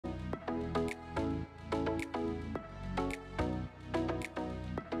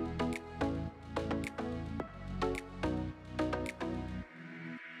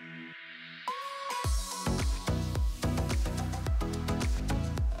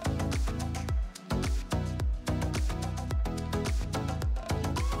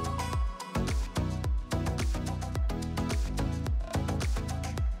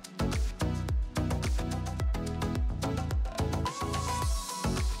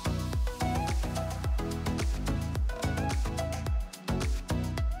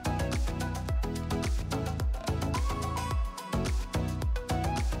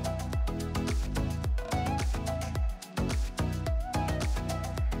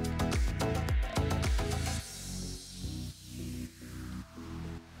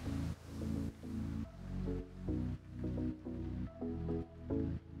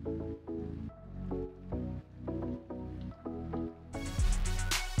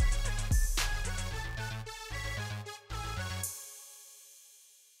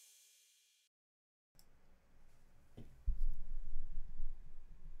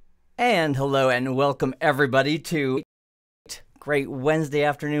And hello and welcome everybody to great Wednesday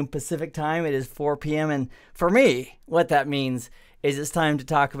afternoon Pacific time. It is 4 p.m. and for me, what that means is it's time to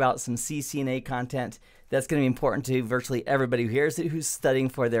talk about some CCNA content that's going to be important to virtually everybody who hears it who's studying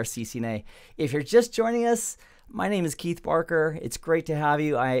for their CCNA. If you're just joining us, my name is Keith Barker. It's great to have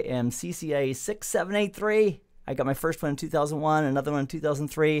you. I am CCA 6783. I got my first one in 2001, another one in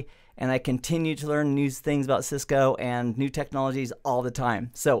 2003, and I continue to learn new things about Cisco and new technologies all the time.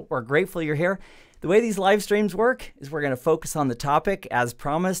 So we're grateful you're here. The way these live streams work is we're going to focus on the topic as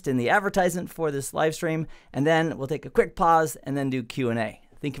promised in the advertisement for this live stream, and then we'll take a quick pause and then do Q&A.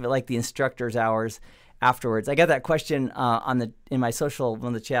 Think of it like the instructor's hours afterwards. I got that question in my social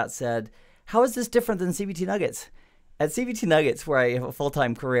when the chat said, how is this different than CBT Nuggets? At CBT Nuggets, where I have a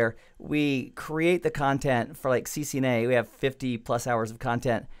full-time career, we create the content for like CCNA. We have 50 plus hours of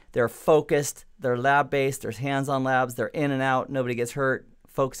content. They're focused, they're lab-based, there's hands-on labs, they're in and out, nobody gets hurt,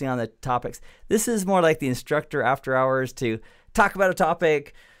 focusing on the topics. This is more like the instructor after hours to talk about a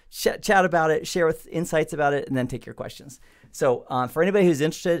topic, chat about it, share with insights about it, and then take your questions. So for anybody who's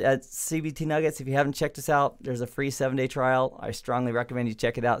interested at CBT Nuggets, if you haven't checked us out, there's a free 7-day trial. I strongly recommend you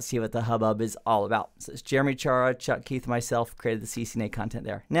check it out, see what the hubbub is all about. So it's Jeremy Chara, Chuck Keith, and myself created the CCNA content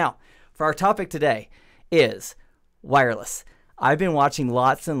there. Now, for our topic today is wireless. I've been watching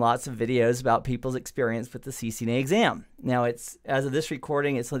lots and lots of videos about people's experience with the CCNA exam. Now, it's as of this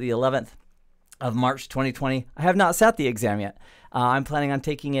recording, it's the 11th of March 2020. I have not sat the exam yet. I'm planning on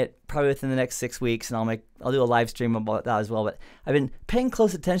taking it probably within the next 6 weeks, and I'll do a live stream about that as well. But I've been paying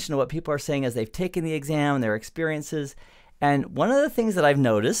close attention to what people are saying as they've taken the exam and their experiences. And one of the things that I've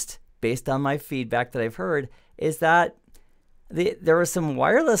noticed, based on my feedback that I've heard, is that there was some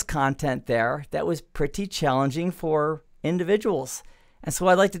wireless content there that was pretty challenging for individuals. And so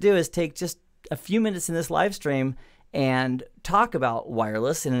what I'd like to do is take just a few minutes in this live stream and talk about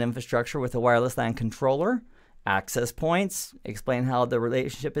wireless in an infrastructure with a wireless LAN controller, access points, explain how the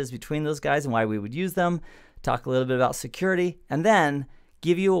relationship is between those guys and why we would use them, talk a little bit about security, and then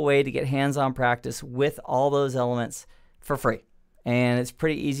give you a way to get hands-on practice with all those elements for free. And it's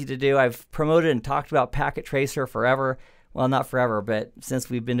pretty easy to do. I've promoted and talked about Packet Tracer forever. Well, not forever, but since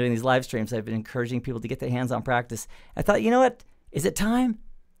we've been doing these live streams, I've been encouraging people to get their hands-on practice. I thought, you know what? Is it time?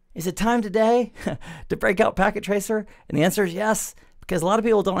 Is it time today to break out Packet Tracer? And the answer is yes, because a lot of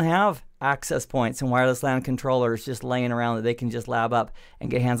people don't have access points and wireless LAN controllers just laying around that they can just lab up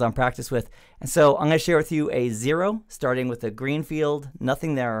and get hands-on practice with. And so I'm going to share with you a 0, starting with a green field,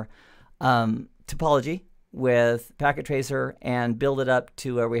 nothing there, topology with Packet Tracer and build it up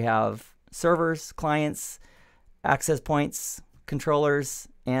to where we have servers, clients, access points, controllers,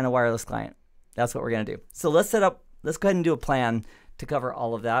 and a wireless client. That's what we're going to do. So let's go ahead and do a plan to cover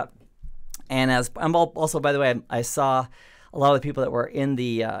all of that. And as I'm also, by the way, I saw a lot of the people that were in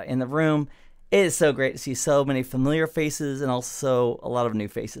the room. It is so great to see so many familiar faces and also a lot of new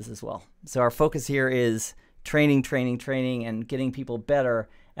faces as well. So our focus here is training, and getting people better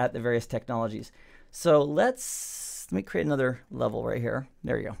at the various technologies. So let me create another level right here.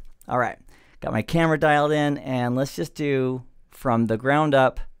 There you go. All right. Got my camera dialed in, and let's just do from the ground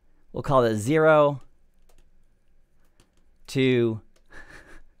up. We'll call it 0 to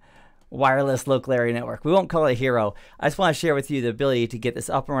wireless local area network. We won't call it a hero. I just want to share with you the ability to get this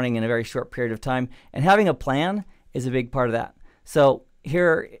up and running in a very short period of time. And having a plan is a big part of that. So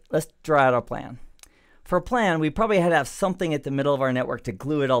here, let's draw out our plan. For a plan, we probably had to have something at the middle of our network to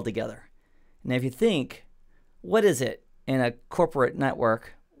glue it all together. Now, if you think, what is it in a corporate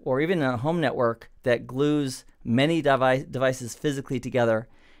network or even in a home network that glues many devices physically together?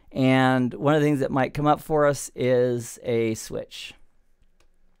 And one of the things that might come up for us is a switch.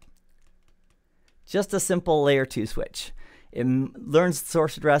 Just a simple layer 2 switch. It learns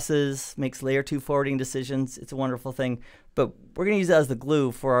source addresses, makes layer 2 forwarding decisions. It's a wonderful thing. But we're going to use that as the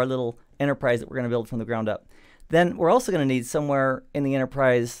glue for our little enterprise that we're going to build from the ground up. Then we're also going to need somewhere in the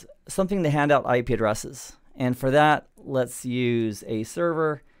enterprise something to hand out IP addresses. And for that, let's use a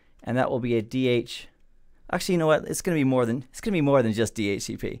server, and that will be a DH. Actually, you know what? It's going to be more than just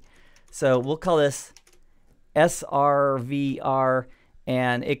DHCP. So we'll call this SRVR,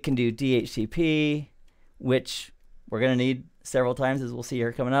 and it can do DHCP, which we're going to need several times, as we'll see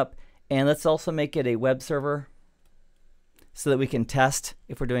here coming up. And let's also make it a web server so that we can test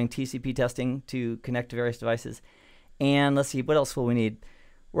if we're doing TCP testing to connect to various devices. And let's see, what else will we need?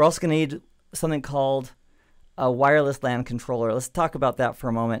 We're also going to need something called a wireless LAN controller. Let's talk about that for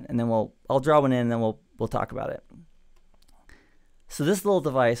a moment, and then I'll draw one in, and then we'll talk about it. So this little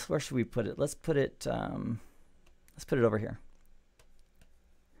device, where should we put it? Let's put it over here.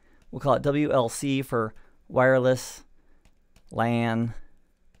 We'll call it WLC for wireless LAN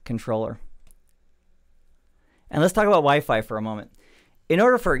controller. And let's talk about Wi-Fi for a moment. In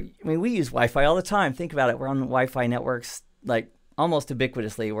order for, I mean, we use Wi-Fi all the time. Think about it. We're on Wi-Fi networks like almost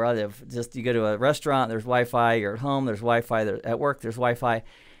ubiquitously. Where I live, just you go to a restaurant, there's Wi-Fi. You're at home, there's Wi-Fi. At work, there's Wi-Fi.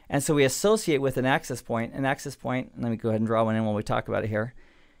 And so we associate with an access point. An access point, let me go ahead and draw one in while we talk about it here.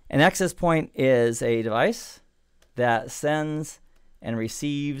 An access point is a device that sends and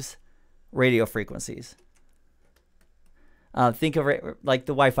receives radio frequencies. Think of it like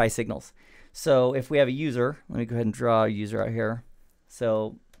the Wi-Fi signals. So if we have a user, let me go ahead and draw a user out here.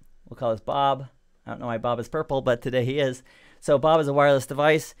 So we'll call this Bob. I don't know why Bob is purple, but today he is. So Bob is a wireless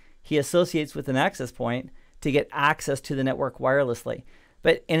device. He associates with an access point to get access to the network wirelessly.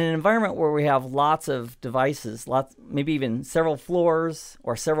 But in an environment where we have lots of devices, maybe even several floors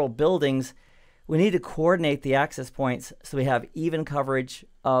or several buildings, we need to coordinate the access points so we have even coverage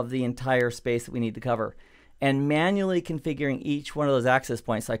of the entire space that we need to cover. And manually configuring each one of those access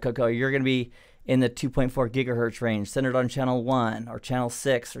points, like, okay, you're going to be in the 2.4 gigahertz range, centered on channel 1 or channel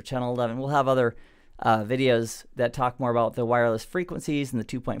 6 or channel 11. We'll have other videos that talk more about the wireless frequencies in the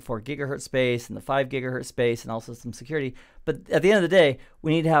 2.4 gigahertz space and the 5 gigahertz space, and also some security. But at the end of the day,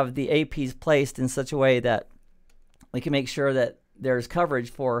 we need to have the APs placed in such a way that we can make sure that there's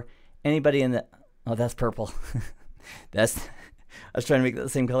coverage for anybody in the... Oh, that's purple. I was trying to make it the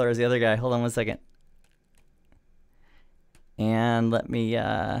same color as the other guy. Hold on one second. And let me...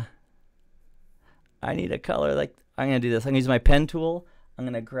 I need a color like... I'm going to do this. I'm going to use my pen tool. I'm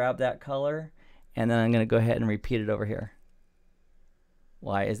going to grab that color. And then I'm going to go ahead and repeat it over here.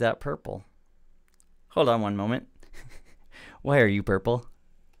 Why is that purple? Hold on one moment. Why are you purple?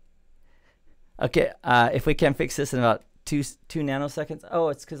 Okay, if we can fix this in about two nanoseconds. Oh,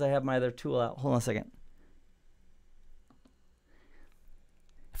 it's because I have my other tool out. Hold on a second.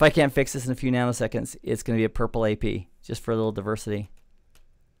 If I can't fix this in a few nanoseconds, it's going to be a purple AP, just for a little diversity.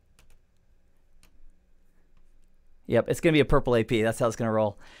 Yep, it's going to be a purple AP. That's how it's going to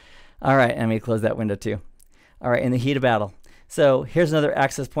roll. All right, let me close that window too. All right, in the heat of battle. So here's another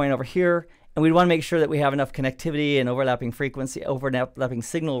access point over here, and we want to make sure that we have enough connectivity and overlapping frequency, overlapping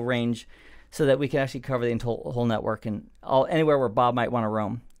signal range, so that we can actually cover the whole network and anywhere where Bob might want to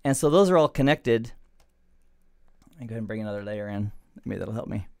roam. And so those are all connected. Let me go ahead and bring another layer in. Maybe that'll help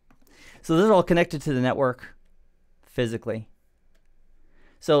me. So those are all connected to the network physically.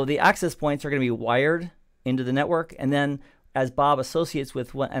 So the access points are going to be wired into the network, and then as Bob associates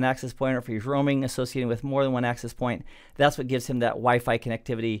with an access point, or if he's roaming, associating with more than one access point, that's what gives him that Wi-Fi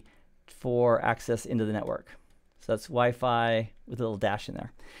connectivity for access into the network. So that's Wi-Fi with a little dash in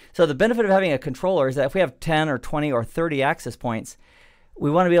there. So the benefit of having a controller is that if we have 10 or 20 or 30 access points, we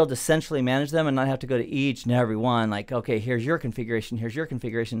want to be able to centrally manage them and not have to go to each and every one, like, okay, here's your configuration, here's your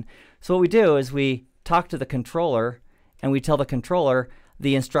configuration. So what we do is we talk to the controller and we tell the controller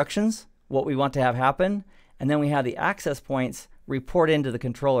the instructions, what we want to have happen, and then we have the access points report into the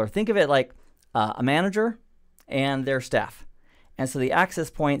controller. Think of it like a manager and their staff. And so the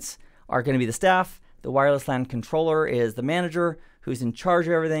access points are going to be the staff. The wireless LAN controller is the manager who's in charge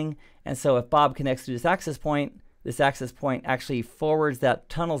of everything. And so if Bob connects to this access point actually forwards that,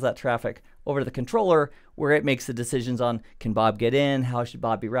 tunnels that traffic over to the controller, where it makes the decisions on, can Bob get in, how should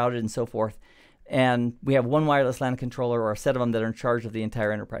Bob be routed, and so forth. And we have one wireless LAN controller, or a set of them, that are in charge of the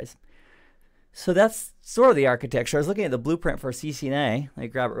entire enterprise. So that's sort of the architecture. I was looking at the blueprint for CCNA. Let me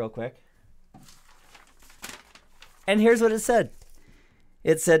grab it real quick. And here's what it said.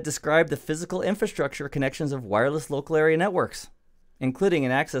 It said, describe the physical infrastructure connections of wireless local area networks, including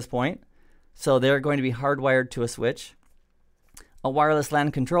an access point. So they're going to be hardwired to a switch. A wireless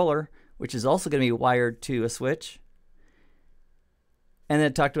LAN controller, which is also going to be wired to a switch. And then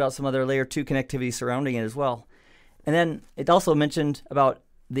it talked about some other layer 2 connectivity surrounding it as well. And then it also mentioned about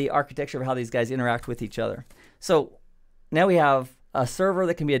the architecture of how these guys interact with each other. So now we have a server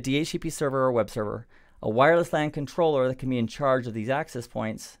that can be a DHCP server or a web server, a wireless LAN controller that can be in charge of these access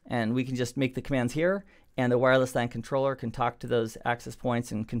points, and we can just make the commands here, and the wireless LAN controller can talk to those access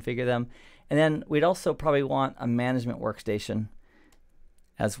points and configure them. And then we'd also probably want a management workstation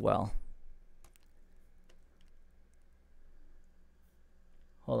as well.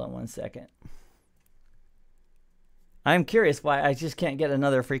 Hold on one second. I'm curious why I just can't get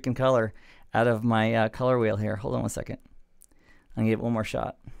another freaking color out of my color wheel here. Hold on one second. I'm going to give it one more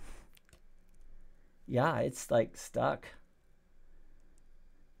shot. Yeah, it's like stuck.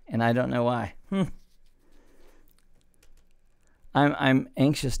 And I don't know why. I'm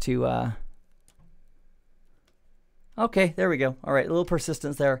anxious to... Okay, there we go. All right, a little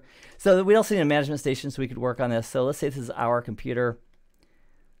persistence there. So we also need a management station so we could work on this. So let's say this is our computer,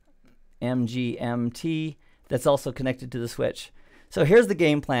 MGMT. That's also connected to the switch. So here's the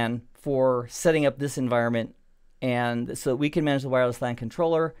game plan for setting up this environment, and so we can manage the wireless LAN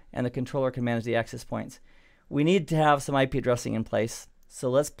controller and the controller can manage the access points. We need to have some IP addressing in place. So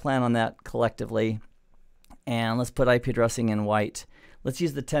let's plan on that collectively. And let's put IP addressing in white. Let's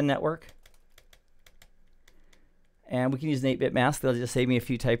use the 10 network. And we can use an 8-bit mask. That'll just save me a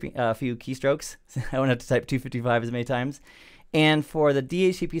few keystrokes. I won't have to type 255 as many times. And for the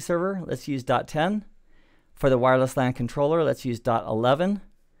DHCP server, let's use .10. For the wireless LAN controller, let's use .11.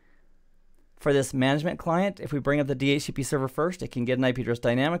 For this management client, if we bring up the DHCP server first, it can get an IP address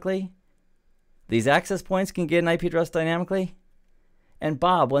dynamically. These access points can get an IP address dynamically. And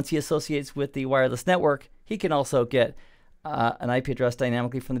Bob, once he associates with the wireless network, he can also get an IP address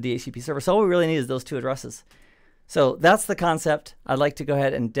dynamically from the DHCP server. So all we really need is those two addresses. So that's the concept. I'd like to go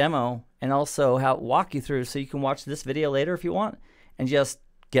ahead and demo and also walk you through so you can watch this video later if you want and just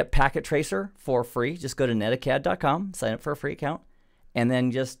get Packet Tracer for free. Just go to netacad.com, sign up for a free account, and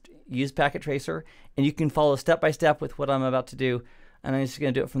then just use Packet Tracer. And you can follow step by step with what I'm about to do. And I'm just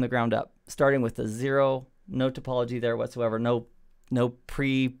going to do it from the ground up, starting with the zero, no topology there whatsoever, no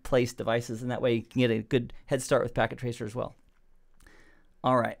pre-placed devices, and that way you can get a good head start with Packet Tracer as well.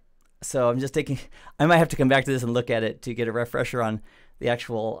 All right, so I'm just I might have to come back to this and look at it to get a refresher on the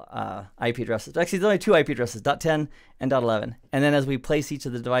actual IP addresses. Actually, there's only two IP addresses, .10 and .11. And then as we place each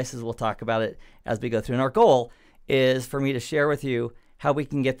of the devices, we'll talk about it as we go through. And our goal is for me to share with you how we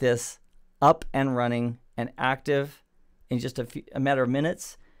can get this up and running and active in just a matter of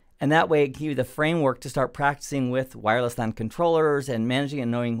minutes. And that way it can give you the framework to start practicing with wireless LAN controllers and managing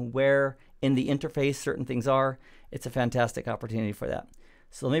and knowing where in the interface certain things are. It's a fantastic opportunity for that.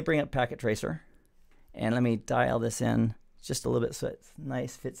 So let me bring up Packet Tracer and let me dial this in just a little bit so it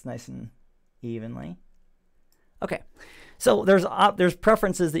fits nice and evenly. Okay, so there's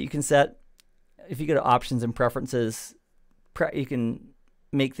preferences that you can set. If you go to options and preferences, you can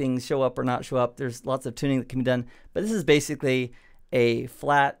make things show up or not show up. There's lots of tuning that can be done, but this is basically a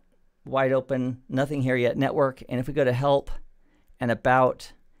flat, wide open, nothing here yet network. And if we go to help and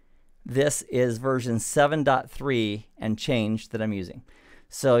about, this is version 7.3 and change that I'm using.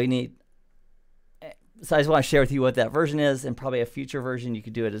 So I just want to share with you what that version is, and probably a future version you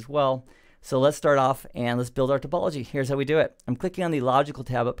could do it as well. So let's start off and let's build our topology. Here's how we do it. I'm clicking on the logical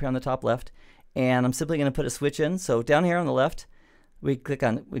tab up here on the top left, and I'm simply going to put a switch in. So down here on the left, we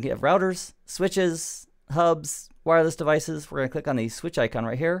have routers, switches, hubs, wireless devices. We're going to click on the switch icon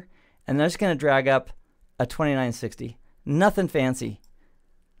right here, and then I'm just going to drag up a 2960. Nothing fancy.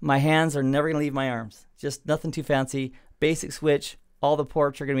 My hands are never going to leave my arms. Just nothing too fancy. Basic switch. All the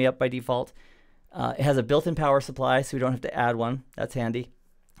ports are going to be up by default. It has a built-in power supply, so we don't have to add one. That's handy.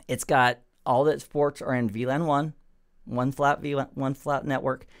 It's got all its ports are in VLAN 1 flat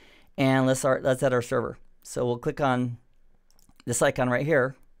network, and let's add our server. So we'll click on this icon right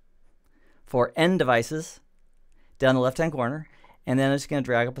here for end devices down the left-hand corner, and then I'm just going to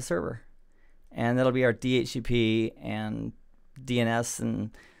drag up a server, and that'll be our DHCP and DNS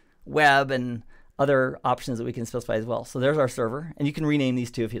and web and other options that we can specify as well. So there's our server, and you can rename these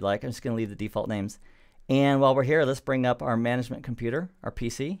two if you'd like. I'm just going to leave the default names. And while we're here, let's bring up our management computer, our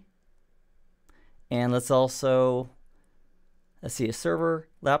PC. And let's see, a server,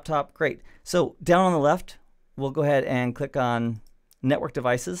 laptop, great. So down on the left, we'll go ahead and click on network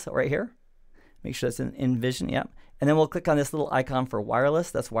devices right here. Make sure that's in vision, yeah. And then we'll click on this little icon for wireless,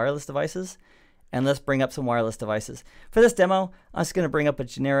 that's wireless devices. And let's bring up some wireless devices. For this demo, I'm just going to bring up a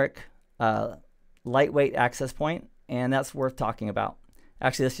generic lightweight access point, and that's worth talking about.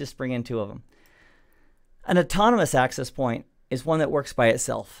 Actually, let's just bring in two of them. An autonomous access point is one that works by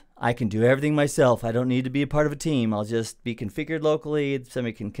itself. I can do everything myself. I don't need to be a part of a team. I'll just be configured locally.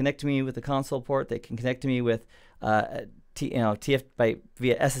 Somebody can connect to me with the console port. They can connect to me with via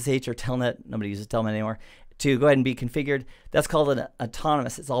SSH or Telnet. Nobody uses Telnet anymore. To go ahead and be configured. That's called an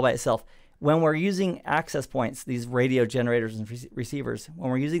autonomous. It's all by itself. When we're using access points, these radio generators and receivers,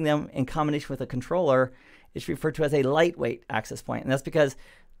 when we're using them in combination with a controller, it's referred to as a lightweight access point. And that's because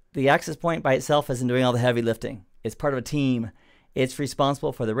the access point by itself isn't doing all the heavy lifting. It's part of a team. It's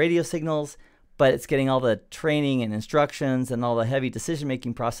responsible for the radio signals, but it's getting all the training and instructions, and all the heavy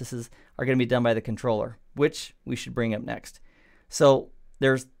decision-making processes are going to be done by the controller, which we should bring up next. So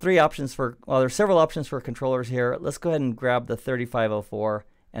there's there's several options for controllers here. Let's go ahead and grab the 3504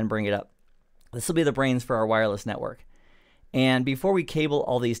 and bring it up. This will be the brains for our wireless network. And before we cable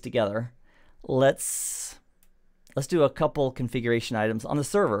all these together, let's do a couple configuration items on the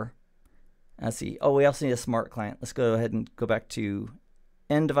server. Let's see. Oh, we also need a smart client. Let's go ahead and go back to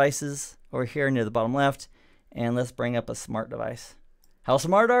end devices over here near the bottom left, and let's bring up a smart device. How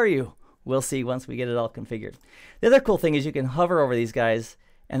smart are you? we'll see once we get it all configured. The other cool thing is you can hover over these guys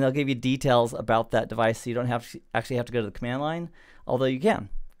and they'll give you details about that device, so you don't actually have to go to the command line, although you can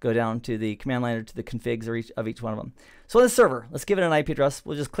go down to the command line or to the configs of each one of them. So on the server, let's give it an IP address.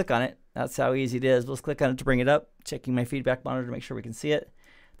 We'll just click on it. That's how easy it is. We'll just click on it to bring it up, checking my feedback monitor to make sure we can see it.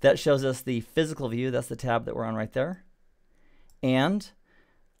 That shows us the physical view. That's the tab that we're on right there. And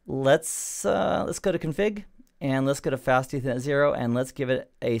let's go to config, and let's go to fast Ethernet 0, and let's give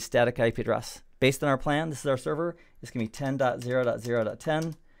it a static IP address. Based on our plan, this is our server. It's going to be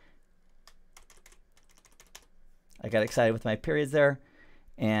 10.0.0.10. I got excited with my periods there.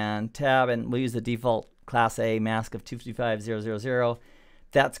 And tab, and we'll use the default Class A mask of 255.0.0.0.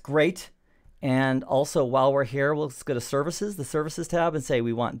 That's great. And also, while we're here, we'll go to services, the services tab, and say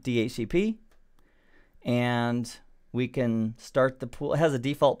we want DHCP. And we can start the pool. It has a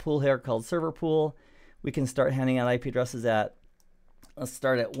default pool here called server pool. We can start handing out IP addresses at, let's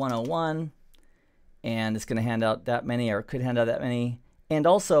start at 101. And it's going to hand out that many, or could hand out that many. And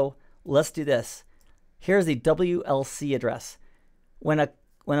also, let's do this. Here's the WLC address. When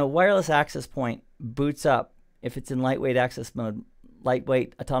a wireless access point boots up, if it's in lightweight access mode,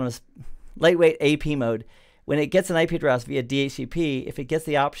 lightweight AP mode, when it gets an IP address via DHCP, if it gets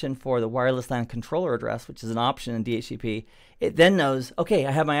the option for the Wireless LAN Controller address, which is an option in DHCP, it then knows, okay,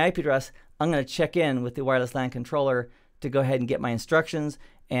 I have my IP address. I'm going to check in with the Wireless LAN Controller to go ahead and get my instructions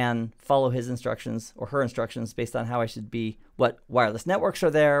and follow his instructions or her instructions based on how I should be, what wireless networks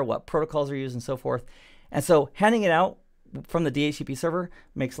are there, what protocols are used, and so forth. And so handing it out from the DHCP server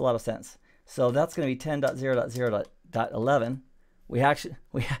makes a lot of sense. So that's going to be 10.0.0.11.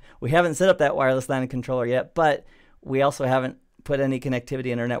 We haven't set up that wireless LAN controller yet, but we also haven't put any connectivity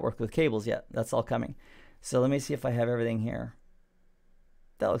in our network with cables yet. That's all coming. So let me see if I have everything here.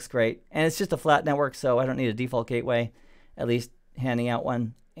 That looks great. And it's just a flat network, so I don't need a default gateway, at least handing out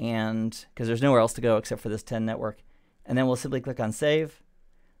one, and because there's nowhere else to go except for this 10 network. And then we'll simply click on save.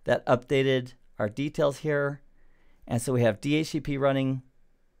 That updated our details here. And so we have DHCP running.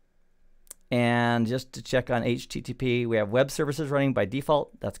 And just to check on HTTP, we have web services running by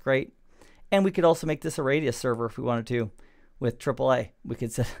default. That's great. And we could also make this a radius server if we wanted to with AAA. We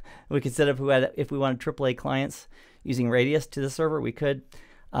could set up if we wanted AAA clients using radius to the server, we could.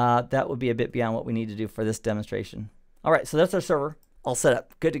 That would be a bit beyond what we need to do for this demonstration. All right, so that's our server all set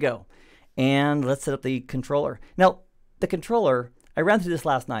up, good to go. And let's set up the controller. Now, the controller, I ran through this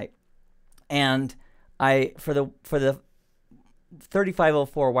last night, and for the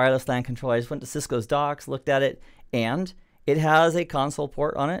 3504 wireless LAN controller, I just went to Cisco's docs, looked at it, and it has a console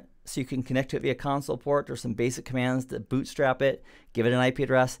port on it, so you can connect to it via console port. There's some basic commands to bootstrap it, give it an IP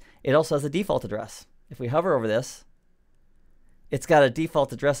address. It also has a default address. If we hover over this, it's got a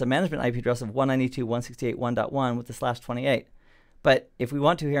default address, a management IP address of 192.168.1.1 with the /28. But if we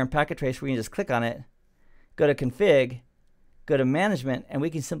want to here in Packet Tracer, we can just click on it, go to config, go to management, and we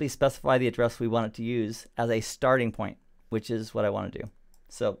can simply specify the address we want it to use as a starting point, which is what I want to do.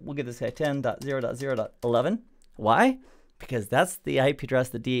 So we'll give this guy 10.0.0.11. Why? Because that's the IP address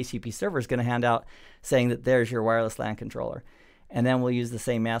the DHCP server is going to hand out, saying that there's your wireless LAN controller. And then we'll use the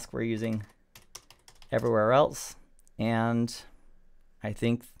same mask we're using everywhere else. And I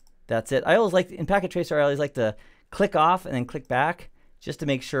think that's it. I always like, in Packet Tracer, I always like to click off and then click back just to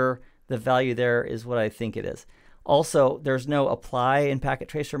make sure the value there is what I think it is. Also, there's no apply in Packet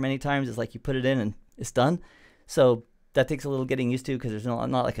Tracer many times. It's like you put it in and it's done. So that takes a little getting used to, because there's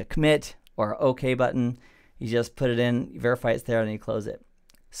not like a commit or OK button. You just put it in, you verify it's there, and then you close it.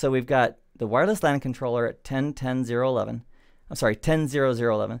 So we've got the wireless LAN controller at 10.10.0.11. I'm sorry,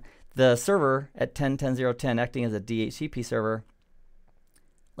 10.0.0.11. The server at 10.10.0.10 acting as a DHCP server.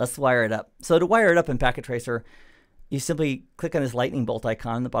 Let's wire it up. So to wire it up in Packet Tracer, you simply click on this lightning bolt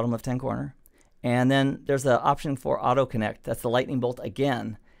icon in the bottom left-hand corner. And then there's the option for auto connect. That's the lightning bolt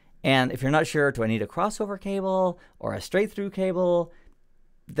again. And if you're not sure, do I need a crossover cable or a straight through cable?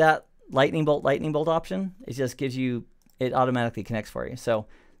 That lightning bolt option, it just gives you, it automatically connects for you. So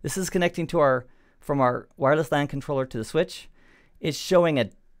this is connecting to from our wireless LAN controller to the switch. It's showing a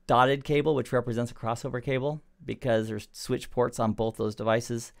dotted cable, which represents a crossover cable, because there's switch ports on both those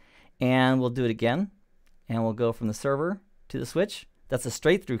devices. And we'll do it again. And we'll go from the server to the switch. That's a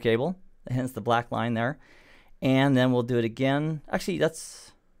straight through cable, hence the black line there. And then we'll do it again. Actually,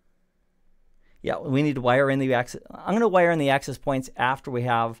 yeah, we need to wire in the access. I'm going to wire in the access points after we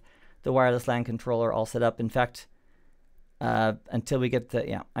have the wireless LAN controller all set up. In fact, until we get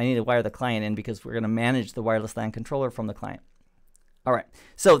I need to wire the client in, because we're going to manage the wireless LAN controller from the client. All right,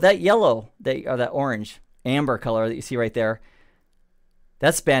 so that yellow, or that orange, amber color that you see right there,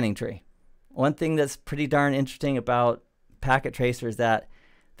 that's spanning tree. One thing that's pretty darn interesting about Packet Tracer is that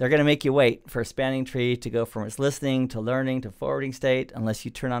they're going to make you wait for a spanning tree to go from its listening to learning to forwarding state, unless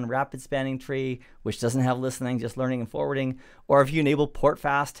you turn on rapid spanning tree, which doesn't have listening, just learning and forwarding, or if you enable port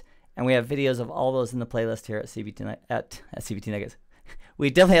fast. And we have videos of all those in the playlist here at CVT Nuggets.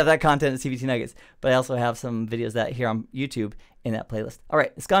 We definitely have that content at CVT Nuggets, but I also have some videos that here on YouTube in that playlist. All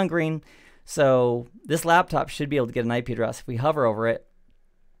right, it's gone green. So this laptop should be able to get an IP address. If we hover over it,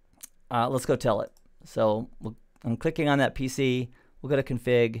 let's go tell it. So I'm clicking on that PC. We'll go to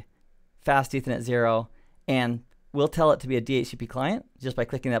config, fast Ethernet 0, and we'll tell it to be a DHCP client just by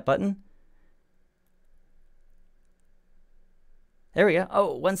clicking that button. There we go.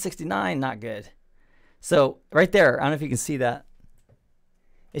 Oh, 169, not good. So right there, I don't know if you can see that.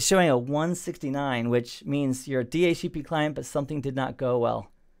 It's showing a 169, which means you're a DHCP client, but something did not go well.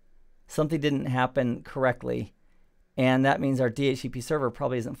 Something didn't happen correctly. And that means our DHCP server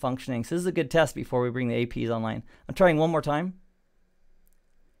probably isn't functioning. So this is a good test before we bring the APs online. I'm trying one more time.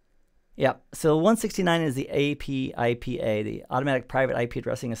 Yeah, so 169 is the APIPA, the automatic private IP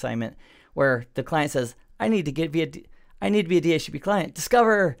addressing assignment, where the client says, I need to be a DHCP client.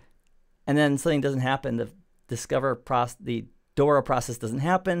 Discover, and then something doesn't happen. The DORA process doesn't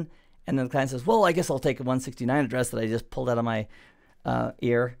happen, and then the client says, well, I guess I'll take a 169 address that I just pulled out of my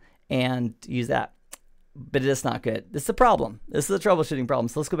ear and use that. But it's not good. This is a problem. This is a troubleshooting problem.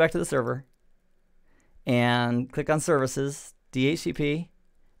 So let's go back to the server and click on services, DHCP,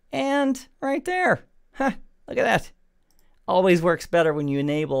 and right there. Huh, look at that. Always works better when you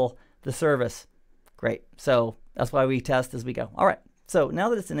enable the service. Great. So that's why we test as we go. All right. So now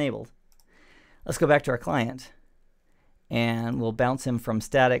that it's enabled, let's go back to our client. And we'll bounce him from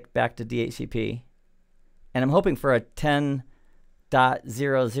static back to DHCP. And I'm hoping for a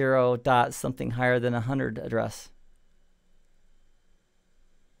 10.00. Something higher than 100 address.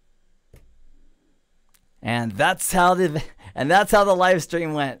 And that's how the live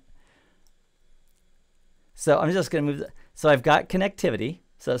stream went. So I'm just going to move. So I've got connectivity.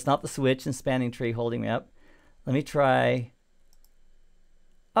 So it's not the switch and spanning tree holding me up. Let me try.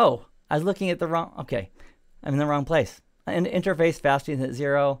 Oh, I was looking at the wrong. Okay, I'm in the wrong place. And interface fast Ethernet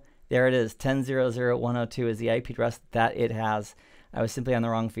 0. There it is. 10.00.102 is the IP address that it has. I was simply on the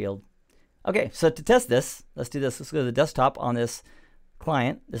wrong field. Okay, so to test this, let's do this. Let's go to the desktop on this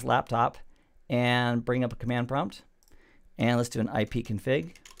client, this laptop, and bring up a command prompt. And let's do an IP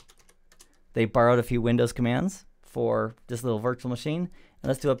config. They borrowed a few Windows commands for this little virtual machine. And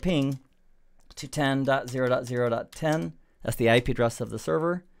let's do a ping to 10.0.0.10. That's the IP address of the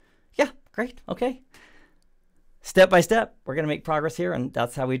server. Yeah, great. Okay. Step by step, we're going to make progress here, and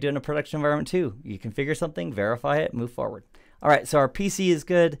that's how we do in a production environment too. You configure something, verify it, move forward. All right, so our PC is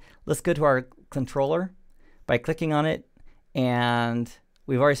good. Let's go to our controller by clicking on it, and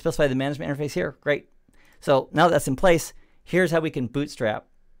we've already specified the management interface here. Great. So now that's in place, here's how we can bootstrap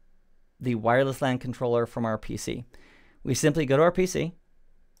the wireless LAN controller from our PC. We simply go to our PC,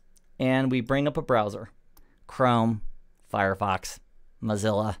 and we bring up a browser. Chrome, Firefox,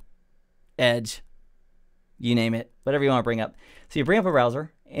 Mozilla, Edge, you name it, whatever you want to bring up. So you bring up a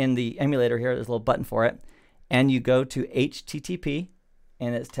browser. In the emulator here, there's a little button for it. And you go to HTTP,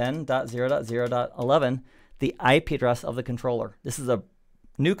 and it's 10.0.0.11, the IP address of the controller. This is a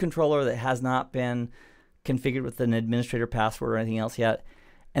new controller that has not been configured with an administrator password or anything else yet.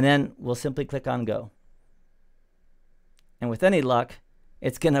 And then we'll simply click on Go. And with any luck,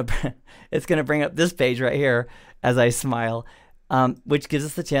 it's gonna bring up this page right here as I smile, which gives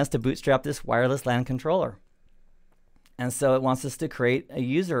us the chance to bootstrap this wireless LAN controller. And so it wants us to create a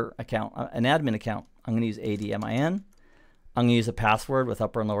user account, an admin account. I'm going to use ADMIN. I'm going to use a password with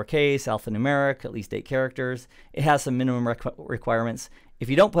upper and lower case, alphanumeric, at least 8 characters. It has some minimum requirements. If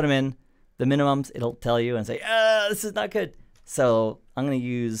you don't put them in, the minimums, it'll tell you and say, this is not good. So I'm going to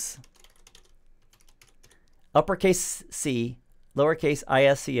use uppercase C, lowercase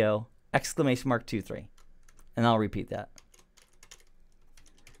ISCO, exclamation mark 23. And I'll repeat that.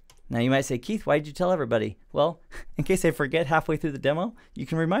 Now you might say, Keith, why did you tell everybody? Well, in case I forget halfway through the demo, you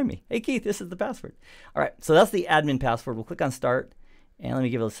can remind me. Hey, Keith, this is the password. All right, so that's the admin password. We'll click on Start, and let me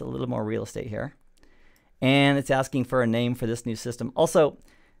give us a little more real estate here. And it's asking for a name for this new system. Also,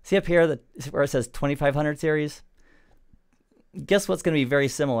 see up here where it says 2500 series? Guess what's going to be very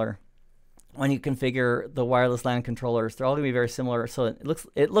similar when you configure the wireless LAN controllers? They're all going to be very similar. So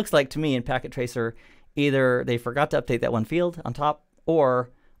it looks like to me in Packet Tracer, either they forgot to update that one field on top,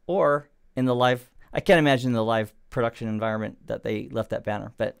 or in the live, I can't imagine in the live production environment that they left that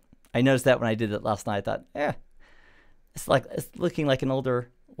banner. But I noticed that when I did it last night. I thought, it's looking like an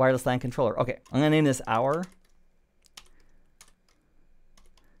older wireless LAN controller. Okay, I'm going to name this our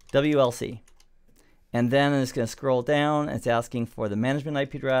WLC. And then I'm just going to scroll down. It's asking for the management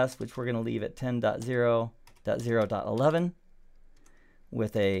IP address, which we're going to leave at 10.0.0.11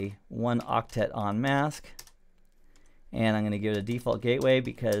 with a 1 octet on mask. And I'm going to give it a default gateway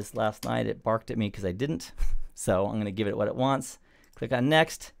because last night it barked at me because I didn't. So I'm going to give it what it wants. Click on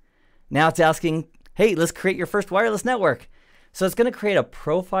next. Now it's asking, hey, let's create your first wireless network. So it's going to create a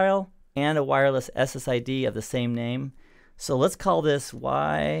profile and a wireless SSID of the same name. So let's call this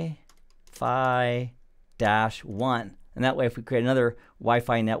Wi-Fi-1. And that way, if we create another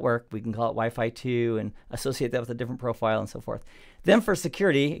Wi-Fi network, we can call it Wi-Fi 2 and associate that with a different profile and so forth. Then for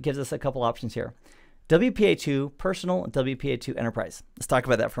security, it gives us a couple options here. WPA2 Personal and WPA2 Enterprise. Let's talk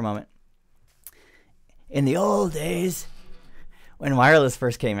about that for a moment. In the old days, when wireless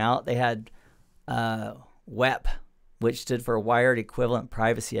first came out, they had WEP, which stood for Wired Equivalent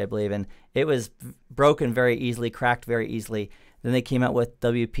Privacy, I believe, and it was broken very easily, cracked very easily. Then they came out with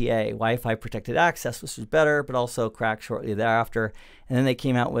WPA, Wi-Fi Protected Access, which was better, but also cracked shortly thereafter. And then they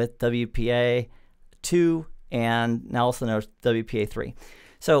came out with WPA2 and now also known as WPA3.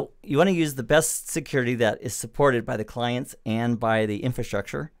 So you want to use the best security that is supported by the clients and by the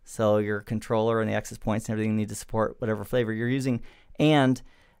infrastructure. So your controller and the access points and everything need to support whatever flavor you're using. And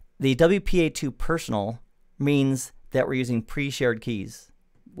the WPA2 Personal means that we're using pre-shared keys,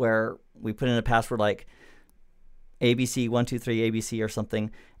 where we put in a password like ABC123 ABC or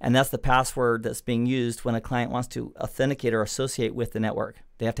something, and that's the password that's being used when a client wants to authenticate or associate with the network.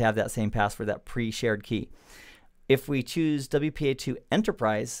 They have to have that same password, that pre-shared key. If we choose WPA2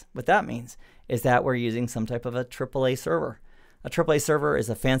 Enterprise, what that means is that we're using some type of a AAA server. A AAA server is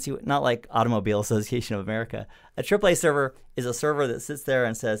a fancy, not like Automobile Association of America. A AAA server is a server that sits there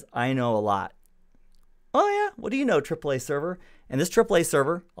and says, I know a lot. Oh yeah, what do you know, AAA server? And this AAA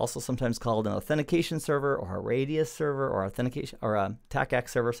server, also sometimes called an authentication server or a radius server or authentication or a TACAC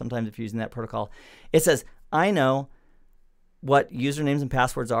server, sometimes if you're using that protocol, it says, I know what usernames and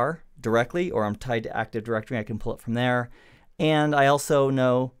passwords are directly, or I'm tied to Active Directory, I can pull it from there. And I also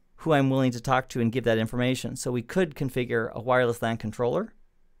know who I'm willing to talk to and give that information. So we could configure a wireless LAN controller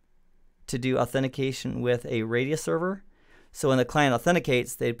to do authentication with a radius server. So when the client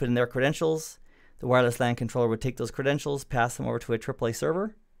authenticates, they'd put in their credentials. The wireless LAN controller would take those credentials, pass them over to a AAA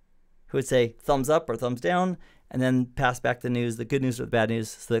server, who would say thumbs up or thumbs down, and then pass back the news, the good news or the bad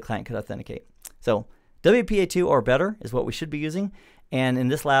news, so the client could authenticate. So WPA2 or better is what we should be using. And in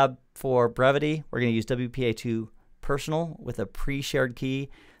this lab, for brevity, we're going to use WPA2 Personal with a pre-shared key.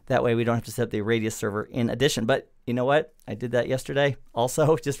 That way we don't have to set up the radius server in addition. But you know what? I did that yesterday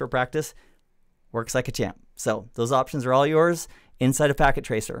also, just for practice. Works like a champ. So those options are all yours inside a packet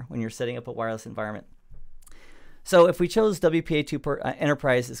tracer when you're setting up a wireless environment. So if we chose WPA2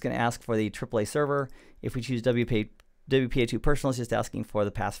 Enterprise, it's going to ask for the AAA server. If we choose WPA2 Personal, it's just asking for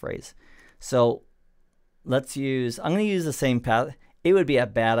the passphrase. So let's use, I'm going to use the same path. It would be a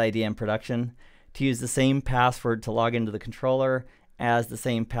bad idea in production to use the same password to log into the controller as the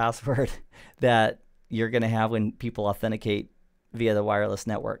same password that you're going to have when people authenticate via the wireless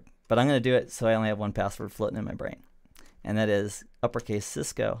network. But I'm going to do it so I only have one password floating in my brain. And that is uppercase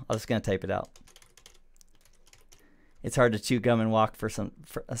Cisco. I'm just going to type it out. It's hard to chew gum and walk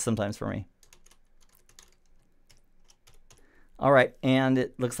sometimes for me. All right, and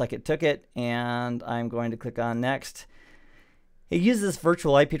it looks like it took it, and I'm going to click on next. It uses this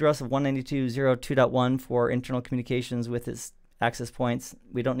virtual IP address of 192.0.2.1 for internal communications with its access points.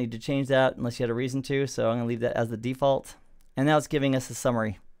 We don't need to change that unless you had a reason to, so I'm going to leave that as the default. And now it's giving us a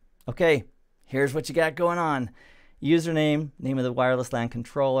summary. Okay, here's what you got going on. Username, name of the wireless LAN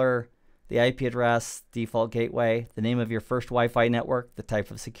controller, the IP address, default gateway, the name of your first Wi-Fi network, the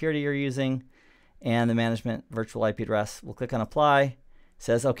type of security you're using, and the management virtual IP address. We'll click on apply. It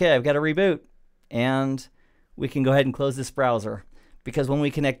says, okay, I've got to reboot. And we can go ahead and close this browser, because when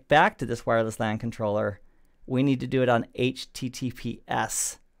we connect back to this wireless LAN controller, we need to do it on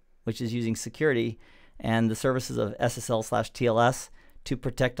HTTPS, which is using security and the services of SSL/TLS to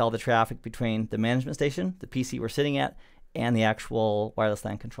protect all the traffic between the management station, the PC we're sitting at, and the actual wireless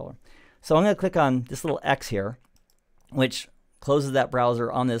LAN controller. So I'm going to click on this little X here, which closes that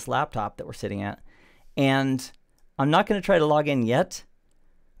browser on this laptop that we're sitting at. And I'm not going to try to log in yet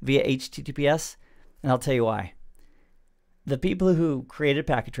via HTTPS, and I'll tell you why. The people who created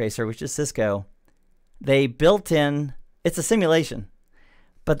Packet Tracer, which is Cisco, they built in, it's a simulation,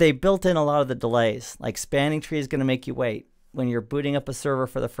 but they built in a lot of the delays. Like spanning tree is going to make you wait. When you're booting up a server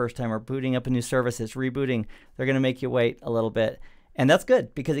for the first time or booting up a new service, it's rebooting, they're going to make you wait a little bit. And that's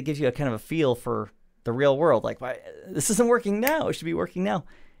good because it gives you a kind of a feel for the real world. Like, why, this isn't working now. It should be working now.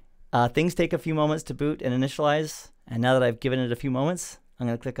 Things take a few moments to boot and initialize. And now that I've given it a few moments, I'm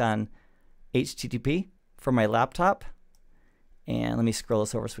going to click on HTTP from my laptop. And let me scroll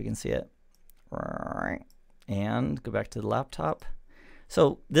this over so we can see it. And go back to the laptop.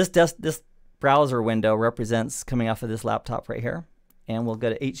 So this browser window represents coming off of this laptop right here. And we'll go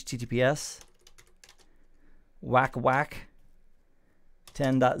to HTTPS whack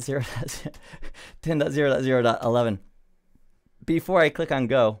 10.0.0.11. Before I click on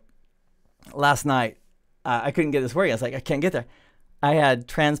go, last night I couldn't get this working. I was like, I can't get there. I had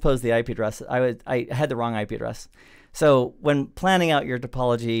transposed the IP address. I had the wrong IP address. So when planning out your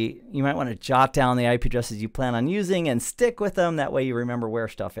topology, you might want to jot down the IP addresses you plan on using and stick with them. That way you remember where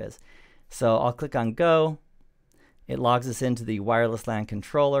stuff is. So I'll click on go. It logs us into the Wireless LAN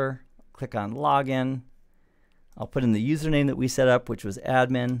Controller. Click on login. I'll put in the username that we set up, which was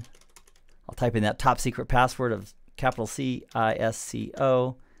admin. I'll type in that top secret password of capital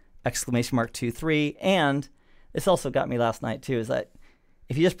CISCO exclamation mark 23. And this also got me last night too, is that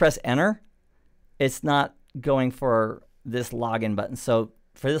if you just press enter, it's not going for this login button. So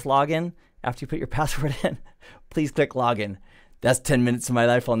for this login, after you put your password in, please click login. That's 10 minutes of my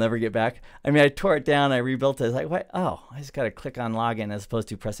life I'll never get back. I mean, I tore it down, I rebuilt it. It's like, what? Oh, I just got to click on login as opposed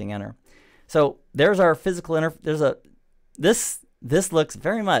to pressing enter. So there's our physical interface. This looks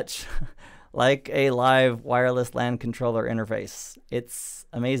very much like a live wireless LAN controller interface. It's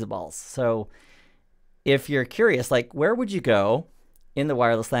amazeballs. So if you're curious, like where would you go in the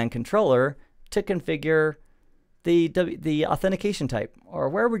wireless LAN controller to configure the authentication type? Or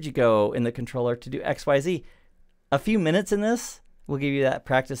where would you go in the controller to do XYZ? A few minutes in this will give you that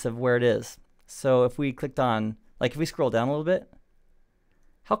practice of where it is. So if we clicked on, like if we scroll down a little bit,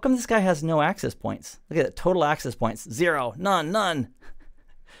 how come this guy has no access points? Look at that, total access points, 0, none.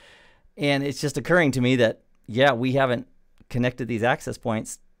 And it's just occurring to me that, yeah, we haven't connected these access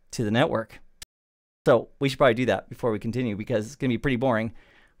points to the network. So we should probably do that before we continue, because it's going to be pretty boring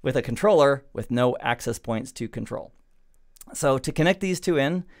with a controller with no access points to control. So to connect these two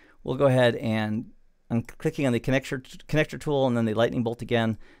in, we'll go ahead and I'm clicking on the connector tool and then the lightning bolt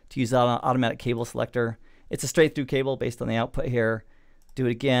again to use that automatic cable selector. It's a straight through cable based on the output here. Do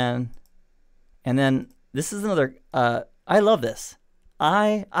it again. And then this is another, I love this.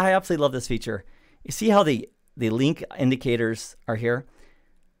 I absolutely love this feature. You see how the link indicators are here?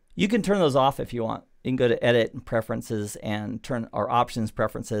 You can turn those off if you want. You can go to edit and preferences and turn our options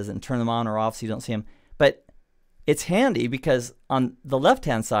preferences and turn them on or off so you don't see them. But it's handy because on the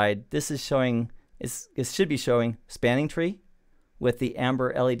left-hand side, this is showing, it should be showing spanning tree with the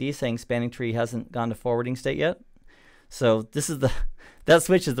amber LED saying spanning tree hasn't gone to forwarding state yet. So this is that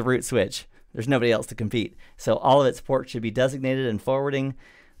switch is the root switch. There's nobody else to compete. So all of its ports should be designated and forwarding.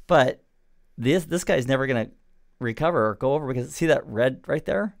 But this guy's never going to recover or go over because see that red right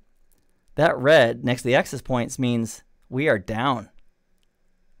there? That red next to the access points means we are down.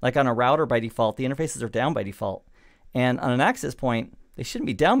 Like on a router by default, the interfaces are down by default. And on an access point, they shouldn't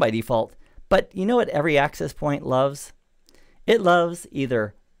be down by default. But you know what every access point loves? It loves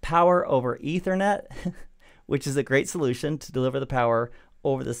either power over Ethernet, which is a great solution to deliver the power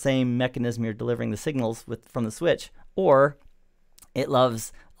over the same mechanism you're delivering the signals from the switch, or it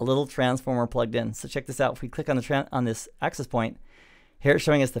loves a little transformer plugged in. So check this out. If we click on this access point, here it's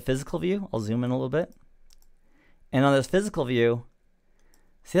showing us the physical view. I'll zoom in a little bit. And on this physical view,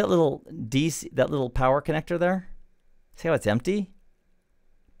 see that little DC, that little power connector there? See how it's empty?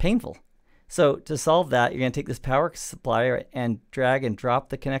 Painful. So to solve that, you're going to take this power supply and drag and drop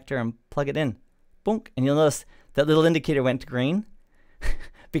the connector and plug it in. Boom. And you'll notice that little indicator went to green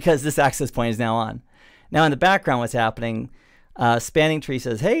because this access point is now on. Now in the background, what's happening? Spanning tree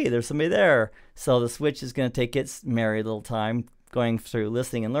says, hey, there's somebody there. So the switch is going to take its merry little time going through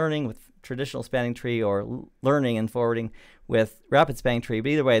listening and learning with traditional spanning tree or learning and forwarding with rapid spanning tree.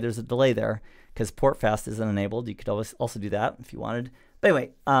 But either way, there's a delay there because port fast isn't enabled. You could always also do that if you wanted. But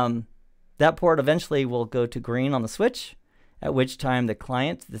anyway, that port eventually will go to green on the switch, at which time the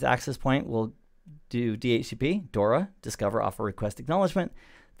client, this access point, will do DHCP, DORA, discover, offer, request, acknowledgement.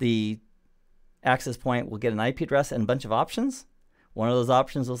 The access point will get an IP address and a bunch of options. One of those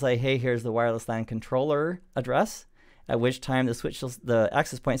options will say, hey, here's the wireless LAN controller address, at which time the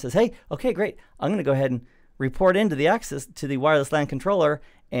access point says, hey, okay, great. I'm going to go ahead and report into the access to the wireless LAN controller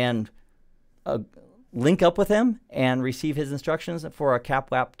and link up with him and receive his instructions for a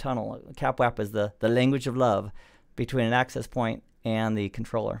CAP-WAP tunnel. CAP-WAP is the language of love between an access point and the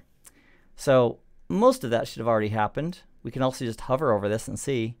controller. So most of that should have already happened. We can also just hover over this and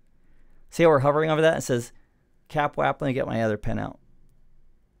see. See how we're hovering over that? It says CAP-WAP. Let me get my other pen out.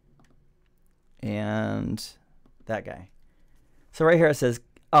 And that guy. So right here it says,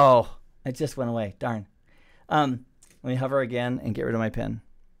 oh, it just went away. Darn. Let me hover again and get rid of my pen.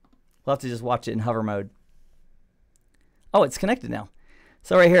 We'll have to just watch it in hover mode. Oh, it's connected now.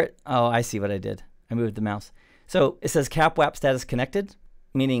 So right here, oh, I see what I did. I moved the mouse. So it says CAP/WAP status connected,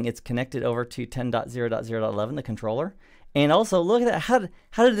 meaning it's connected over to 10.0.0.11, the controller. And also, look at that.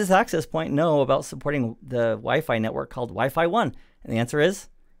 How did this access point know about supporting the Wi-Fi network called Wi-Fi 1? And the answer is,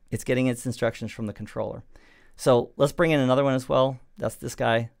 it's getting its instructions from the controller. So let's bring in another one as well. That's this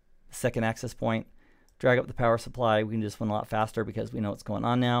guy, the second access point. Drag up the power supply. We can do this one a lot faster because we know what's going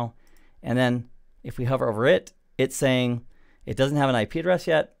on now. And then if we hover over it, it's saying it doesn't have an IP address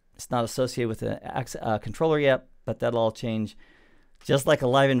yet. It's not associated with a controller yet, but that'll all change. Just like a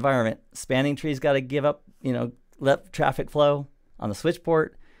live environment, spanning tree's got to give up, let traffic flow on the switch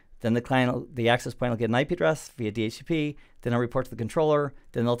port. Then the client, the access point will get an IP address via DHCP. Then it'll report to the controller.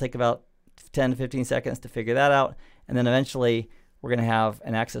 Then they'll take about 10 to 15 seconds to figure that out. And then eventually we're going to have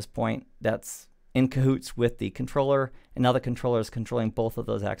an access point that's in cahoots with the controller. And now the controller is controlling both of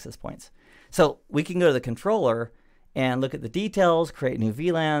those access points. So we can go to the controller and look at the details, create new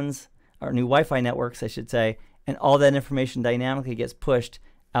VLANs, or new Wi-Fi networks, I should say, and all that information dynamically gets pushed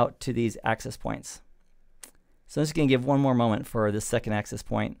out to these access points. So I'm just going to give one more moment for this second access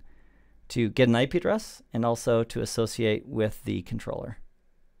point to get an IP address and also to associate with the controller.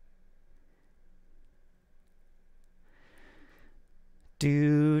 It's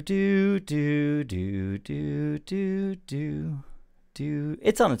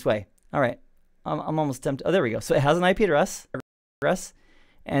on its way. All right. I'm almost tempted. Oh, there we go. So it has an IP address.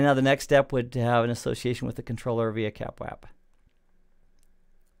 And now the next step would have an association with the controller via CAP/WAP.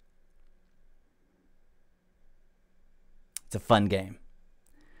 It's a fun game.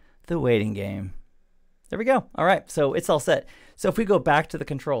 The waiting game. There we go. All right. So it's all set. So if we go back to the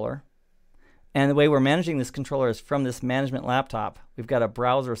controller, and the way we're managing this controller is from this management laptop. We've got a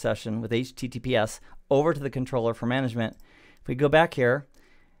browser session with HTTPS over to the controller for management. If we go back here,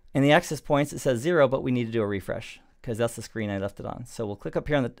 in the access points, it says 0, but we need to do a refresh because that's the screen I left it on. So we'll click up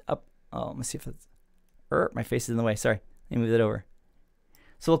here on the up. Oh, let me see if it's. My face is in the way. Sorry. Let me move it over.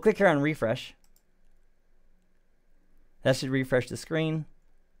 So we'll click here on refresh. That should refresh the screen.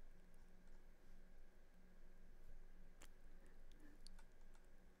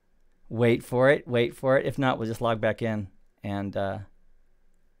 Wait for it. Wait for it. If not, we'll just log back in and.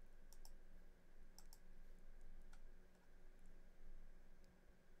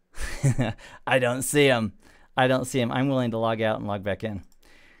 I don't see him. I don't see him. I'm willing to log out and log back in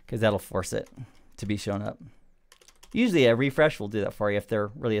because that'll force it to be shown up. Usually a refresh will do that for you if they're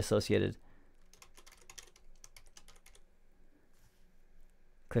really associated.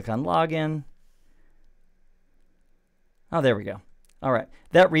 Click on login. Oh, there we go. All right.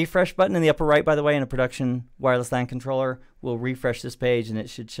 That refresh button in the upper right, by the way, in a production wireless LAN controller will refresh this page and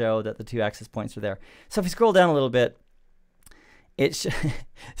it should show that the two access points are there. So if you scroll down a little bit, it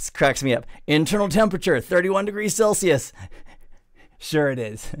this cracks me up. Internal temperature, 31 degrees Celsius. Sure it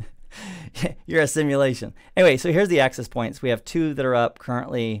is. You're a simulation. Anyway, so here's the access points. We have 2 that are up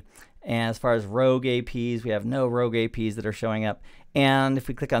currently. And as far as rogue APs, we have no rogue APs that are showing up. And if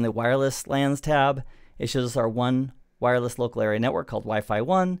we click on the wireless LANs tab, it shows us our one wireless local area network called Wi-Fi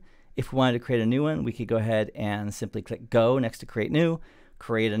 1. If we wanted to create a new one, we could go ahead and simply click Go next to Create New,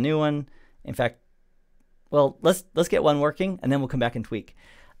 create a new one. In fact, well, let's get one working, and then we'll come back and tweak.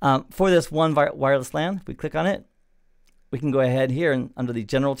 For this one wireless LAN, if we click on it, we can go ahead here and under the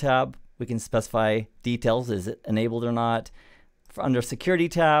General tab, we can specify details. Is it enabled or not? Under Security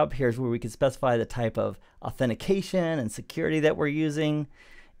tab, here's where we can specify the type of authentication and security that we're using.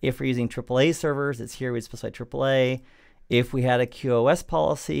 If we're using AAA servers, it's here we'd specify AAA. If we had a QoS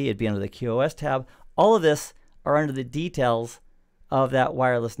policy, it'd be under the QoS tab. All of this are under the details of that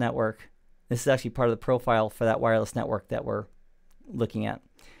wireless network. This is actually part of the profile for that wireless network that we're looking at.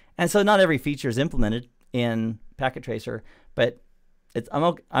 And so not every feature is implemented in Packet Tracer, but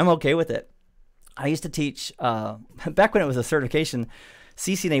I'm okay with it. I used to teach, back when it was a certification,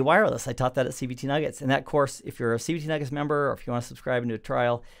 CCNA Wireless. I taught that at CBT Nuggets. And that course, if you're a CBT Nuggets member or if you want to subscribe into a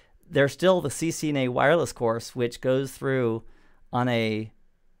trial, there's still the CCNA Wireless course, which goes through on a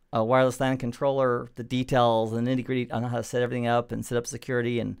wireless LAN controller, the details and nitty-gritty on how to set everything up and set up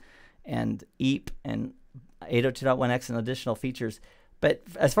security and EAP and 802.1x and additional features. But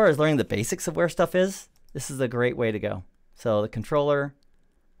as far as learning the basics of where stuff is, this is a great way to go. So the controller,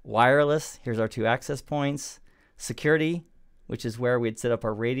 wireless, here's our 2 access points, security, which is where we'd set up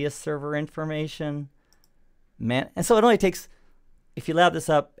our radius server information. And so it only takes, if you lab this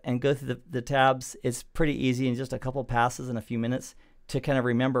up and go through the tabs, it's pretty easy in just a couple passes in a few minutes to kind of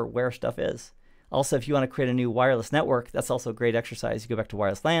remember where stuff is. Also, if you want to create a new wireless network, that's also a great exercise. You go back to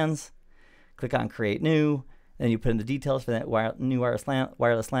wireless LANs, click on Create New, Then you put in the details for that new wireless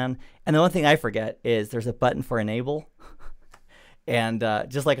LAN. And the one thing I forget is there's a button for enable. And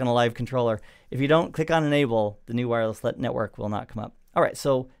just like on a live controller, if you don't click on enable, the new wireless network will not come up. All right,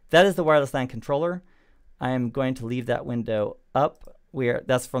 so that is the wireless LAN controller. I am going to leave that window up.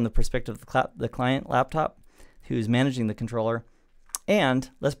 That's from the perspective of the client laptop who's managing the controller. And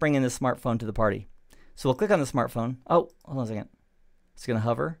let's bring in the smartphone to the party. So we'll click on the smartphone. Oh, hold on a second. It's going to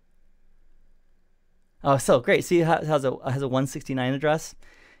hover. Oh, so great. See how it has a 169 address?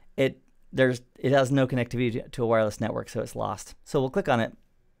 It has no connectivity to a wireless network, so it's lost. So we'll click on it,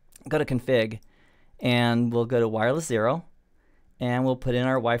 go to config, and we'll go to wireless 0, and we'll put in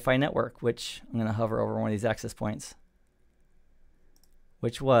our Wi-Fi network, which I'm going to hover over one of these access points,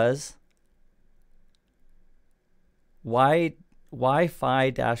 which was Wi-Fi-1.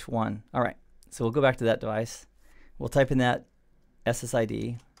 All right, so we'll go back to that device. We'll type in that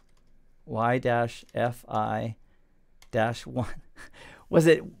SSID, Y-FI-1.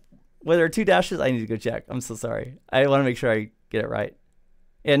 Were there 2 dashes? I need to go check. I'm so sorry. I want to make sure I get it right.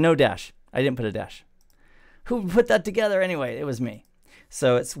 Yeah, no dash. I didn't put a dash. Who put that together anyway? It was me.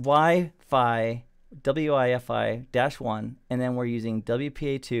 So it's Wi-Fi, WI-FI-1, and then we're using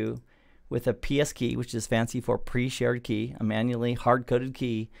WPA2 with a PS key, which is fancy for pre-shared key, a manually hard-coded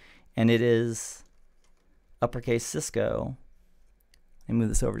key, and it is uppercase Cisco. Let me move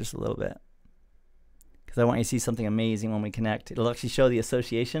this over just a little bit, because I want you to see something amazing when we connect. It'll actually show the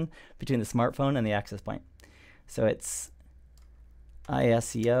association between the smartphone and the access point. So it's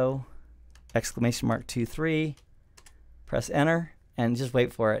ISEO, exclamation mark 23, press enter, and just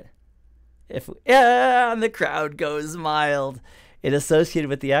wait for it. And the crowd goes mild. It associated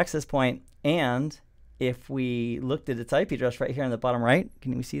with the access point, and if we looked at its IP address right here on the bottom right,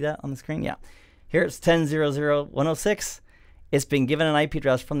 can we see that on the screen? Yeah. Here it's 10.0.0.106. It's been given an IP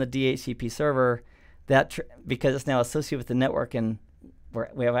address from the DHCP server because it's now associated with the network and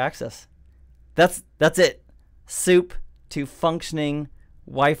we have access. That's it. Soup to functioning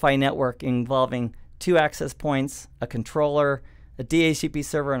Wi-Fi network involving 2 access points, a controller, a DHCP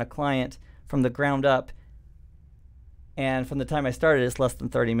server, and a client from the ground up. And from the time I started, it's less than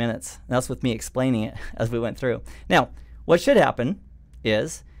 30 minutes. And that's with me explaining it as we went through. Now, what should happen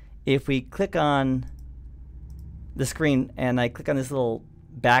is if we click on the screen and I click on this little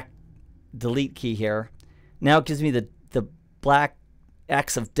back delete key here, now it gives me the black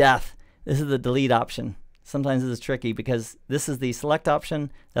X of death. This is the delete option. Sometimes this is tricky because this is the select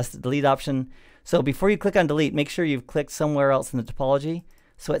option, that's the delete option. So before you click on delete, make sure you've clicked somewhere else in the topology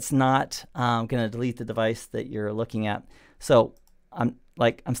so it's not going to delete the device that you're looking at. So I'm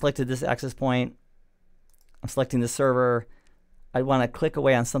selected this access point, I'm selecting the server. I want to click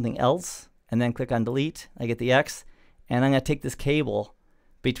away on something else and then click on delete. I get the X, and I'm going to take this cable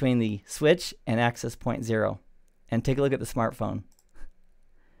between the switch and access point 0 and take a look at the smartphone.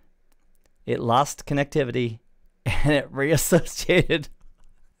 It lost connectivity and it reassociated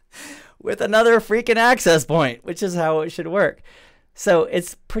with another freaking access point, which is how it should work. So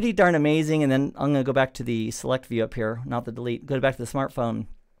it's pretty darn amazing. And then I'm going to go back to the select view up here, not the delete. Go back to the smartphone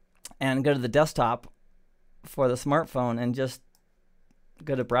and go to the desktop for the smartphone and just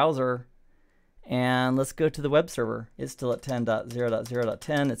go to browser. And let's go to the web server. It's still at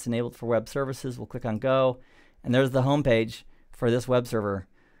 10.0.0.10. It's enabled for web services. We'll click on go. And there's the home page for this web server.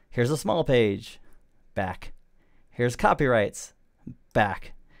 Here's a small page. Back. Here's copyrights.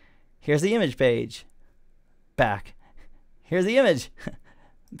 Back. Here's the image page. Back. Here's the image.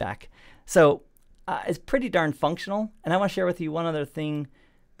 Back. So it's pretty darn functional. And I want to share with you one other thing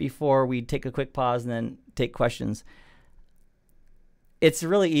before we take a quick pause and then take questions. It's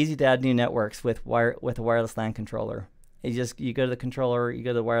really easy to add new networks with a wireless LAN controller. You go to the controller, you go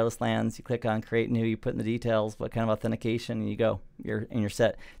to the wireless LANs, you click on create new, you put in the details, what kind of authentication, and you go, you're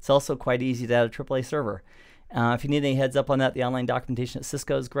set. It's also quite easy to add a AAA server. If you need any heads up on that, the online documentation at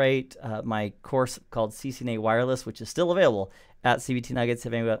Cisco is great. My course called CCNA Wireless, which is still available at CBT Nuggets,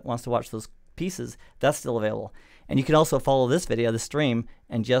 if anyone wants to watch those pieces, that's still available. And you can also follow this video, the stream,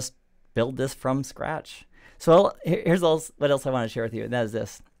 and just build this from scratch. So here's what else I want to share with you, and that is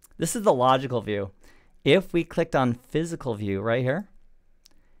this. This is the logical view. If we clicked on physical view right here,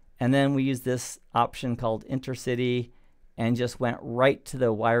 and then we use this option called intercity and just went right to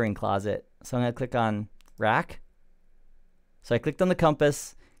the wiring closet. So I'm going to click on rack. So I clicked on the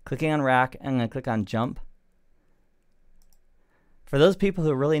compass, clicking on rack, and I'm going to click on jump. For those people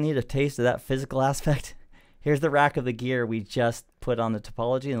who really need a taste of that physical aspect, here's the rack of the gear we just put on the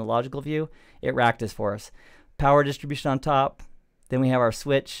topology in the logical view. It racked this for us. Power distribution on top. Then we have our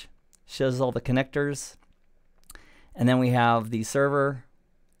switch. Shows all the connectors. And then we have the server.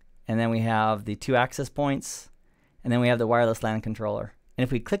 And then we have the 2 access points. And then we have the wireless LAN controller. And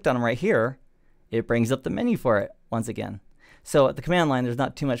if we clicked on them right here, it brings up the menu for it once again. So at the command line, there's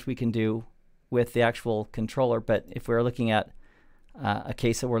not too much we can do with the actual controller, but if we're looking at a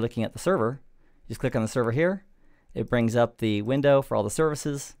case that we're looking at the server, just click on the server here. It brings up the window for all the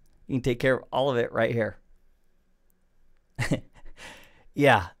services. You can take care of all of it right here.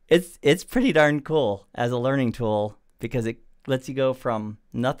 Yeah, it's pretty darn cool as a learning tool because it lets you go from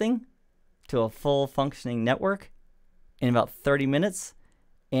nothing to a full functioning network in about 30 minutes.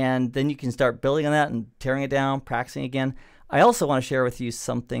 And then you can start building on that and tearing it down, practicing again. I also want to share with you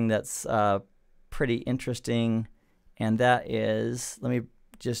something that's pretty interesting, and that is, let me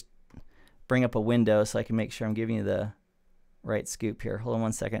just bring up a window so I can make sure I'm giving you the right scoop here. Hold on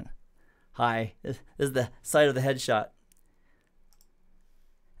one second. Hi, this is the side of the headshot.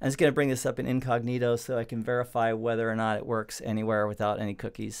 I'm just going to bring this up in incognito so I can verify whether or not it works anywhere without any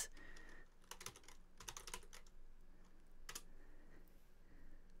cookies.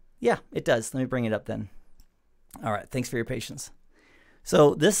 Yeah, it does. Let me bring it up then. All right, thanks for your patience.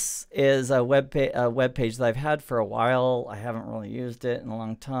 So this is a web page that I've had for a while. I haven't really used it in a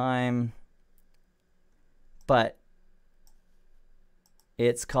long time, but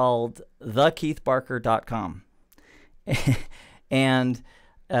it's called thekeithbarker.com. And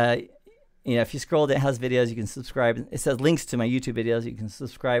you know, if you scroll down, it has videos, you can subscribe. It says links to my YouTube videos. You can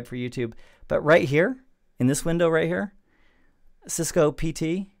subscribe for YouTube. But right here, in this window right here, Cisco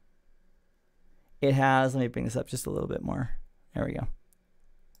PT, it has, let me bring this up just a little bit more. There we go.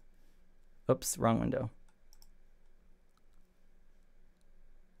 Oops, wrong window.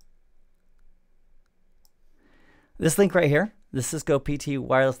 This link right here, the Cisco PT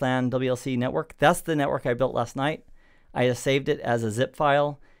Wireless LAN WLC network, that's the network I built last night. I just saved it as a zip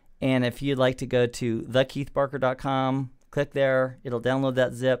file. And if you'd like to go to thekeithbarker.com, click there, it'll download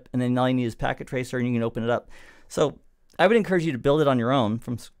that zip, and then all you need is Packet Tracer and you can open it up. So I would encourage you to build it on your own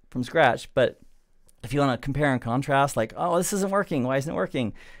from scratch, but if you want to compare and contrast, like, oh, this isn't working, why isn't it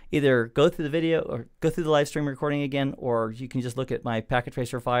working? Either go through the video or go through the live stream recording again, or you can just look at my Packet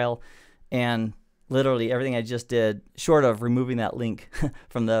Tracer file, and literally everything I just did, short of removing that link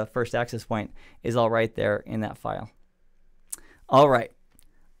from the first access point, is all right there in that file. All right.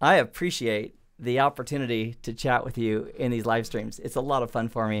 I appreciate the opportunity to chat with you in these live streams. It's a lot of fun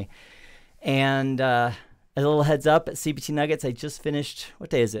for me. And as a little heads up, at CBT Nuggets, I just finished, what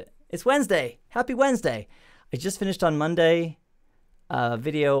day is it? It's Wednesday. Happy Wednesday. I just finished on Monday a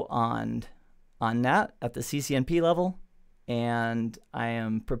video on NAT at the CCNP level, and I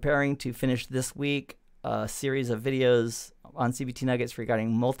am preparing to finish this week a series of videos on CBT Nuggets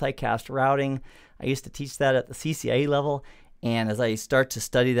regarding multicast routing. I used to teach that at the CCIE level, and as I start to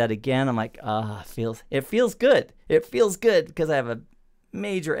study that again, I'm like, it feels good. It feels good because I have a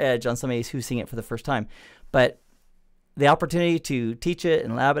major edge on somebody who's seeing it for the first time. But the opportunity to teach it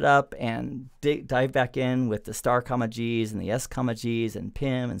and lab it up and dive back in with the star comma Gs and the S comma Gs and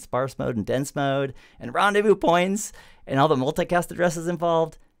PIM and sparse mode and dense mode and rendezvous points and all the multicast addresses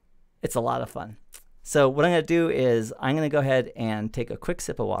involved, it's a lot of fun. So what I'm going to do is I'm going to go ahead and take a quick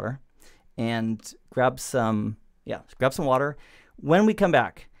sip of water and grab some water. When we come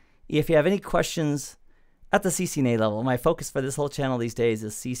back, if you have any questions at the CCNA level, my focus for this whole channel these days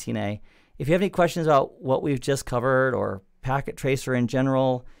is CCNA. If you have any questions about what we've just covered or Packet Tracer in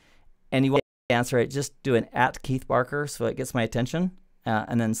general, and you want to answer it, just do an @KeithBarker so it gets my attention,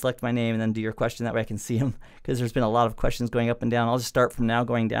 and then select my name and then do your question. That way I can see them, because there's been a lot of questions going up and down. I'll just start from now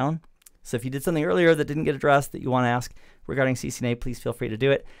going down. So if you did something earlier that didn't get addressed that you want to ask regarding CCNA, please feel free to do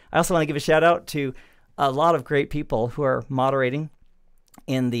it. I also want to give a shout out to a lot of great people who are moderating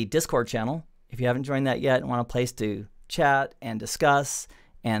in the Discord channel. If you haven't joined that yet and want a place to chat and discuss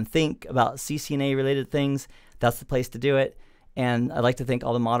and think about CCNA related things, that's the place to do it. And I'd like to thank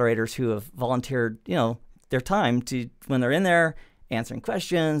all the moderators who have volunteered, their time to, when they're in there, answering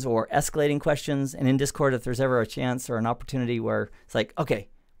questions or escalating questions. And in Discord, if there's ever a chance or an opportunity where it's like, okay,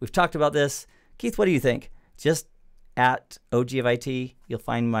 we've talked about this, Keith, what do you think? Just @OG of IT, you'll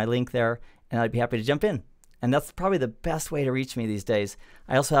find my link there, and I'd be happy to jump in. And that's probably the best way to reach me these days.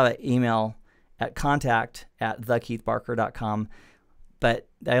 I also have an email at contact@thekeithbarker.com. But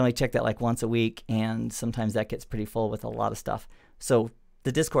I only check that like once a week, and sometimes that gets pretty full with a lot of stuff. So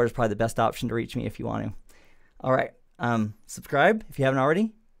the Discord is probably the best option to reach me if you want to. All right, subscribe if you haven't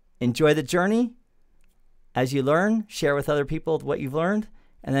already. Enjoy the journey. As you learn, share with other people what you've learned,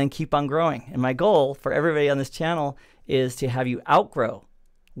 and then keep on growing. And my goal for everybody on this channel is to have you outgrow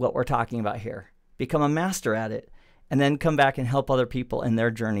what we're talking about here, become a master at it, and then come back and help other people in their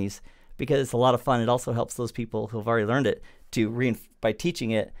journeys, because it's a lot of fun. It also helps those people who have already learned it by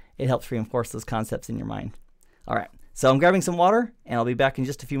teaching it, it helps reinforce those concepts in your mind. All right, so I'm grabbing some water, and I'll be back in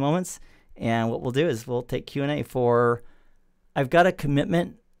just a few moments. And what we'll do is we'll take Q&A for, I've got a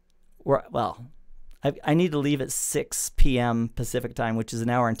commitment where, well, I need to leave at 6 p.m. Pacific time, which is an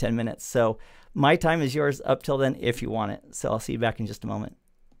hour and 10 minutes. So my time is yours up till then if you want it. So I'll see you back in just a moment.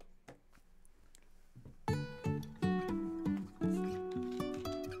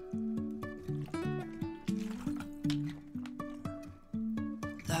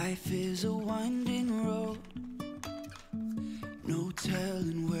 Life is a winding road, no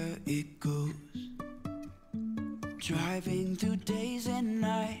telling where it goes. Driving through days and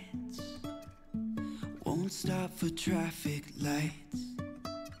nights, won't stop for traffic lights.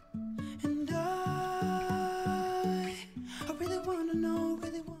 And I really want to know,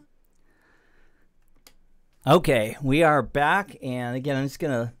 Okay, we are back, and again, I'm just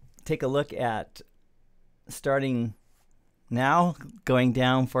going to take a look at starting now, going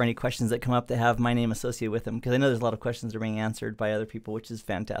down for any questions that come up that have my name associated with them, because I know there's a lot of questions that are being answered by other people, which is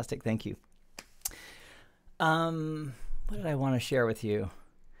fantastic. Thank you. What did I want to share with you?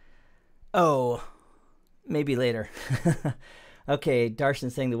 Oh, maybe later. Okay,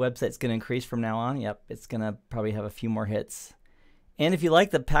 Darshan's saying the website's going to increase from now on. Yep, it's going to probably have a few more hits. And if you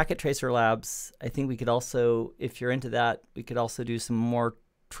like the Packet Tracer Labs, I think we could also, if you're into that, we could also do some more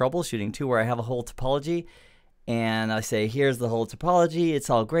troubleshooting too, where I have a whole topology and I say, here's the whole topology. It's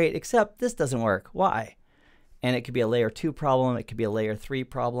all great, except this doesn't work. Why? And it could be a layer 2 problem. It could be a layer 3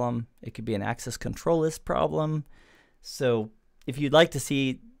 problem. It could be an access control list problem. So if you'd like to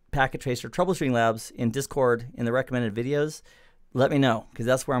see Packet Tracer Troubleshooting Labs in Discord in the recommended videos, let me know, because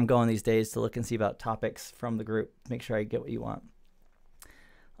that's where I'm going these days to look and see about topics from the group. Make sure I get what you want.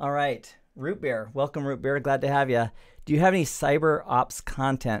 All right, Root Beer. Welcome, Root Beer. Glad to have you. Do you have any cyber ops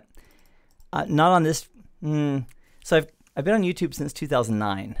content? Not on this. So I've been on YouTube since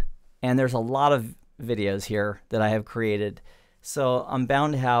 2009, and there's a lot of videos here that I have created. So I'm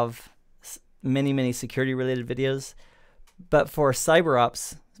bound to have many security related videos. But for cyber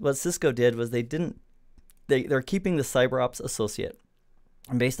ops, what Cisco did was they're keeping the cyber ops associate.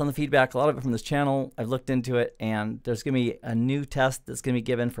 And based on the feedback, a lot of it from this channel, I've looked into it, and there's going to be a new test that's going to be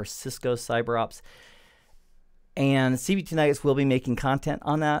given for Cisco cyber ops. And CBT Nuggets will be making content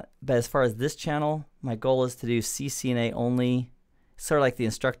on that. But as far as this channel, my goal is to do CCNA only, sort of like the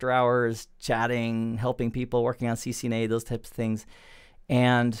instructor hours, chatting, helping people working on CCNA, those types of things.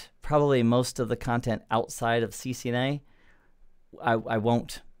 And probably most of the content outside of CCNA, I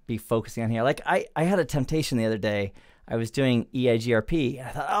won't be focusing on here. Like I had a temptation the other day. I was doing EIGRP, and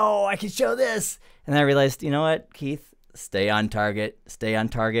I thought, oh, I could show this. And then I realized, you know what, Keith, stay on target. Stay on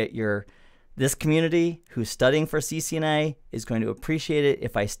target. This community who's studying for CCNA is going to appreciate it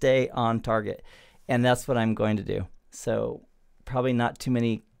if I stay on target. And that's what I'm going to do. So probably not too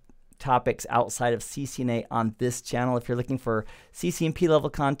many topics outside of CCNA on this channel. If you're looking for CCNP level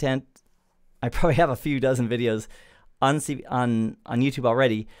content, I probably have a few dozen videos on YouTube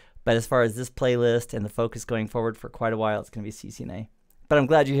already. But as far as this playlist and the focus going forward for quite a while, it's going to be CCNA. But I'm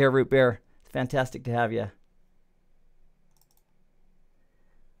glad you're here, Root Beer. It's fantastic to have you.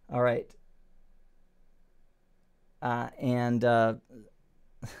 All right. Let me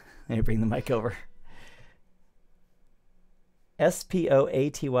bring the mic over.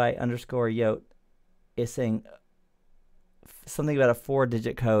 SPOATY_Yote is saying something about a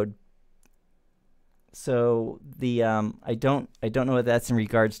 4-digit code. So the I don't know what that's in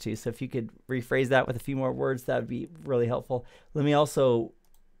regards to. So if you could rephrase that with a few more words, that would be really helpful. Let me also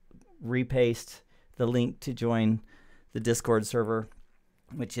repaste the link to join the Discord server,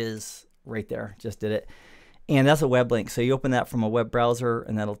 which is right there. Just did it. And that's a web link. So you open that from a web browser,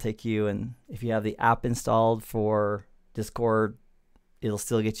 and that'll take you. And if you have the app installed for Discord, it'll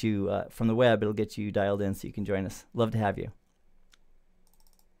still get you from the web. It'll get you dialed in so you can join us. Love to have you.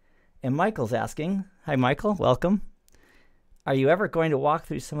 And Michael's asking, hi, Michael. Welcome. Are you ever going to walk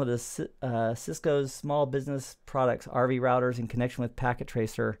through some of the Cisco's small business products, RV routers, in connection with Packet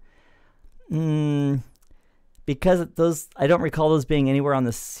Tracer? Because those, I don't recall those being anywhere on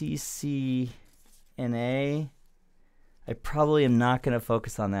the CCNA. I probably am not going to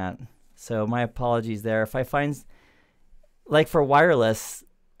focus on that. So my apologies there. If I find, like for wireless,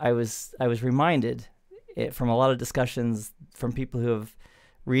 I was reminded from a lot of discussions from people who have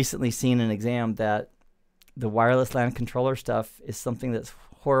recently seen an exam that the wireless LAN controller stuff is something that's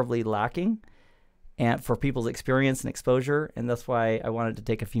horribly lacking and for people's experience and exposure, and that's why I wanted to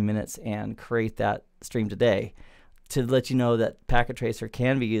take a few minutes and create that stream today to let you know that Packet Tracer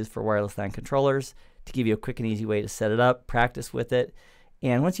can be used for wireless LAN controllers, to give you a quick and easy way to set it up, practice with it,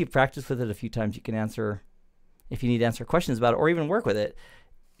 and once you've practiced with it a few times, you can answer, if you need to answer questions about it or even work with it,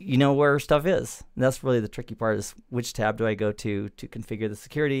 you know where stuff is. And that's really the tricky part, is which tab do I go to configure the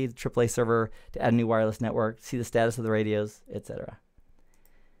security, the AAA server, to add a new wireless network, see the status of the radios, etc.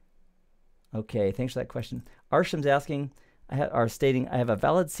 Okay, thanks for that question. Arsham's asking, stating, I have a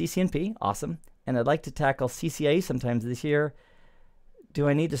valid CCNP, awesome, and I'd like to tackle CCIE sometimes this year. Do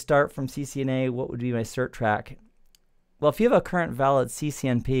I need to start from CCNA? What would be my cert track? Well, if you have a current valid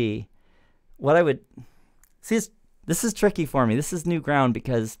CCNP, what I would see is, this is tricky for me. This is new ground,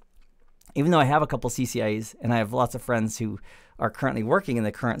 because even though I have a couple CCIEs and I have lots of friends who are currently working in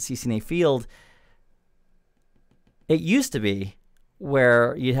the current CCNA field, it used to be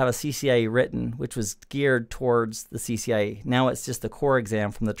where you'd have a CCIE written, which was geared towards the CCIE. Now it's just the core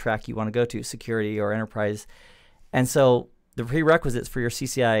exam from the track you want to go to, security or enterprise. And so the prerequisites for your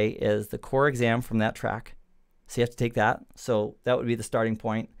CCIE is the core exam from that track. So you have to take that. So that would be the starting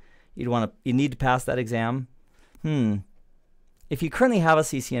point. You need to pass that exam. If you currently have a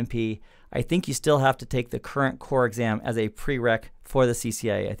CCNP, I think you still have to take the current core exam as a prereq for the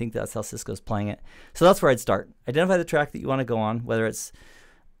CCIE. I think that's how Cisco's playing it. So that's where I'd start. Identify the track that you want to go on, whether it's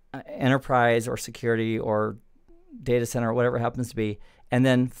enterprise or security or data center or whatever it happens to be, and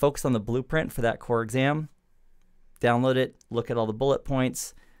then focus on the blueprint for that core exam. Download it, look at all the bullet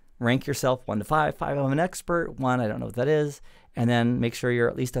points, rank yourself 1 to 5. 5, I'm an expert. 1, I don't know what that is. And then make sure you're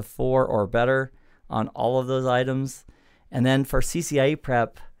at least a 4 or better on all of those items. And then for CCIE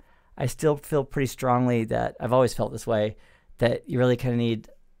prep, I still feel pretty strongly that, I've always felt this way, that you really kind of need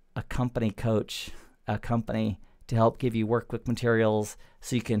a company coach, a company to help give you workbook materials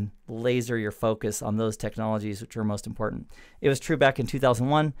so you can laser your focus on those technologies which are most important. It was true back in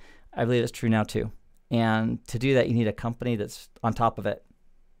 2001. I believe it's true now too. And to do that, you need a company that's on top of it.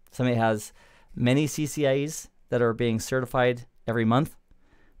 Somebody has many CCIEs that are being certified every month,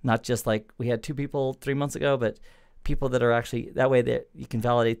 not just like we had 2 people 3 months ago, but people that are actually, that way that you can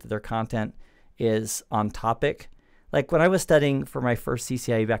validate that their content is on topic. Like when I was studying for my first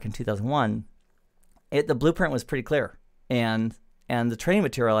CCIE back in 2001, the blueprint was pretty clear, and the training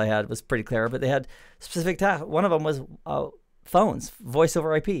material I had was pretty clear, but they had specific tasks. One of them was phones, voice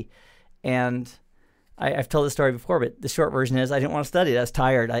over IP. And I've told this story before, but the short version is I didn't want to study. I was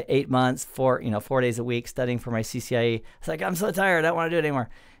tired. 8 months, 4 days a week studying for my CCIE. It's like, I'm so tired. I don't want to do it anymore.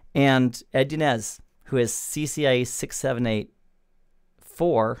 And Ed Dunez, who is CCIE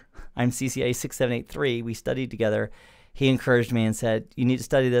 6784, I'm CCIE 6783, we studied together. He encouraged me and said, you need to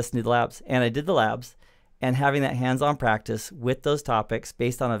study this and do the labs. And I did the labs, and having that hands-on practice with those topics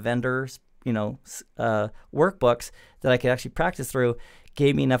based on a vendor's workbooks that I could actually practice through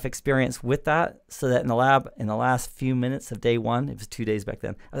gave me enough experience with that so that in the lab, in the last few minutes of day 1, it was 2 days back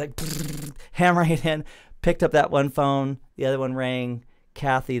then, I was like, hammering it in, picked up that one phone, the other one rang.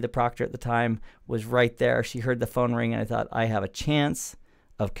 Kathy, the proctor at the time, was right there. She heard the phone ring, and I thought, I have a chance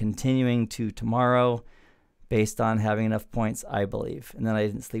of continuing to tomorrow based on having enough points, I believe. And then I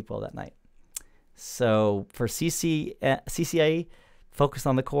didn't sleep well that night. So for CCIE, focus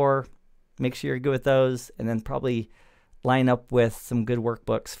on the core, make sure you're good with those, and then probably line up with some good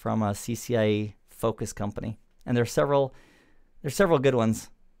workbooks from a CCIE focus company. And there's several good ones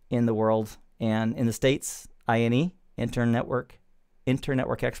in the world, and in the States, INE, Internetwork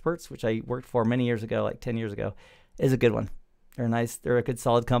Experts, which I worked for many years ago, like 10 years ago, is a good one. They're nice. They're a good,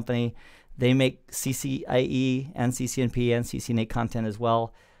 solid company. They make CCIE and CCNP and CCNA content as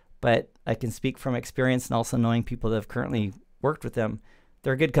well. But I can speak from experience and also knowing people that have currently worked with them.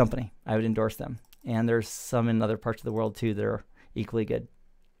 They're a good company. I would endorse them. And there's some in other parts of the world too that are equally good.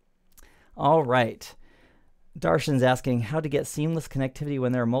 All right. Darshan's asking how to get seamless connectivity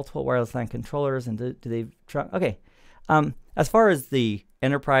when there are multiple wireless LAN controllers, and do they okay. As far as the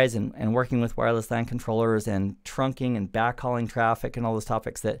enterprise and working with wireless LAN controllers and trunking and backhauling traffic and all those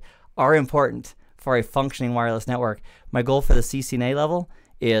topics that are important for a functioning wireless network, my goal for the CCNA level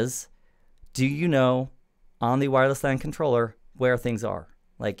is, do you know on the wireless LAN controller where things are?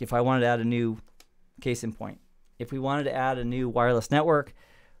 Like if I wanted to add a new, case in point, if we wanted to add a new wireless network,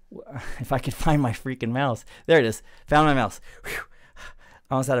 if I could find my freaking mouse. There it is. Found my mouse. Whew.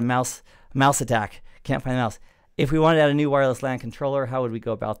 I almost had a mouse attack. Can't find the mouse. If we wanted to add a new wireless LAN controller, how would we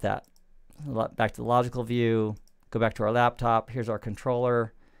go about that? Back to the logical view, go back to our laptop. Here's our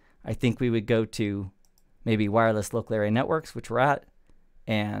controller. I think we would go to maybe wireless local area networks, which we're at,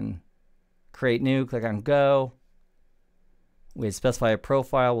 and create new, click on go. We'd specify a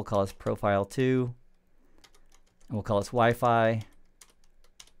profile. We'll call this profile 2. And we'll call this Wi-Fi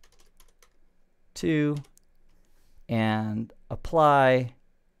 2. And apply.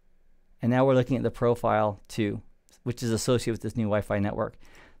 And now we're looking at the profile 2, which is associated with this new Wi-Fi network.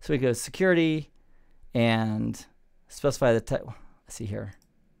 So we go security and specify the type. Let's see here.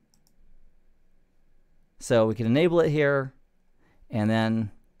 So we can enable it here, and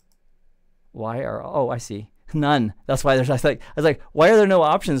then oh, I see. None. That's why I was like, why are there no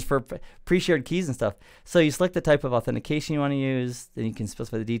options for pre-shared keys and stuff? So you select the type of authentication you want to use. Then you can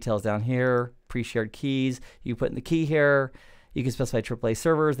specify the details down here. Pre-shared keys. You put in the key here. You can specify AAA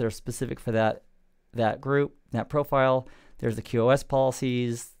servers that are specific for that group, that profile. There's the QoS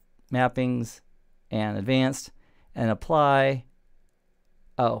policies, mappings, and advanced, and apply.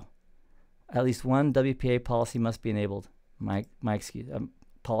 Oh, at least one WPA policy must be enabled. My excuse. I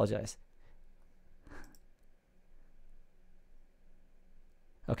apologize.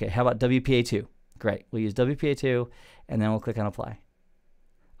 Okay, how about WPA2? Great. We'll use WPA2, and then we'll click on apply.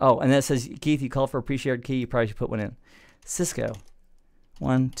 Oh, and then it says, Keith, you called for a pre-shared key. You probably should put one in. Cisco.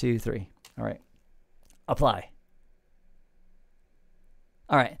 1, 2, 3. All right. Apply.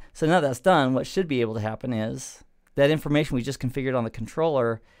 All right. So now that's done, what should be able to happen is that information we just configured on the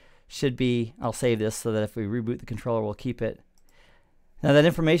controller should be, I'll save this so that if we reboot the controller, we'll keep it. Now that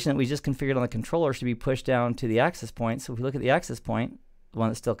information that we just configured on the controller should be pushed down to the access point. So if we look at the access point, the one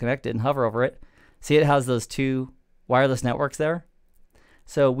that's still connected, and hover over it, see it has those two wireless networks there?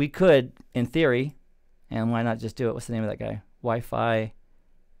 So we could, in theory, and why not just do it? What's the name of that guy? Wi-Fi-2.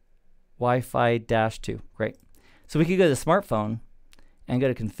 Great. So we could go to the smartphone and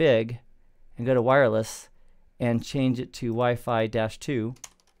go to config and go to wireless and change it to Wi-Fi-2.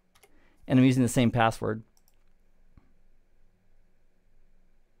 And I'm using the same password.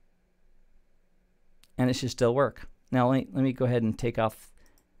 And it should still work. Now let me go ahead and take off.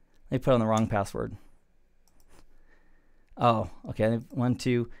 Let me put on the wrong password. Oh, okay. 1,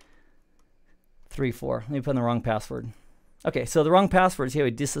 2, 3, 4. Let me put in the wrong password. Okay, so the wrong password is here.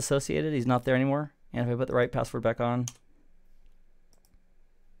 We disassociated. He's not there anymore. And if I put the right password back on,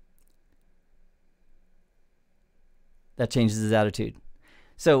 that changes his attitude.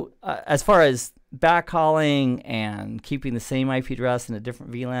 So as far as backhauling and keeping the same IP address in a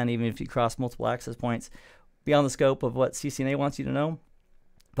different VLAN, even if you cross multiple access points, beyond the scope of what CCNA wants you to know.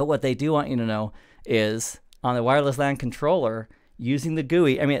 But what they do want you to know is on the Wireless LAN Controller, using the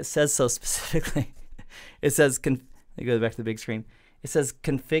GUI, I mean, it says so specifically. It says, let me go back to the big screen. It says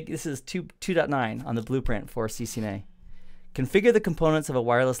config, this is 2.9 on the blueprint for CCNA. Configure the components of a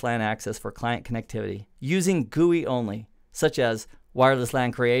wireless LAN access for client connectivity using GUI only, such as wireless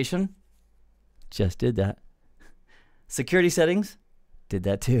LAN creation. Just did that. Security settings. Did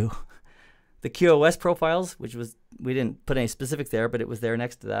that too. The QoS profiles, which was, we didn't put any specifics there, but it was there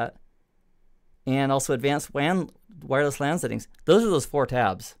next to that. And also advanced WAN, wireless LAN settings. Those are those 4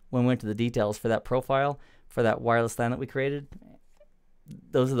 tabs when we went to the details for that profile, for that wireless LAN that we created.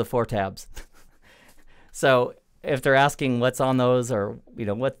 Those are the 4 tabs. So if they're asking what's on those, or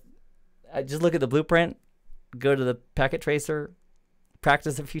just look at the blueprint, go to the packet tracer,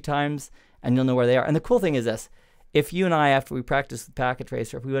 practice a few times, and you'll know where they are. And the cool thing is this. If you and I, after we practiced the packet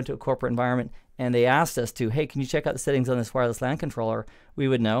tracer, if we went to a corporate environment and they asked us to, hey, can you check out the settings on this wireless LAN controller, we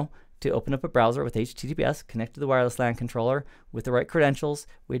would know to open up a browser with HTTPS, connect to the wireless LAN controller with the right credentials.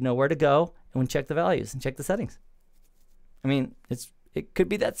 We'd know where to go and we'd check the values and check the settings. I mean, it could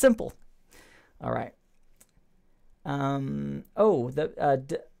be that simple. All right.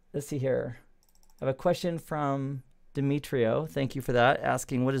 Let's see here. I have a question from Demetrio, thank you for that,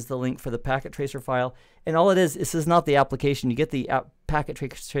 asking what is the link for the packet tracer file. And all it is, this is not the application. You get the packet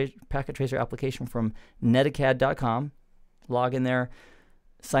tracer application from netacad.com. Log in there,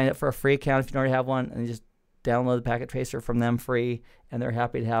 sign up for a free account if you don't already have one, and you just download the packet tracer from them free, and they're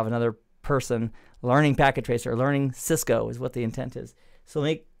happy to have another person learning packet tracer, learning Cisco is what the intent is. So let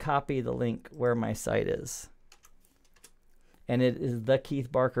me copy the link where my site is. And it is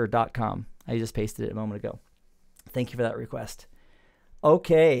thekeithbarker.com. I just pasted it a moment ago. Thank you for that request.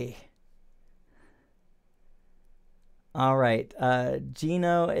 Okay. All right.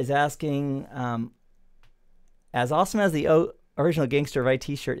 Gino is asking, as awesome as the original Gangster of IT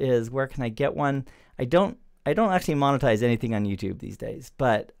t-shirt is, where can I get one? I don't actually monetize anything on YouTube these days,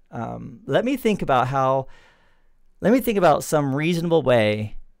 but let me think about some reasonable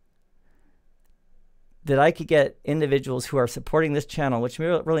way that I could get individuals who are supporting this channel, which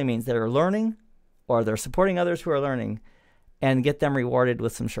really means they're learning or they're supporting others who are learning, and get them rewarded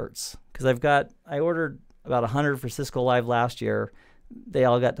with some shirts. Because I ordered about 100 for Cisco Live last year. They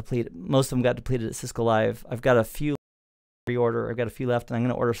all got depleted. Most of them got depleted at Cisco Live. I've got a few reorder. I've got a few left, and I'm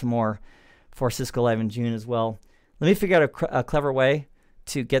going to order some more for Cisco Live in June as well. Let me figure out a clever way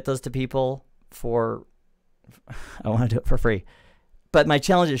to get those to people for, I want to do it for free. But my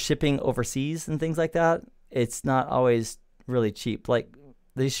challenge is shipping overseas and things like that. It's not always really cheap. Like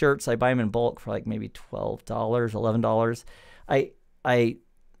these shirts, I buy them in bulk for like maybe $12, $11.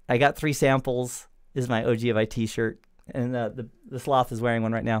 I got 3 samples. This is my OG of IT shirt, and the sloth is wearing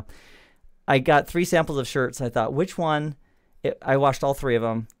one right now. I got 3 samples of shirts. I thought, which one? I washed all 3 of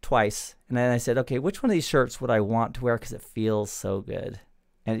them twice, and then I said, okay, which one of these shirts would I want to wear because it feels so good,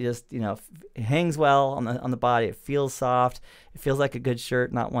 and it just, you know, it hangs well on the body. It feels soft. It feels like a good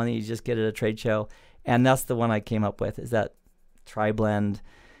shirt, not one that you just get at a trade show. And that's the one I came up with, is that tri-blend,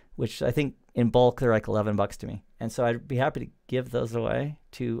 which I think in bulk they're like $11 to me, and so I'd be happy to give those away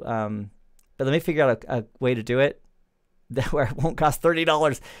to. But let me figure out a way to do it where it won't cost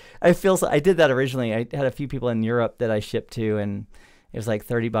 $30. I did that originally. I had a few people in Europe that I shipped to, and it was like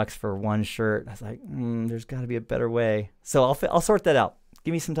 $30 for one shirt. I was like, there's got to be a better way. So I'll sort that out.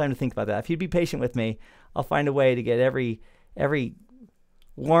 Give me some time to think about that. If you'd be patient with me, I'll find a way to get every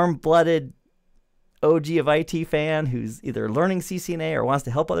warm-blooded OG of IT fan who's either learning CCNA or wants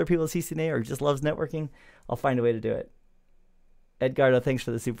to help other people with CCNA or just loves networking. I'll find a way to do it. Edgardo, thanks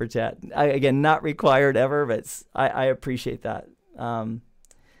for the super chat. Again, not required ever, but I appreciate that.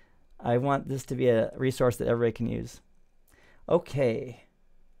 I want this to be a resource that everybody can use. Okay.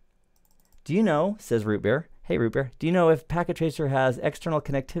 Do you know, says Root Beer, hey Root Beer, do you know if Packet Tracer has external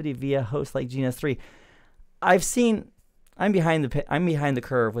connectivity via hosts like GNS3? I'm behind the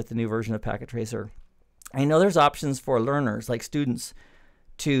curve with the new version of Packet Tracer. I know there's options for learners, like students,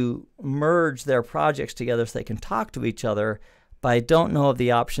 to merge their projects together so they can talk to each other, but I don't know of the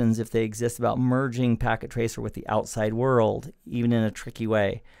options, if they exist, about merging Packet Tracer with the outside world, even in a tricky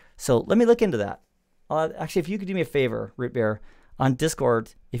way. So let me look into that. Actually, if you could do me a favor, Root Beer, on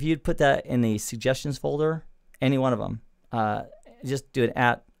Discord, if you'd put that in the suggestions folder, any one of them, just do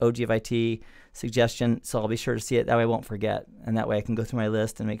an @OG of IT suggestion, so I'll be sure to see it. That way I won't forget, and that way I can go through my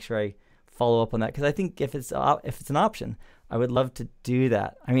list and make sure I follow up on that, because I think if it's an option, I would love to do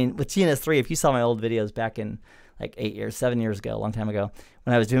that. I mean, with GNS3, if you saw my old videos back in like 7 years ago, a long time ago,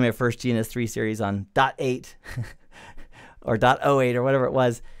 when I was doing my first GNS3 series on .8 or .08 or whatever it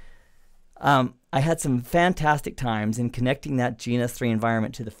was, I had some fantastic times in connecting that GNS3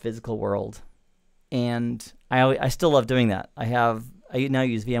 environment to the physical world, and I still love doing that. I now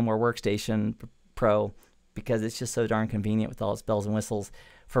use VMware Workstation Pro because it's just so darn convenient with all its bells and whistles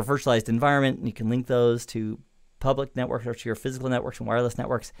for a virtualized environment, and you can link those to public networks or to your physical networks and wireless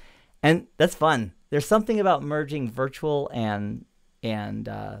networks, and that's fun. There's something about merging virtual and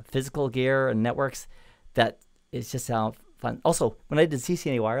physical gear and networks that is just how fun. Also, when I did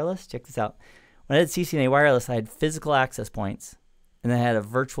CCNA Wireless, check this out. When I did CCNA Wireless, I had physical access points, and then I had a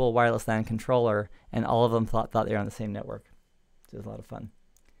virtual wireless LAN controller, and all of them thought they were on the same network. So it was a lot of fun.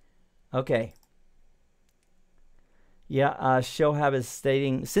 Okay. Yeah, Shohab is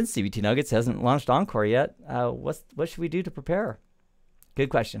stating, since CBT Nuggets hasn't launched Encore yet, what should we do to prepare? Good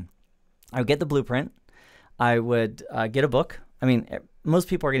question. I would get the blueprint. I would get a book. I mean, most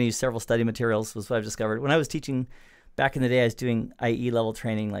people are going to use several study materials, was what I've discovered. When I was teaching back in the day, I was doing IE level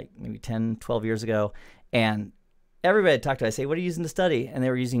training like maybe 10, 12 years ago, and everybody I talked to, I say, what are you using to study? And they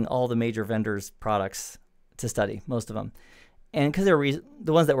were using all the major vendors' products to study, most of them. And because they were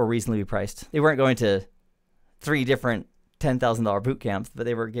the ones that were reasonably priced. They weren't going to 3 different $10,000 boot camps, but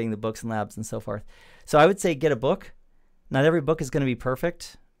they were getting the books and labs and so forth. So I would say get a book. Not every book is going to be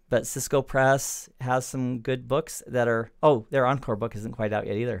perfect, but Cisco Press has some good books that are, their Encore book isn't quite out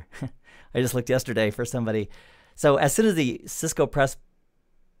yet either. I just looked yesterday for somebody. So as soon as the Cisco Press,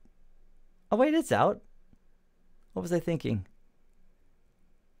 oh wait, it's out. What was I thinking?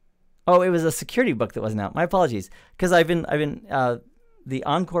 Oh, it was a security book that wasn't out. My apologies, because I've been the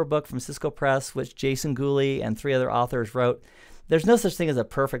Encore book from Cisco Press, which Jason Gooley and 3 other authors wrote. There's no such thing as a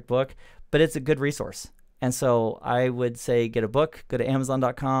perfect book, but it's a good resource. And so I would say get a book, go to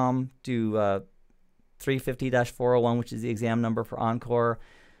Amazon.com, do 350-401, which is the exam number for Encore.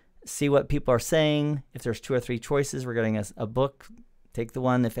 See what people are saying. If there's 2 or 3 choices regarding a book, take the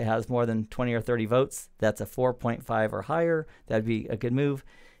one. If it has more than 20 or 30 votes, that's a 4.5 or higher. That'd be a good move.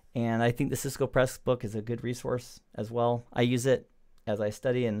 And I think the Cisco Press book is a good resource as well. I use it as I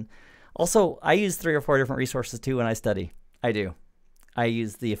study, and also I use 3 or 4 different resources too when I study. I do. I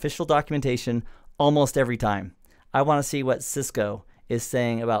use the official documentation almost every time. I want to see what Cisco is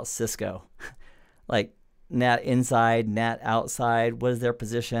saying about Cisco. Like NAT inside, NAT outside, what is their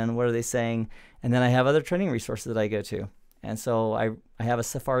position, what are they saying? And then I have other training resources that I go to. And so I have a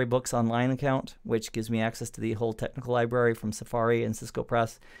Safari Books online account, which gives me access to the whole technical library from Safari and Cisco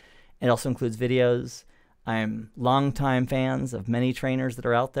Press. It also includes videos. I'm longtime fans of many trainers that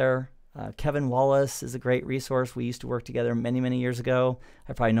are out there. Kevin Wallace is a great resource. We used to work together many, many years ago.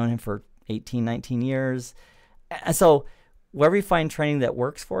 I've probably known him for 18, 19 years. And so wherever you find training that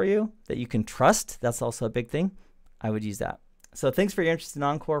works for you, that you can trust, that's also a big thing, I would use that. So thanks for your interest in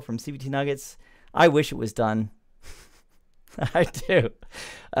Encore from CBT Nuggets. I wish it was done. I do.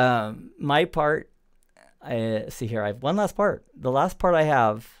 My part, see here, I have one last part. The last part I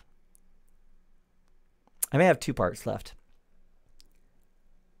may have 2 parts left.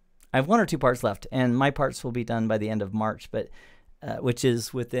 I have 1 or 2 parts left, and my parts will be done by the end of March, but which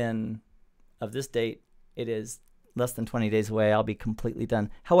is within of this date. It is less than 20 days away. I'll be completely done.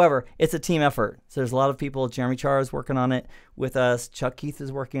 However, it's a team effort. So there's a lot of people. Jeremy Char is working on it with us. Chuck Keith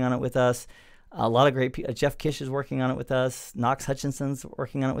is working on it with us. A lot of great people. Jeff Kish is working on it with us. Knox Hutchinson's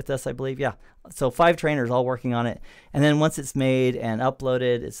working on it with us, I believe. Yeah. So 5 trainers all working on it. And then once it's made and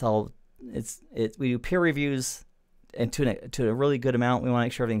uploaded, we do peer reviews and to a really good amount. We want to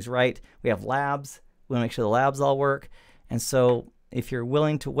make sure everything's right. We have labs. We want to make sure the labs all work. And so if you're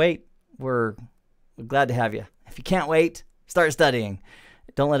willing to wait, we're glad to have you. If you can't wait, start studying.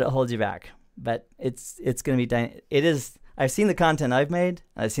 Don't let it hold you back. But it's going to be, it is, I've seen the content I've made.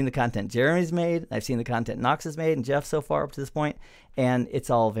 I've seen the content Jeremy's made. I've seen the content Knox has made and Jeff so far up to this point. And it's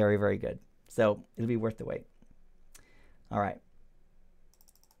all very, very good. So it'll be worth the wait. All right.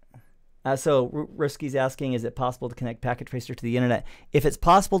 So Risky's asking, is it possible to connect Packet Tracer to the internet? If it's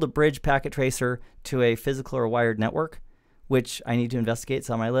possible to bridge Packet Tracer to a physical or wired network, which I need to investigate, it's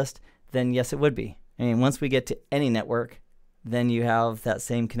on my list, then yes, it would be. I mean, once we get to any network, then you have that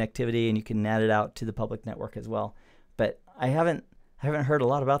same connectivity and you can NAT it out to the public network as well. But I haven't heard a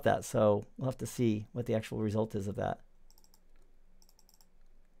lot about that, so we'll have to see what the actual result is of that.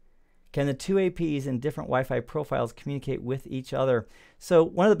 Can the 2 APs in different Wi-Fi profiles communicate with each other? So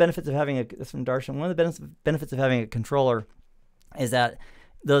one of the benefits of having this from Darshan, one of the benefits of having a controller is that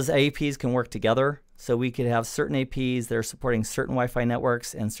those APs can work together. So we could have certain APs that are supporting certain Wi-Fi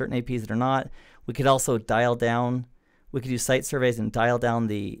networks and certain APs that are not. We could also dial down. We could do site surveys and dial down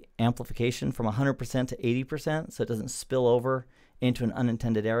the amplification from 100% to 80% so it doesn't spill over into an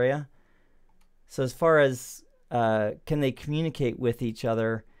unintended area. So as far as can they communicate with each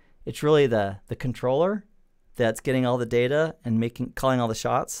other, it's really the controller that's getting all the data and calling all the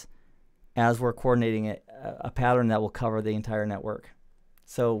shots as we're coordinating a pattern that will cover the entire network.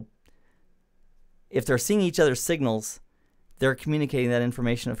 So if they're seeing each other's signals, they're communicating that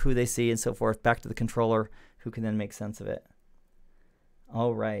information of who they see and so forth back to the controller, who can then make sense of it.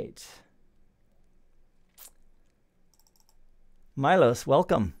 All right. Milos,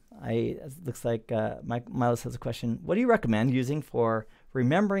 welcome. It looks like Milos has a question. What do you recommend using for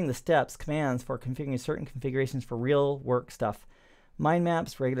remembering the steps, commands for configuring certain configurations for real work stuff? Mind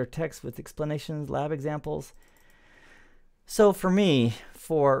maps, regular text with explanations, lab examples. So for me,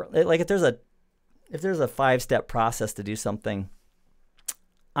 if there's a 5-step process to do something,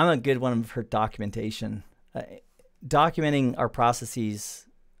 I'm a good one for documentation. Documenting our processes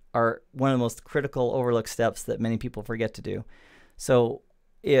are one of the most critical overlooked steps that many people forget to do. So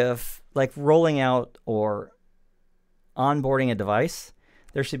if like rolling out or onboarding a device,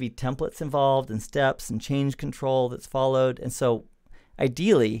 there should be templates involved and steps and change control that's followed. And so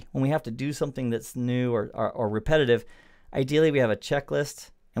ideally, when we have to do something that's new or repetitive, ideally we have a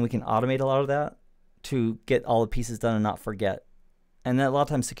checklist and we can automate a lot of that to get all the pieces done and not forget. And then a lot of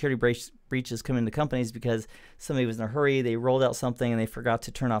times security breaches come into companies because somebody was in a hurry, they rolled out something and they forgot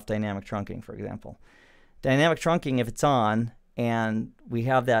to turn off dynamic trunking, for example. Dynamic trunking, if it's on and we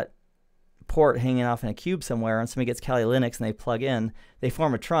have that port hanging off in a cube somewhere and somebody gets Kali Linux and they plug in, they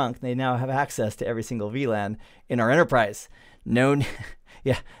form a trunk, and they now have access to every single VLAN in our enterprise. No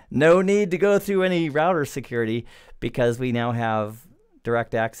need to go through any router security because we now have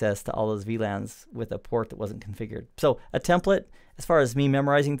direct access to all those VLANs with a port that wasn't configured. So a template, as far as me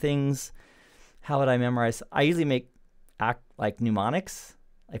memorizing things, how would I memorize? I usually make like mnemonics.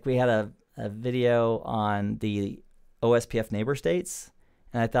 Like we had a video on the OSPF neighbor states,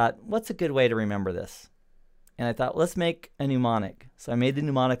 and I thought, what's a good way to remember this? And I thought, let's make a mnemonic. So I made the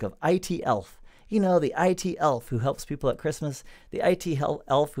mnemonic of IT elf. You know, the IT elf who helps people at Christmas, the IT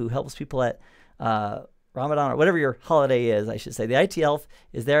elf who helps people at Ramadan, or whatever your holiday is, I should say. The IT elf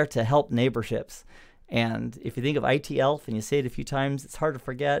is there to help neighborships. And if you think of IT elf and you say it a few times, it's hard to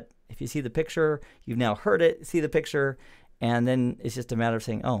forget. If you see the picture, you've now heard it, see the picture, and then it's just a matter of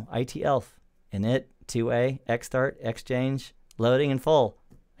saying, oh, IT elf, init, 2A, xstart, exchange, loading, and full.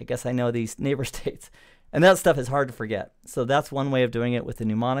 I guess I know these neighbor states. And that stuff is hard to forget. So that's one way of doing it with a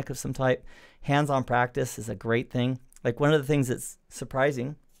mnemonic of some type. Hands-on practice is a great thing. Like one of the things that's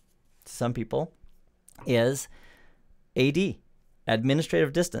surprising to some people is AD,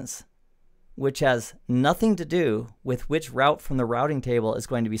 administrative distance, which has nothing to do with which route from the routing table is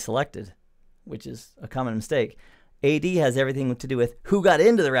going to be selected, which is a common mistake. AD has everything to do with who got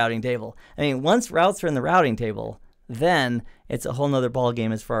into the routing table. I mean, once routes are in the routing table, then it's a whole nother ball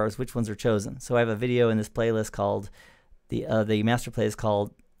game as far as which ones are chosen. So I have a video in this playlist called the master play is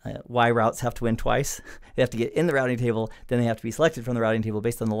called why routes have to win twice. They have to get in the routing table, then they have to be selected from the routing table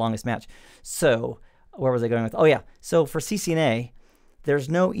based on the longest match. So where was I going with? Oh yeah, so for CCNA, there's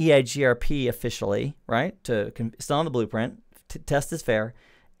no EIGRP officially, right? It's not on the blueprint. Test is fair,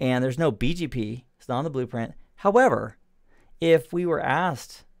 and there's no BGP. It's not on the blueprint. However, if we were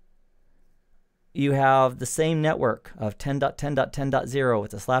asked, you have the same network of 10.10.10.0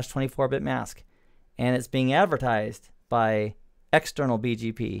 with a /24-bit mask, and it's being advertised by external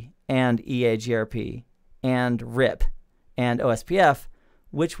BGP and EIGRP and RIP and OSPF,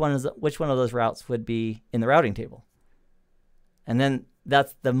 which one of those routes would be in the routing table? And then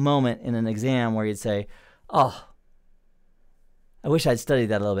that's the moment in an exam where you'd say, oh, I wish I'd studied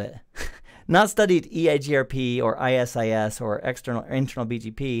that a little bit. Not studied EIGRP or ISIS or internal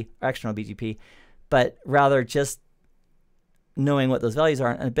BGP or external BGP, but rather just knowing what those values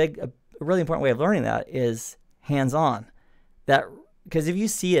are. And a really important way of learning that is hands-on. Because if you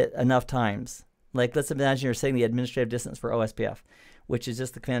see it enough times, like let's imagine you're setting the administrative distance for OSPF, which is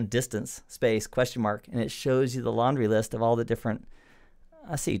just the command distance space question mark, and it shows you the laundry list of all the different.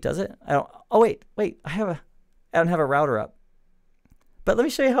 See, does it? I don't. Oh wait, I don't have a router up. But let me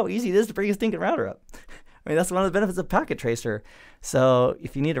show you how easy it is to bring a stinking router up. I mean, that's one of the benefits of Packet Tracer. So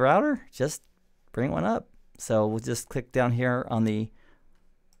if you need a router, just bring one up. So we'll just click down here on the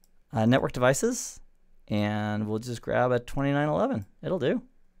network devices, and we'll just grab a 2911. It'll do.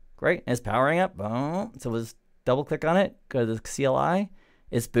 Great. It's powering up. Boom. So we'll just double click on it. Go to the CLI.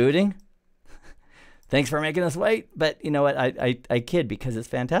 It's booting. Thanks for making us wait. But you know what? I kid because it's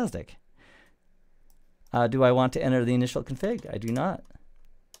fantastic. Do I want to enter the initial config? I do not.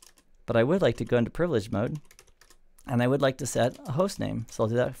 But I would like to go into privilege mode, and I would like to set a host name. So I'll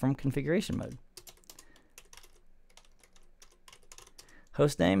do that from configuration mode.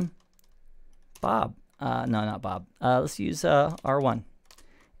 Host name, Bob. No, not Bob. Let's use R1.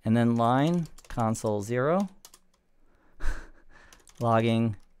 And then line console 0.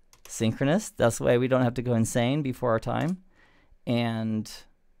 Logging synchronous. That's the way we don't have to go insane before our time. And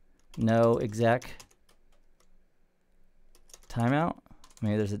no exec timeout.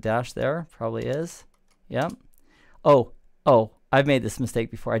 Maybe there's a dash there. Probably is. Yep. Oh, I've made this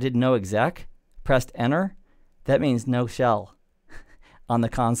mistake before. I did no exec, pressed enter. That means no shell on the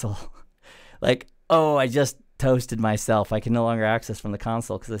console. Like, oh, I just toasted myself. I can no longer access from the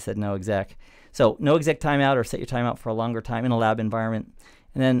console because I said no exec. So no exec timeout, or set your timeout for a longer time in a lab environment.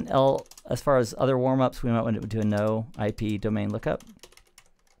 And then as far as other warm-ups, we might want to do a no IP domain lookup.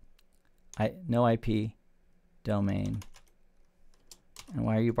 No IP domain. And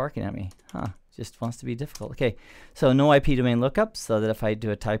why are you barking at me? Huh, just wants to be difficult. Okay, so no IP domain lookup, so that if I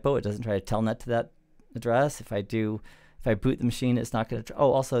do a typo, it doesn't try to telnet to that address. If I boot the machine, it's not going to.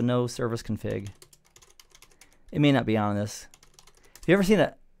 Oh, also no service config. It may not be on this. Have you ever seen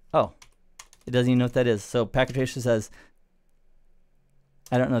it? Oh, it doesn't even know what that is. So Packet Tracer says,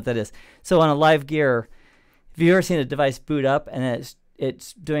 I don't know what that is. So on a live gear, have you ever seen a device boot up and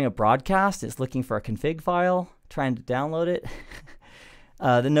it's doing a broadcast? It's looking for a config file, trying to download it.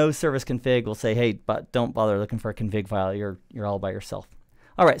 The no service config will say, hey, but don't bother looking for a config file. You're all by yourself.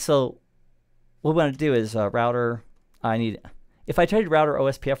 All right, so what we want to do is router. If I tried to router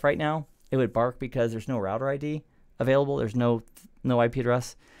OSPF right now, it would bark because there's no router ID available. There's no IP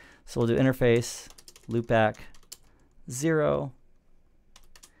address. So we'll do interface loopback 0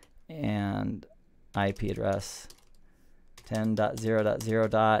 and IP address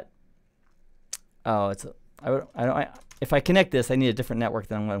 10.0.0. Oh, if I connect this, I need a different network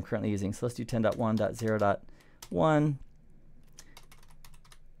than what I'm currently using. So let's do 10.1.0.1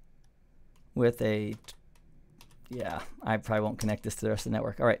 with a, yeah, I probably won't connect this to the rest of the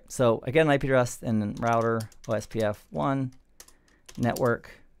network. All right, so again, IP address and then router OSPF 1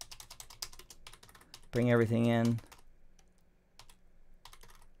 network. Bring everything in.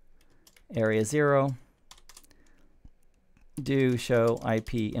 Area 0. Do show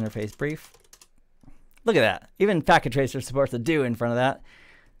IP interface brief. Look at that. Even Packet Tracer supports the do in front of that.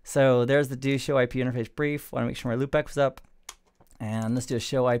 So there's the do show IP interface brief. Want to make sure my loopback was up. And let's do a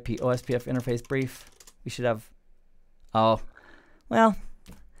show IP OSPF interface brief. We should have, oh, well,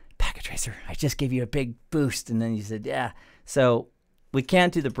 Packet Tracer, I just gave you a big boost. And then you said, yeah. So we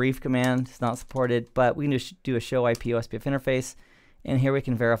can't do the brief command. It's not supported. But we can just do a show IP OSPF interface. And here we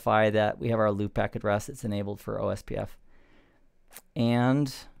can verify that we have our loopback address that's enabled for OSPF.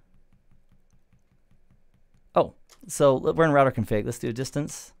 And oh, so we're in router config. Let's do a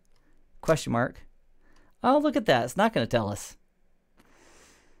distance question mark. Oh, look at that. It's not going to tell us.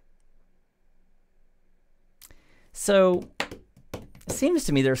 So it seems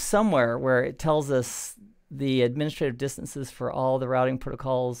to me there's somewhere where it tells us the administrative distances for all the routing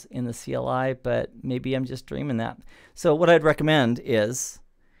protocols in the CLI, but maybe I'm just dreaming that. So what I'd recommend is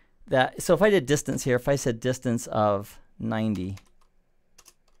that, so if I did distance here, if I said distance of 90,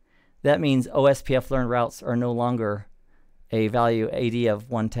 that means OSPF learned routes are no longer a value AD of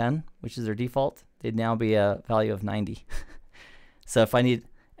 110, which is their default. They'd now be a value of 90. So if I need,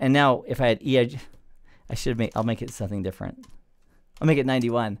 and now if I had EIG, I'll make it something different. I'll make it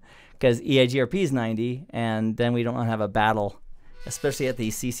 91 because EIGRP is 90, and then we don't have a battle, especially at the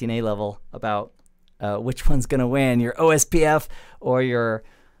CCNA level, about which one's going to win, your OSPF or your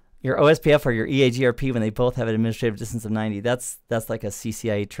OSPF or your EIGRP when they both have an administrative distance of 90. That's like a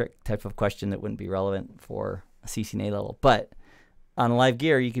CCIE trick type of question that wouldn't be relevant for a CCNA level. But on live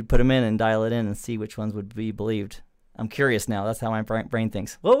gear, you could put them in and dial it in and see which ones would be believed. I'm curious now. That's how my brain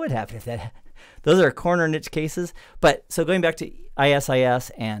thinks. What would happen if that? Those are corner niche cases. But so going back to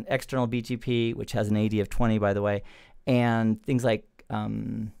ISIS and external BGP, which has an AD of 20, by the way, and things like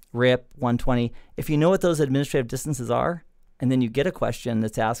RIP 120. If you know what those administrative distances are, and then you get a question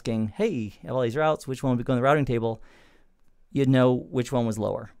that's asking, hey, you have all these routes, which one would go in the routing table? You'd know which one was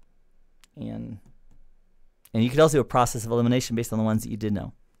lower. And you could also do a process of elimination based on the ones that you did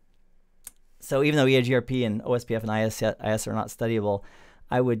know. So even though EIGRP and OSPF and IS are not studyable,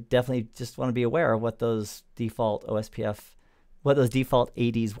 I would definitely just want to be aware of what those default OSPF, what those default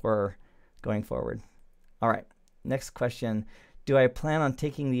ADs were going forward. All right, next question. Do I plan on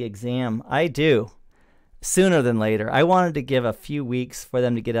taking the exam? I do. Sooner than later. I wanted to give a few weeks for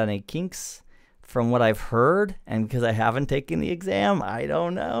them to get on any kinks. From what I've heard, and because I haven't taken the exam, I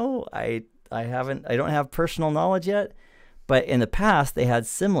don't know. I don't have personal knowledge yet. But in the past, they had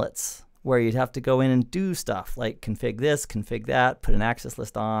simlets where you'd have to go in and do stuff like config this, config that, put an access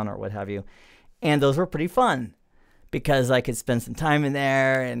list on, or what have you. And those were pretty fun because I could spend some time in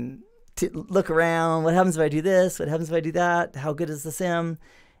there and look around. What happens if I do this? What happens if I do that? How good is the sim?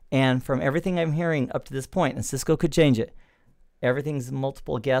 And from everything I'm hearing up to this point, and Cisco could change it, everything's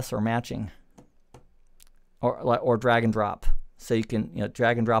multiple guess or matching, or drag and drop. So you can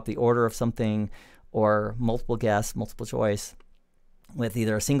drag and drop the order of something, or multiple guess, multiple choice, with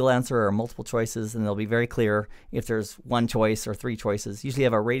either a single answer or multiple choices, and they'll be very clear if there's one choice or three choices. Usually you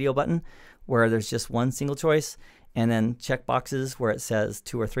have a radio button where there's just one single choice, and then check boxes where it says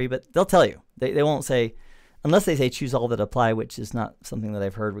 2 or 3, but they'll tell you. They won't say, unless they say choose all that apply, which is not something that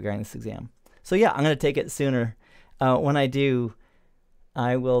I've heard regarding this exam. So yeah, I'm going to take it sooner. When I do,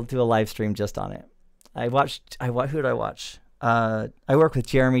 I will do a live stream just on it. Who did I watch? I work with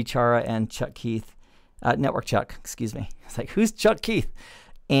Jeremy Chara and Chuck Keith. Network Chuck, excuse me. It's like, who's Chuck Keith?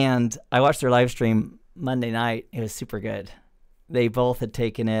 And I watched their live stream Monday night. It was super good. They both had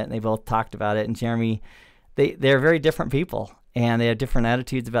taken it, and they both talked about it. And Jeremy, they're very different people, and they have different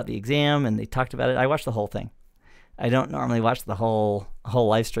attitudes about the exam, and they talked about it. I watched the whole thing. I don't normally watch the whole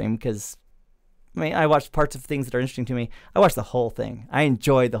live stream because, I watch parts of things that are interesting to me. I watched the whole thing. I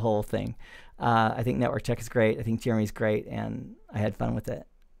enjoyed the whole thing. I think Network Chuck is great. I think Jeremy's great, and I had fun with it.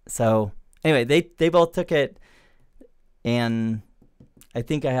 So anyway, they both took it, and I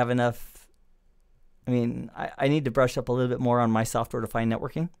think I have enough. I need to brush up a little bit more on my software-defined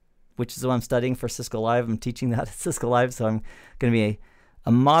networking, which is what I'm studying for Cisco Live. I'm teaching that at Cisco Live, so I'm going to be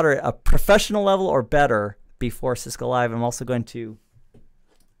a professional level or better before Cisco Live. I'm also going to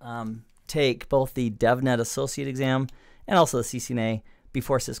take both the DevNet Associate exam and also the CCNA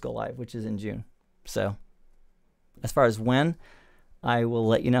before Cisco Live, which is in June. So as far as when, I will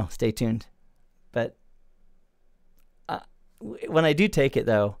let you know. Stay tuned. But when I do take it,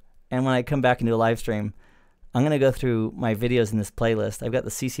 though, and when I come back and do a live stream, I'm going to go through my videos in this playlist. I've got the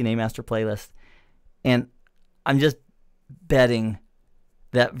CCNA Master playlist, and I'm just betting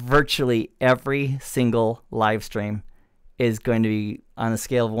that virtually every single live stream is going to be on a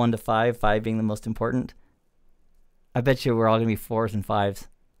scale of 1 to 5, 5 being the most important. I bet you we're all going to be 4s and 5s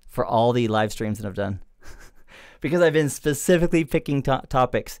for all the live streams that I've done. Because I've been specifically picking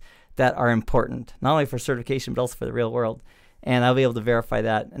topics that are important, not only for certification, but also for the real world. And I'll be able to verify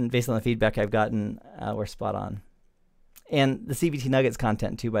that. And based on the feedback I've gotten, we're spot on. And the CBT Nuggets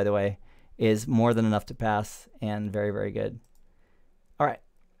content, too, by the way, is more than enough to pass and very, very good. All right.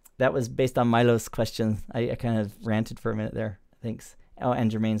 That was based on Milo's question. I kind of ranted for a minute there. Thanks. Oh, and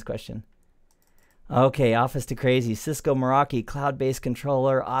Jermaine's question. Okay, Office to Crazy. Cisco Meraki cloud-based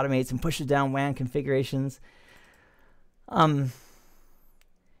controller automates and pushes down WAN configurations.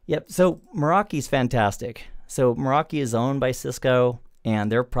 Yep, so Meraki's fantastic. So Meraki is owned by Cisco,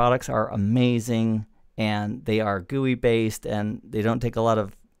 and their products are amazing, and they are GUI based, and they don't take a lot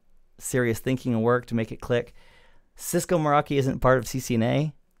of serious thinking and work to make it click. Cisco Meraki isn't part of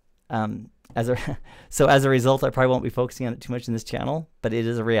CCNA. So as a result, I probably won't be focusing on it too much in this channel, but it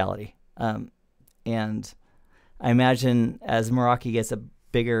is a reality. And I imagine as Meraki gets a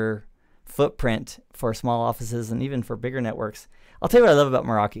bigger footprint for small offices and even for bigger networks, I'll tell you what I love about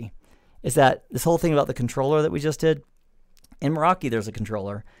Meraki is that this whole thing about the controller that we just did, in Meraki there's a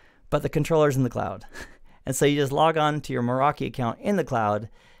controller, but the controller's in the cloud. And so you just log on to your Meraki account in the cloud,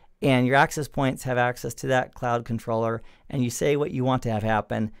 and your access points have access to that cloud controller, and you say what you want to have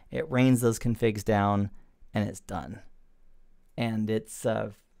happen. It rains those configs down, and it's done. And it's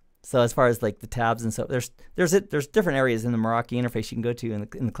so as far as like the tabs and so there's different areas in the Meraki interface you can go to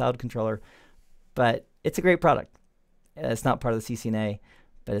in the cloud controller, but it's a great product. It's not part of the CCNA,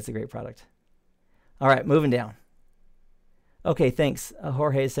 but it's a great product. All right, moving down. Okay, thanks.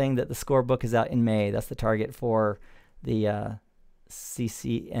 Jorge is saying that the scorebook is out in May. That's the target for the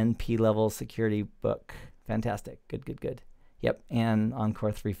CCNP level security book. Fantastic. Good. Yep, and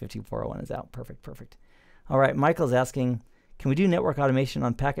Encore 35401 is out. Perfect. All right, Michael's asking, can we do network automation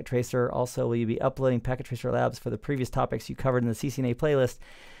on Packet Tracer? Also, will you be uploading Packet Tracer labs for the previous topics you covered in the CCNA playlist?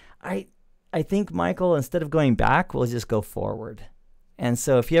 I think, Michael, instead of going back, we'll just go forward. And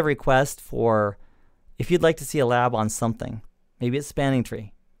so if you have a request for, if you'd like to see a lab on something, maybe it's spanning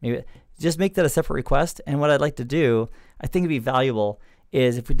tree, maybe just make that a separate request. And what I'd like to do, I think it'd be valuable,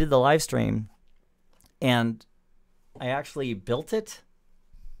 is if we did the live stream and I actually built it,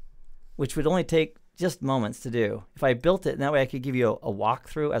 which would only take just moments to do. If I built it, and that way I could give you a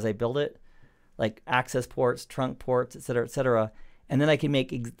walkthrough as I build it, like access ports, trunk ports, etc., and then I can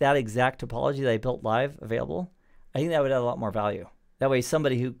make that exact topology that I built live available. I think that would add a lot more value. That way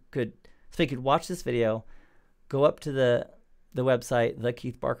somebody who could, so you could watch this video, go up to the website,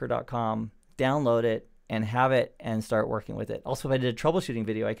 thekeithbarker.com, download it, and have it and start working with it. Also, if I did a troubleshooting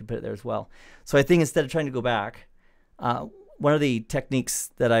video, I could put it there as well. So I think instead of trying to go back, one of the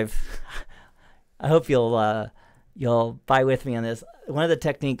techniques that I hope you'll buy with me on this. One of the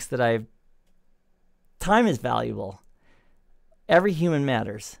techniques that time is valuable. Every human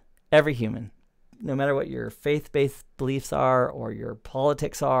matters. Every human. No matter what your faith-based beliefs are or your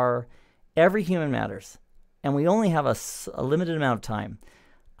politics are, every human matters. And we only have a limited amount of time.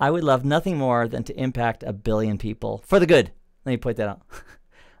 I would love nothing more than to impact 1 billion people for the good. Let me point that out.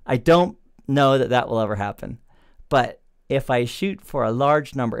 I don't know that will ever happen. But if I shoot for a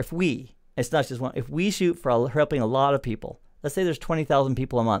large number, it's not just one, if we shoot for helping a lot of people, let's say there's 20,000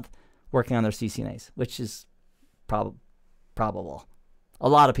 people a month working on their CCNAs, which is probable. A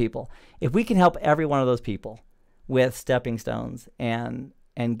lot of people. If we can help every one of those people with stepping stones and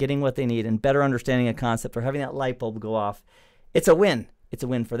getting what they need and better understanding a concept or having that light bulb go off, it's a win. It's a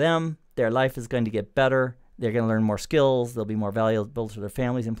win for them. Their life is going to get better. They're going to learn more skills. They'll be more valuable to their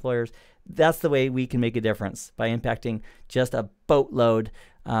families, employers. That's the way we can make a difference, by impacting just a boatload,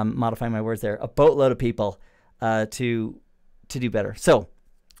 modifying my words there, a boatload of people to do better. So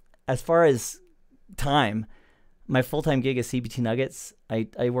as far as time, my full-time gig is CBT Nuggets.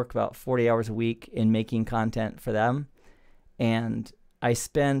 I work about 40 hours a week in making content for them. And I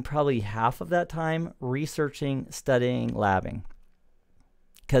spend probably half of that time researching, studying, labbing.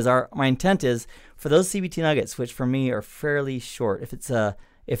 Because my intent is for those CBT Nuggets, which for me are fairly short.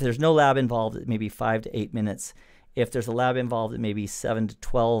 If there's no lab involved, it may be 5 to 8 minutes. If there's a lab involved, it may be 7 to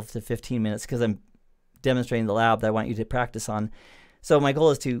 12 to 15 minutes, because I'm demonstrating the lab that I want you to practice on. So my goal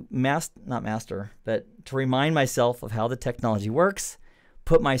is to to remind myself of how the technology works,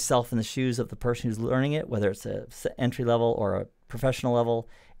 put myself in the shoes of the person who's learning it, whether it's an entry level or a professional level,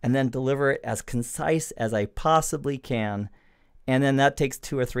 and then deliver it as concise as I possibly can. And then that takes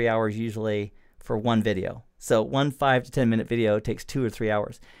 2 or 3 hours usually for one video. So one 5 to 10 minute video takes 2 or 3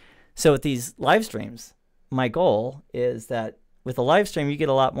 hours. So with these live streams, my goal is that with a live stream, you get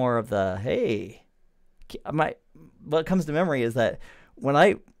a lot more of the, hey, what comes to memory is that when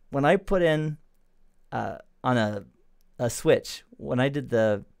I put in on a switch, when I did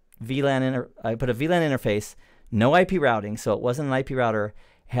the VLAN, I put a VLAN interface, no IP routing, so it wasn't an IP router,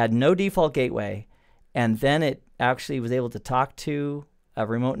 had no default gateway, and then it actually was able to talk to a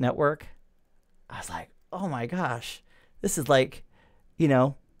remote network. I was like, oh my gosh, this is like,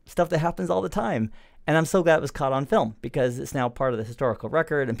 stuff that happens all the time. And I'm so glad it was caught on film, because it's now part of the historical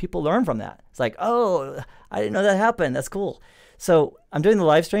record and people learn from that. It's like, oh, I didn't know that happened. That's cool. So I'm doing the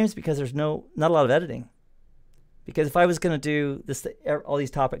live streams because there's not a lot of editing. Because if I was going to do all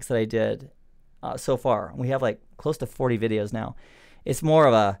these topics that I did so far, we have like close to 40 videos now. It's more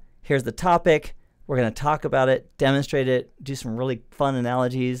of a, here's the topic. We're going to talk about it, demonstrate it, do some really fun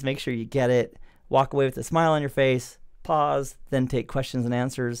analogies, make sure you get it, walk away with a smile on your face, pause, then take questions and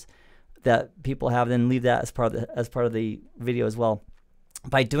answers. that people have, then leave that as part of the video as well.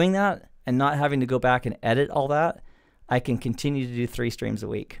 By doing that and not having to go back and edit all that, I can continue to do 3 streams a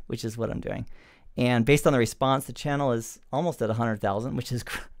week, which is what I'm doing. And based on the response, the channel is almost at 100,000, which is,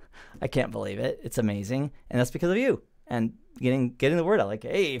 I can't believe it. It's amazing. And that's because of you and getting the word out. Like,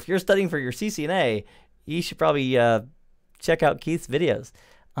 hey, if you're studying for your CCNA, you should probably check out Keith's videos.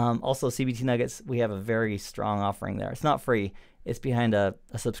 Also, CBT Nuggets, we have a very strong offering there. It's not free. It's behind a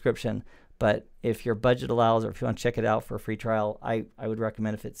subscription. But if your budget allows, or if you want to check it out for a free trial, I would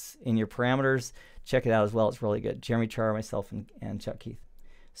recommend, if it's in your parameters, check it out as well. It's really good. Jeremy Char, myself, and Chuck Keith.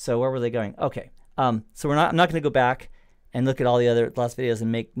 So where were they going? Okay. So I'm not going to go back and look at all the last videos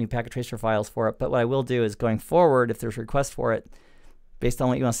and make new packet tracer files for it. But what I will do is, going forward, if there's requests for it, based on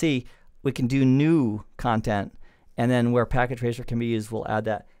what you want to see, we can do new content. And then where packet tracer can be used, we'll add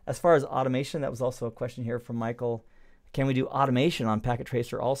that. As far as automation, that was also a question here from Michael. Can we do automation on packet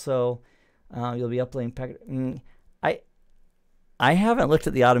tracer also? You'll be uploading packet. I haven't looked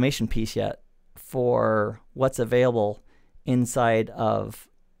at the automation piece yet for what's available inside of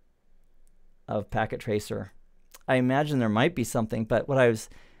packet tracer. I imagine there might be something, but what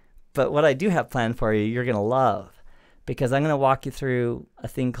I do have planned for you, you're gonna love, because I'm gonna walk you through a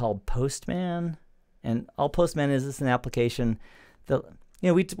thing called Postman. And all Postman is an application that,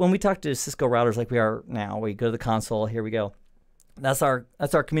 when we talk to Cisco routers like we are now, we go to the console, here we go. That's our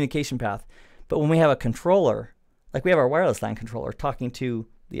communication path. But when we have a controller, like we have our wireless LAN controller talking to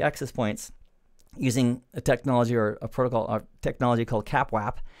the access points using a technology or a protocol or technology called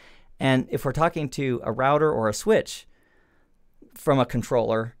CAPWAP, and if we're talking to a router or a switch from a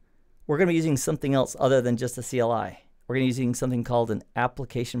controller, we're going to be using something else other than just a CLI. We're going to be using something called an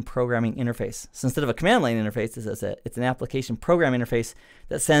application programming interface. So instead of a command line interface, it's an application program interface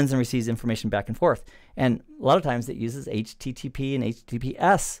that sends and receives information back and forth. And a lot of times it uses HTTP and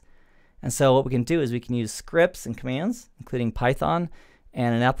HTTPS. And so what we can do is we can use scripts and commands, including Python,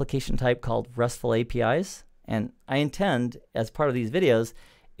 and an application type called RESTful APIs. And I intend, as part of these videos,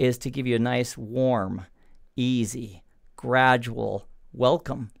 is to give you a nice, warm, easy, gradual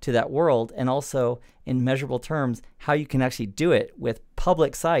welcome to that world, and also in measurable terms how you can actually do it with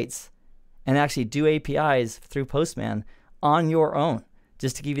public sites and actually do APIs through Postman on your own,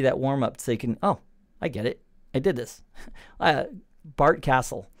 just to give you that warm up so you can, oh, I get it, I did this. Bart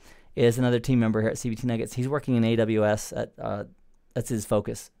Castle is another team member here at CBT Nuggets. He's working in AWS that's his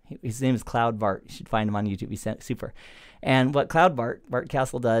focus. His name is Cloud Bart. You should find him on YouTube. He's super. And what Bart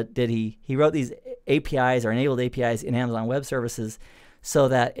Castle did, he wrote these APIs or enabled APIs in Amazon Web Services, so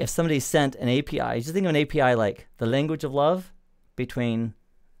that if somebody sent an API, just think of an API like the language of love between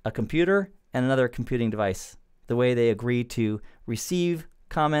a computer and another computing device, the way they agree to receive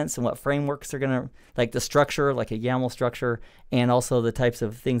comments and what frameworks they're going to, like the structure, like a YAML structure, and also the types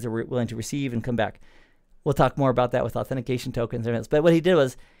of things that we're willing to receive and come back. We'll talk more about that with authentication tokens. But what he did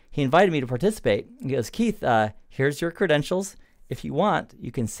was he invited me to participate. He goes, Keith, here's your credentials. If you want,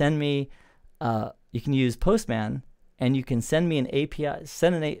 you can send me, you can use Postman, and you can send me an API,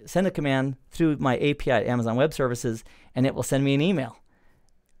 send a command through my API at Amazon Web Services, and it will send me an email.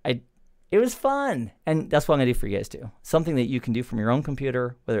 It was fun, and that's what I'm gonna do for you guys too. Something that you can do from your own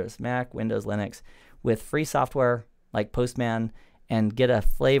computer, whether it's Mac, Windows, Linux, with free software like Postman, and get a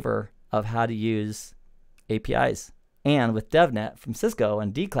flavor of how to use APIs. And with DevNet from Cisco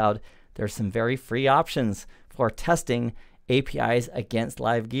and dCloud, there's some very free options for testing APIs against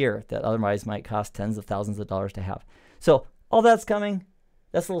live gear that otherwise might cost tens of thousands of dollars to have. So all that's coming.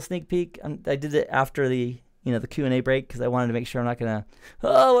 That's a little sneak peek. I did it after the Q&A break because I wanted to make sure I'm not gonna.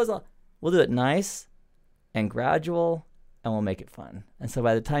 We'll do it nice and gradual, and we'll make it fun. And so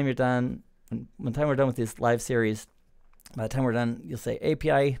by the time you're done, when the time we're done with this live series, by the time we're done, you'll say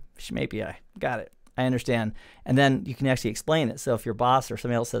API, shim API. Got it. I understand. And then you can actually explain it. So if your boss or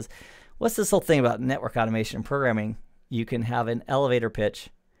somebody else says, what's this whole thing about network automation and programming? You can have an elevator pitch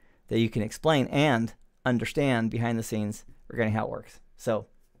that you can explain and understand behind the scenes regarding how it works. So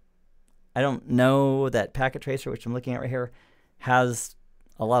I don't know that Packet Tracer, which I'm looking at right here, has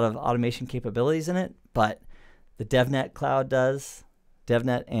a lot of automation capabilities in it, but the DevNet cloud does,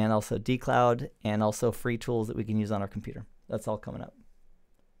 DevNet and also dCloud, and also free tools that we can use on our computer. That's all coming up.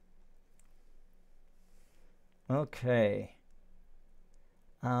 Okay.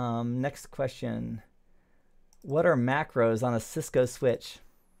 Next question. What are macros on a Cisco switch?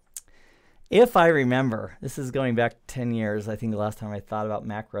 If I remember, this is going back 10 years, I think the last time I thought about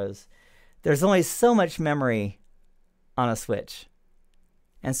macros, there's only so much memory on a switch.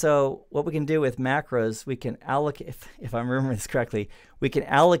 And so what we can do with macros, we can allocate, if I'm remembering this correctly, we can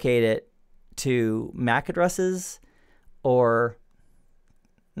allocate it to MAC addresses, or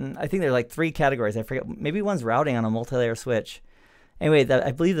I think there are like 3 categories. I forget. Maybe one's routing on a multi-layer switch. Anyway,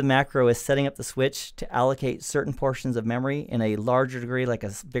 I believe the macro is setting up the switch to allocate certain portions of memory in a larger degree, like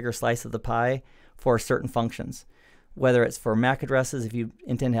a bigger slice of the pie, for certain functions. Whether it's for MAC addresses, if you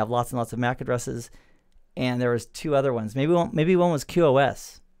intend to have lots and lots of MAC addresses, and there was 2 other ones. Maybe one was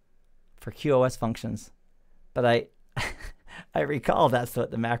QoS, for QoS functions. But I recall that's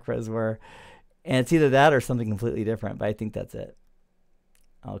what the macros were. And it's either that or something completely different, but I think that's it.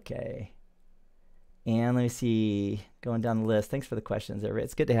 Okay. And let me see, going down the list. Thanks for the questions, everybody.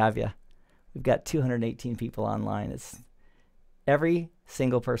 It's good to have you. We've got 218 people online. It's every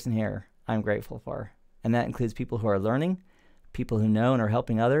single person here I'm grateful for. And that includes people who are learning, people who know and are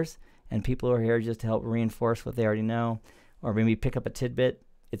helping others, and people who are here just to help reinforce what they already know, or maybe pick up a tidbit.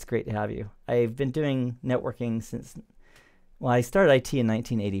 It's great to have you. I've been doing networking since, well, I started IT in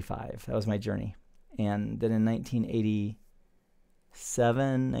 1985. That was my journey. And then in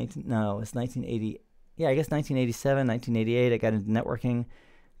 1987, no, it's 1980. Yeah, I guess 1987, 1988, I got into networking,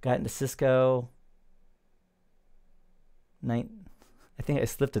 got into Cisco. I think I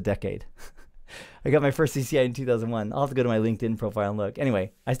slipped a decade. I got my first CCI in 2001. I'll have to go to my LinkedIn profile and look.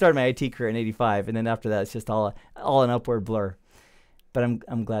 Anyway, I started my IT career in 85, and then after that, it's just all an upward blur. But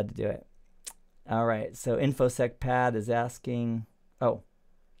I'm glad to do it. All right, so InfoSec Pad is asking,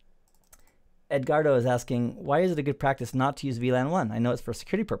 Edgardo is asking, why is it a good practice not to use VLAN 1? I know it's for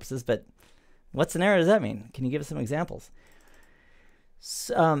security purposes, but what scenario does that mean? Can you give us some examples?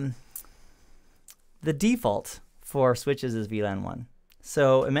 So, the default for switches is VLAN 1.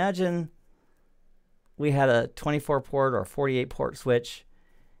 So imagine we had a 24 port or 48 port switch,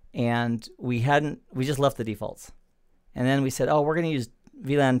 and we just left the defaults. And then we said, oh, we're going to use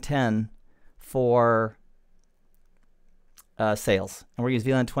VLAN 10 for sales, and we're going to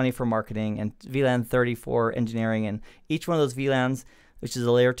use VLAN 20 for marketing, and VLAN 30 for engineering. And each one of those VLANs, which is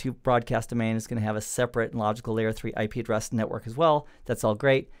a layer 2 broadcast domain, is going to have a separate and logical layer 3 IP address network as well. That's all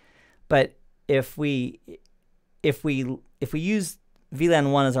great. But if we use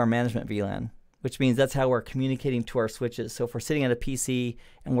VLAN 1 as our management VLAN, which means that's how we're communicating to our switches. So if we're sitting at a PC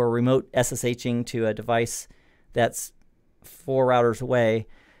and we're remote SSHing to a device that's 4 routers away,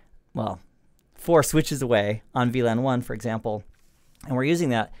 well, 4 switches away on VLAN 1, for example, and we're using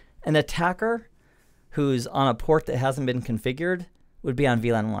that, an attacker who's on a port that hasn't been configured would be on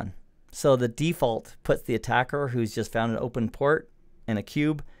VLAN 1. So the default puts the attacker who's just found an open port in a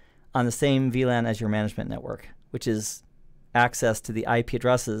cube on the same VLAN as your management network, which is access to the IP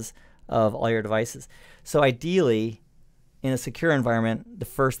addresses of all your devices. So ideally, in a secure environment, the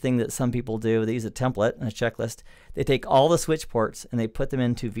first thing that some people do, they use a template and a checklist. They take all the switch ports and they put them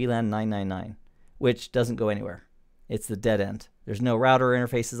into VLAN 999, which doesn't go anywhere. It's the dead end. There's no router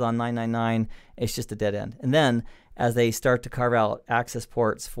interfaces on 999. It's just a dead end. And then as they start to carve out access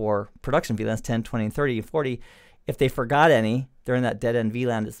ports for production VLANs 10, 20, and 30, and 40, if they forgot any, they're in that dead end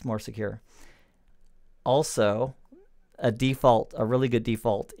VLAN that's more secure. Also, a really good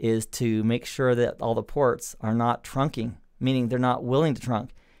default is to make sure that all the ports are not trunking, meaning they're not willing to trunk.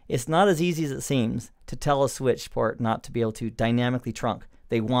 It's not as easy as it seems to tell a switch port not to be able to dynamically trunk.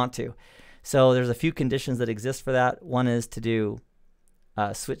 They want to. So there's a few conditions that exist for that. One is to do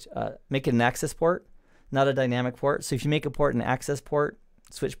make it an access port, not a dynamic port. So if you make a port an access port,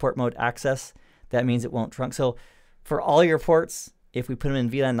 switch port mode access, that means it won't trunk. So for all your ports, if we put them in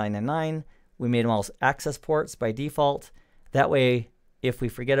VLAN 999, we made them all access ports by default. That way, if we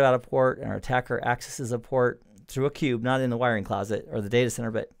forget about a port and our attacker accesses a port through a cube, not in the wiring closet or the data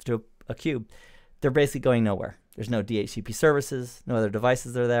center, but through a cube, they're basically going nowhere. There's no DHCP services, no other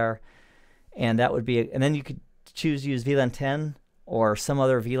devices are there. And that would be, and then you could choose to use VLAN 10 or some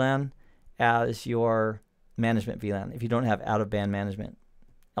other VLAN as your management VLAN if you don't have out-of-band management.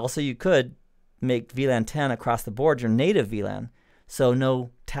 Also, you could make VLAN 10 across the board your native VLAN, so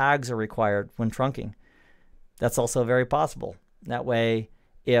no tags are required when trunking. That's also very possible. That way,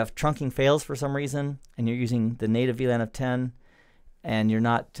 if trunking fails for some reason and you're using the native VLAN of 10 and you're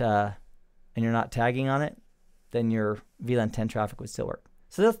not tagging on it, then your VLAN 10 traffic would still work.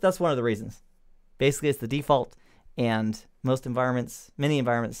 So that's one of the reasons. Basically, it's the default, and many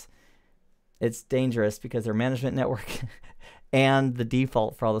environments, it's dangerous because their management network and the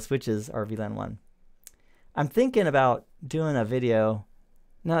default for all the switches are VLAN 1. I'm thinking about doing a video.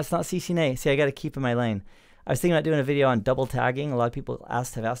 No, it's not CCNA. See, I got to keep in my lane. I was thinking about doing a video on double tagging. A lot of people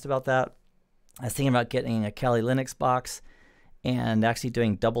have asked about that. I was thinking about getting a Kali Linux box and actually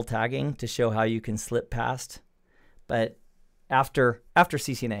doing double tagging to show how you can slip past. But after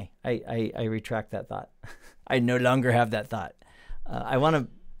CCNA, I retract that thought. I no longer have that thought. I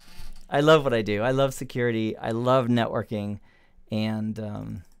love what I do. I love security. I love networking.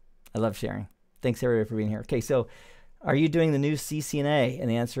 And I love sharing. Thanks everybody for being here. Okay, so are you doing the new CCNA? And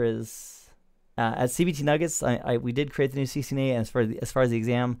the answer is at CBT Nuggets. We did create the new CCNA, and as far as the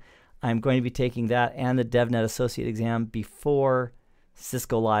exam, I'm going to be taking that and the DevNet Associate exam before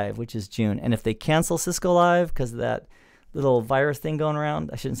Cisco Live, which is June. And if they cancel Cisco Live because of that little virus thing going around,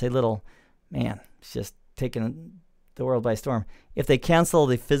 I shouldn't say little, man, it's just taking the world by storm. If they cancel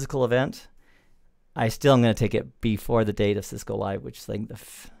the physical event, I still am going to take it before the date of Cisco Live, which is like the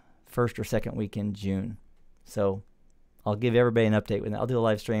first or second week in June. So I'll give everybody an update with that. I'll do a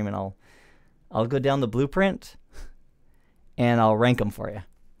live stream, and I'll go down the blueprint and I'll rank them for you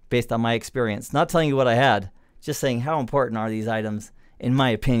based on my experience. Not telling you what I had, just saying how important are these items, in my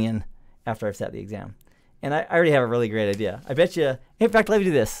opinion, after I've sat the exam. And I already have a really great idea. I bet you, in fact, let me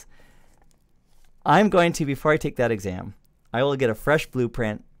do this. I'm going to, before I take that exam, I will get a fresh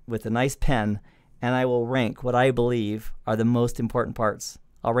blueprint with a nice pen, and I will rank what I believe are the most important parts.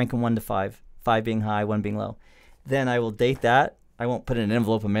 I'll rank them 1 to 5, 5 being high, 1 being low. Then I will date that. I won't put it in an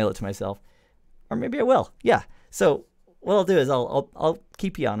envelope and mail it to myself. Or maybe I will. Yeah. So what I'll do is I'll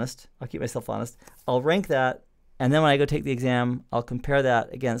keep you honest. I'll keep myself honest. I'll rank that, and then when I go take the exam, I'll compare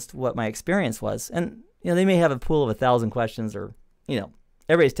that against what my experience was. And they may have a pool of 1,000 questions, or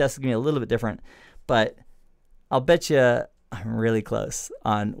everybody's test is gonna be a little bit different. But I'll bet you I'm really close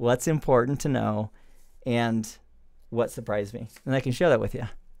on what's important to know and what surprised me. And I can share that with you.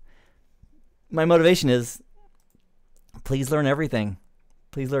 My motivation is, please learn everything.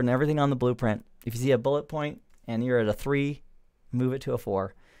 Please learn everything on the blueprint. If you see a bullet point and you're at a 3, move it to a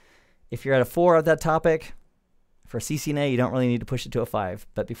 4. If you're at a 4 at that topic, for CCNA, you don't really need to push it to a 5.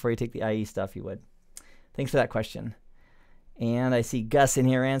 But before you take the IE stuff, you would. Thanks for that question. And I see Gus in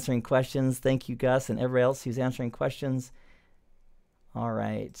here answering questions. Thank you, Gus, and everybody else who's answering questions. All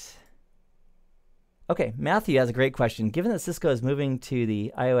right. Okay, Matthew has a great question. Given that Cisco is moving to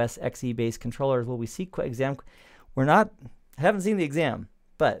the iOS XE-based controllers, will we see exam? I haven't seen the exam,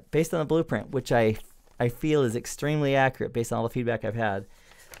 but based on the blueprint, which I feel is extremely accurate based on all the feedback I've had,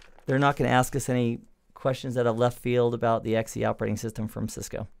 they're not going to ask us any questions that have left field about the XE operating system from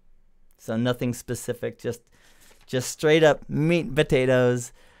Cisco. So nothing specific, just straight up meat and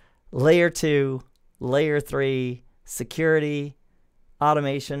potatoes, layer 2, layer 3, security,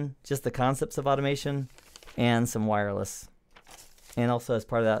 automation, just the concepts of automation, and some wireless. And also as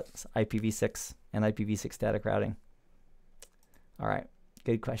part of that, IPv6 and IPv6 static routing. All right,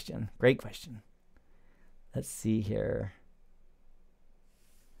 good question. Great question. Let's see here.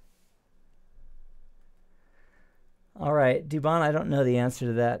 All right, Dubon, I don't know the answer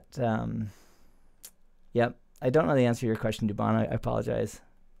to that. Yep, I don't know the answer to your question, Dubon. I apologize.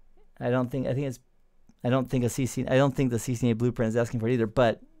 I don't think the CCNA blueprint is asking for it either,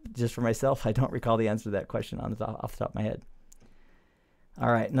 but just for myself, I don't recall the answer to that question off the top of my head.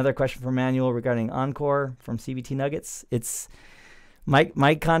 All right, another question from Manuel regarding Encore from CBT Nuggets. It's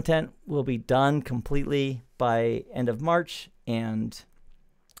my content will be done completely by end of March, and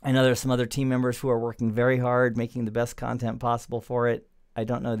I know there's some other team members who are working very hard, making the best content possible for it. I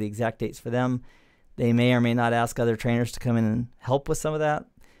don't know the exact dates for them. They may or may not ask other trainers to come in and help with some of that.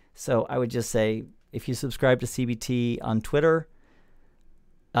 So I would just say, if you subscribe to CBT on Twitter,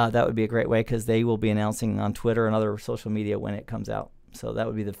 that would be a great way, because they will be announcing on Twitter and other social media when it comes out. So that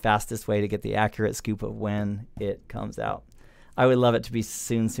would be the fastest way to get the accurate scoop of when it comes out. I would love it to be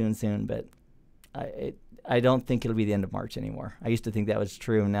soon, but I don't think it'll be the end of March anymore. I used to think that was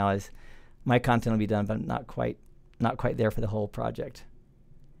true, and now my content will be done, but not quite there for the whole project.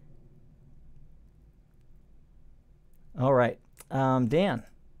 All right, Dan.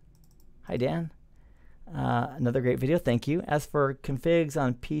 Hi, Dan. Another great video, thank you. As for configs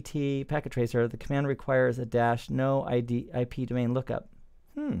on PT Packet Tracer, the command requires a dash no IP domain lookup.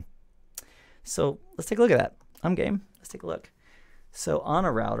 So let's take a look at that. I'm game. Let's take a look. So on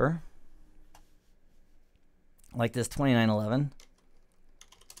a router like this 2911,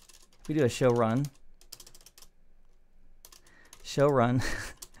 if we do a show run,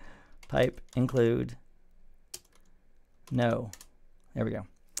 pipe include no. There we go.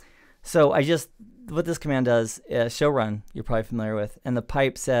 So what this command does is show run, you're probably familiar with, and the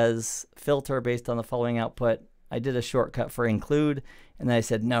pipe says filter based on the following output. I did a shortcut for include, and then I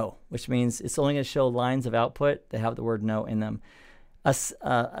said no, which means it's only going to show lines of output that have the word no in them. A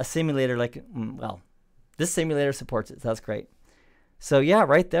simulator this simulator supports it, so that's great. So yeah,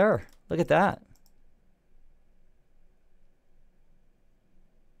 right there, look at that.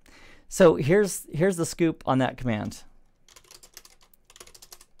 So here's the scoop on that command.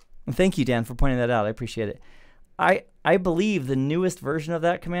 And thank you, Dan, for pointing that out. I appreciate it. I believe the newest version of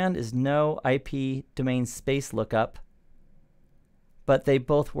that command is no IP domain space lookup but they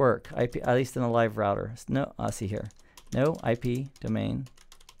both work, IP, at least in a live router. No, see here. No IP domain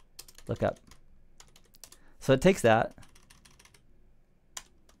lookup. So it takes that,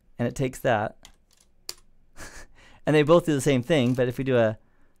 and it takes that, and they both do the same thing, but if we do a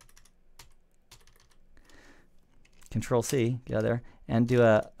Control C, get out of there, and do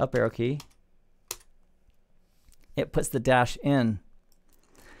a up arrow key, it puts the dash in.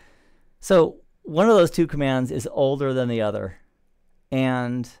 So one of those two commands is older than the other.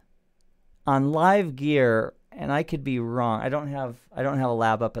 And on live gear, and I could be wrong, I don't have a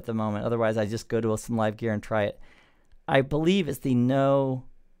lab up at the moment, otherwise I just go to some live gear and try it. I believe it's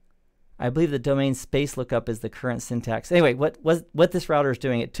I believe the domain space lookup is the current syntax. Anyway, what this router is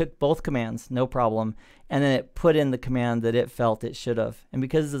doing, it took both commands, no problem, and then it put in the command that it felt it should have. And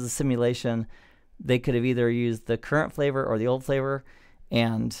because this is a simulation, they could have either used the current flavor or the old flavor,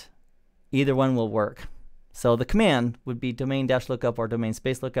 and either one will work. So the command would be domain-lookup or domain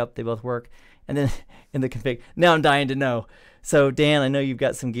space lookup. They both work. And then in the config, now I'm dying to know. So Dan, I know you've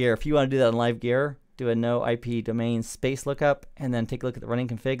got some gear. If you want to do that in live gear, do a no IP domain space lookup, and then take a look at the running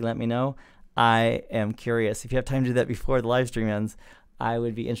config and let me know. I am curious. If you have time to do that before the live stream ends, I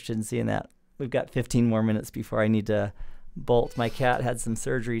would be interested in seeing that. We've got 15 more minutes before I need to bolt. My cat had some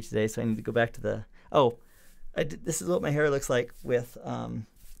surgery today, so I need to go back to the... Oh, this is what my hair looks like with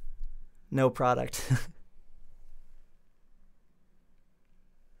no product.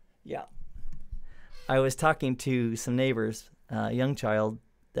 Yeah. I was talking to some neighbors, a young child,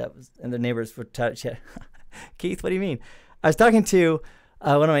 and the neighbors were Keith, what do you mean? I was talking to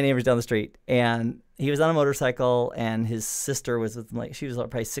one of my neighbors down the street, and he was on a motorcycle, and his sister was with him, like, she was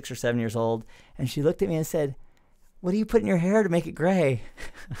probably 6 or 7 years old, and she looked at me and said, "What do you put in your hair to make it gray?"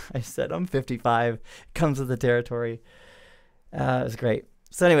 I said, "I'm 55. Comes with the territory." It was great.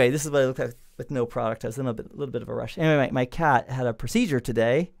 So anyway, this is what I looked like with no product. I was in a little bit of a rush. Anyway, my cat had a procedure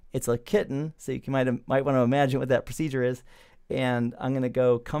today. It's a kitten, so you might want to imagine what that procedure is. And I'm going to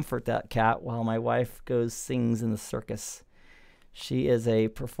go comfort that cat while my wife goes sings in the circus. She is a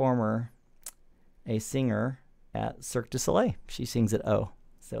performer, a singer at Cirque du Soleil. She sings at O.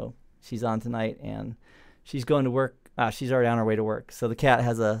 So she's on tonight, and she's going to work. She's already on her way to work. So the cat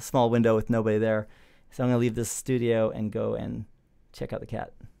has a small window with nobody there. So I'm going to leave this studio and go and check out the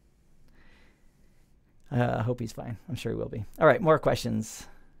cat. I hope he's fine. I'm sure he will be. All right, more questions.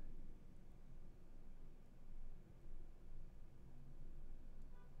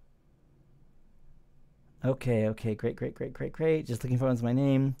 Okay, great. Just looking forward to my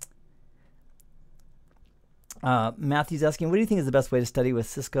name. Matthew's asking, what do you think is the best way to study with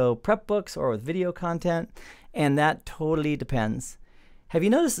Cisco prep books or with video content? And that totally depends. Have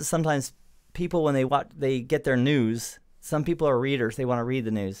you noticed that sometimes people, when they get their news, some people are readers. They want to read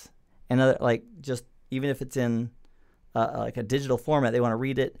the news. And just even if it's in like a digital format, they want to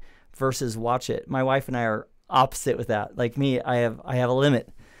read it versus watch it. My wife and I are opposite with that. Like me, I have a limit.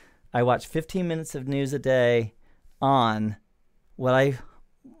 I watch 15 minutes of news a day on what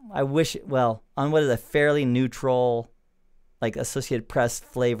I wish, on what is a fairly neutral, like Associated Press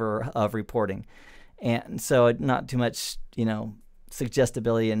flavor of reporting. And so not too much,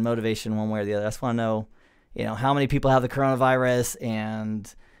 suggestibility and motivation one way or the other. I just want to know, how many people have the coronavirus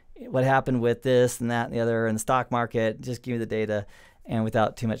and what happened with this and that and the other in the stock market. Just give me the data, and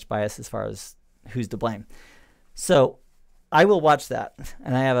without too much bias as far as who's to blame. So I will watch that,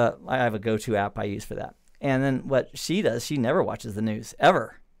 and I have a go-to app I use for that. And then what she does, she never watches the news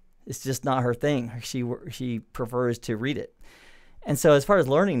ever. It's just not her thing. She prefers to read it. And so as far as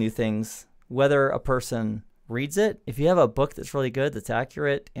learning new things, whether a person reads it, if you have a book that's really good, that's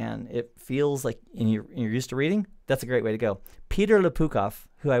accurate, and it feels like you're used to reading, that's a great way to go. Peter Lepukov,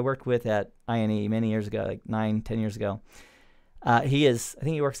 who I worked with at INE many years ago, like 9-10 years ago, I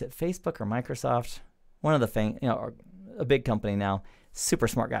think he works at Facebook or Microsoft, one of the things, a big company now. Super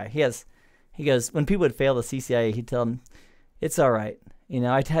smart guy. He goes, when people would fail the CCIA, he'd tell them, "It's all right.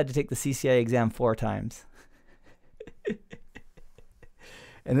 I had to take the CCIA exam 4 times."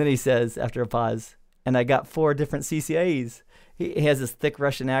 And then he says, after a pause, "And I got 4 different CCIAs." He has this thick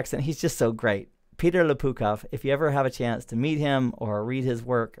Russian accent. He's just so great. Peter Lepukov, if you ever have a chance to meet him or read his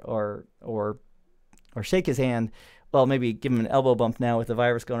work or shake his hand, well, maybe give him an elbow bump now with the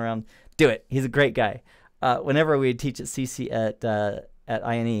virus going around, do it. He's a great guy. Whenever we'd teach at CC at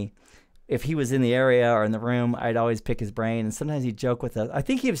INE, if he was in the area or in the room, I'd always pick his brain, and sometimes he'd joke with us. I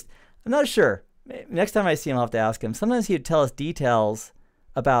think I'm not sure. Next time I see him, I'll have to ask him. Sometimes he would tell us details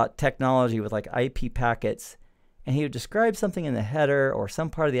about technology with like IP packets, and he would describe something in the header or some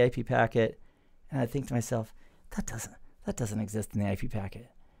part of the IP packet, and I'd think to myself, that doesn't exist in the IP packet.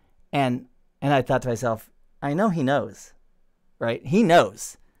 And I thought to myself, I know he knows, right? He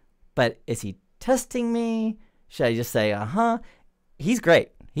knows. But is he testing me? Should I just say, He's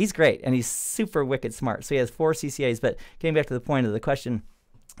great. He's great. And he's super wicked smart. So he has 4 CCAs. But getting back to the point of the question,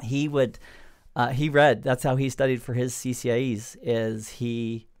 he read, that's how he studied for his CCIEs, is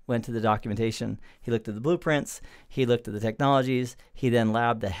he went to the documentation. He looked at the blueprints. He looked at the technologies. He then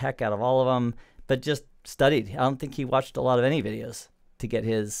labbed the heck out of all of them, but just studied. I don't think he watched a lot of any videos to get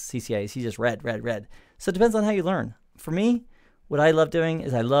his CCIEs. He just read. So it depends on how you learn. For me, what I love doing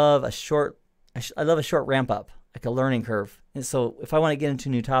is I love a short ramp up, like a learning curve. And so if I want to get into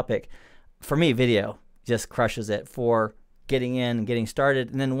a new topic, for me, video just crushes it for getting in and getting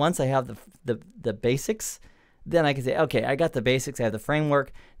started. And then once I have the basics, then I can say, okay, I got the basics, I have the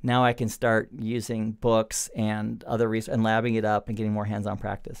framework. Now I can start using books and other research and labbing it up and getting more hands-on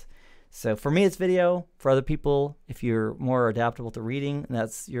practice. So for me, it's video. For other people, if you're more adaptable to reading,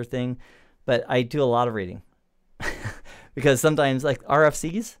 that's your thing. But I do a lot of reading because sometimes, like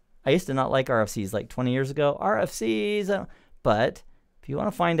RFCs, I used to not like RFCs like 20 years ago. RFCs, but if you want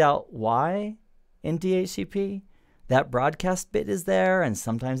to find out why in DHCP, that broadcast bit is there, and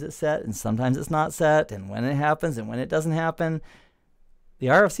sometimes it's set, and sometimes it's not set, and when it happens and when it doesn't happen, the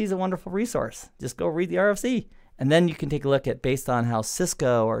RFC is a wonderful resource. Just go read the RFC. And then you can take a look at, based on how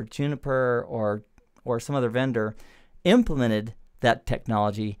Cisco or Juniper or some other vendor implemented that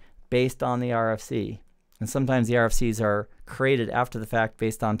technology based on the RFC. And sometimes the RFCs are created after the fact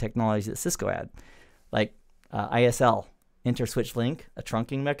based on technologies that Cisco had, like ISL, Inter-Switch Link, a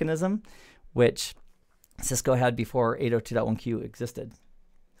trunking mechanism, which Cisco had before 802.1q existed.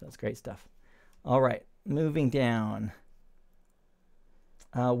 So that's great stuff. All right, moving down.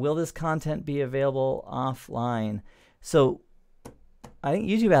 Will this content be available offline? So I think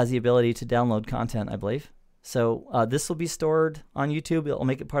YouTube has the ability to download content, I believe. So this will be stored on YouTube. It'll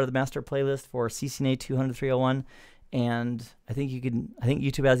make it part of the master playlist for CCNA 200-301. And I think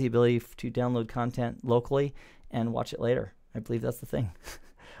YouTube has the ability to download content locally and watch it later. I believe that's the thing.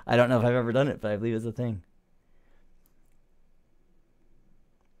 I don't know if I've ever done it, but I believe it's a thing.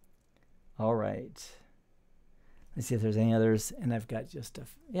 All right. Let's see if there's any others. And I've got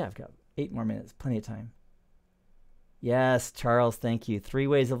I've got 8 more minutes. Plenty of time. Yes, Charles, thank you. 3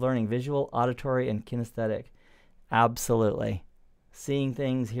 ways of learning: visual, auditory, and kinesthetic. Absolutely. Seeing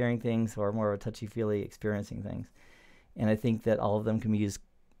things, hearing things, or more of a touchy-feely experiencing things. And I think that all of them can be used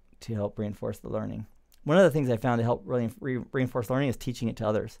to help reinforce the learning. One of the things I found to help really reinforce learning is teaching it to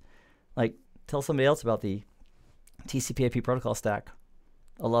others. Like, tell somebody else about the TCP/IP protocol stack,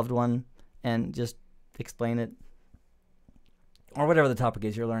 a loved one, and just explain it, or whatever the topic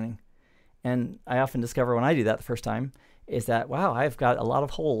is you're learning. And I often discover when I do that the first time is that, wow, I've got a lot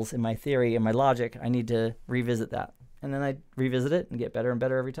of holes in my theory and my logic. I need to revisit that. And then I revisit it and get better and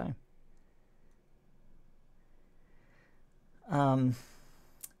better every time.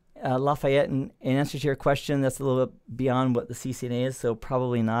 Lafayette, in answer to your question, that's a little bit beyond what the CCNA is, so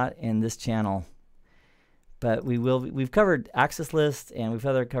probably not in this channel. But we've covered access lists, and we've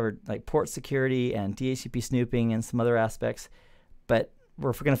covered like port security and DHCP snooping and some other aspects. But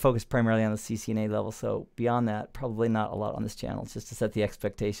we're going to focus primarily on the CCNA level, so beyond that, probably not a lot on this channel. It's just to set the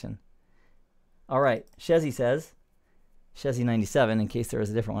expectation. All right, Shezzy says, Shezzy97, in case there is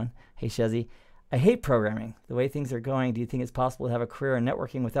a different one. Hey, Shezzy, I hate programming. The way things are going, do you think it's possible to have a career in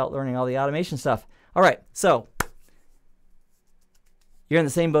networking without learning all the automation stuff? All right, so you're in the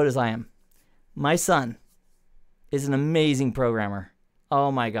same boat as I am. My son is an amazing programmer.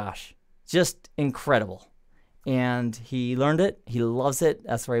 Oh my gosh, just incredible. And he learned it, he loves it,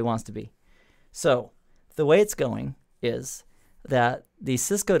 that's where he wants to be. So the way it's going is that these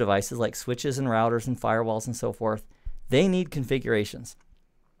Cisco devices, like switches and routers and firewalls and so forth, they need configurations.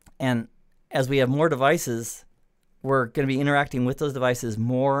 And as we have more devices, we're going to be interacting with those devices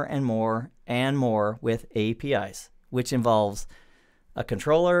more and more and more with APIs, which involves a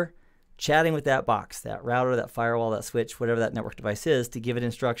controller chatting with that box, that router, that firewall, that switch, whatever that network device is, to give it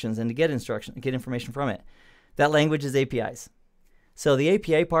instructions and to get information from it. That language is APIs. So the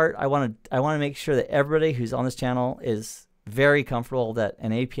API part, I want to make sure that everybody who's on this channel is very comfortable that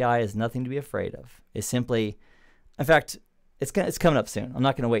an API is nothing to be afraid of. It's simply, in fact, it's coming up soon. I'm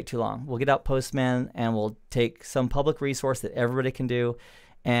not going to wait too long. We'll get out Postman, and we'll take some public resource that everybody can do,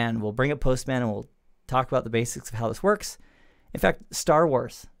 and we'll bring up Postman, and we'll talk about the basics of how this works. In fact, Star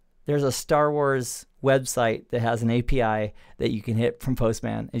Wars. There's a Star Wars website that has an API that you can hit from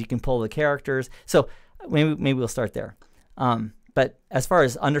Postman, and you can pull the characters. So maybe we'll start there. But as far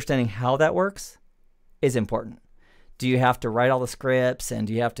as understanding how that works is important. Do you have to write all the scripts, and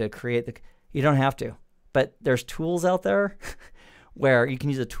do you have to create the... You don't have to. But there's tools out there where you can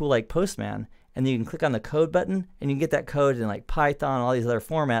use a tool like Postman, and then you can click on the code button, and you can get that code in like Python, all these other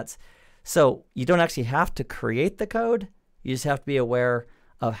formats. So you don't actually have to create the code. You just have to be aware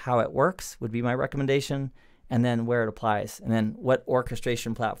of how it works, would be my recommendation, and then where it applies, and then what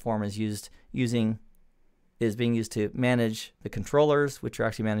orchestration platform is being used to manage the controllers, which are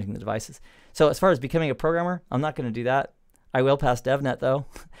actually managing the devices. So as far as becoming a programmer, I'm not going to do that. I will pass DevNet though.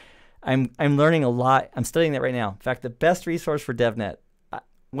 I'm learning a lot. I'm studying that right now. In fact, the best resource for DevNet,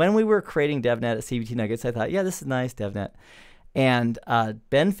 when we were creating DevNet at CBT Nuggets, I thought, yeah, this is nice, DevNet. And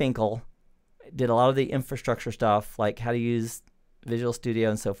Ben Finkel did a lot of the infrastructure stuff, like how to use Visual Studio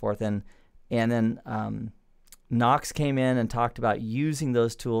and so forth. And then Knox came in and talked about using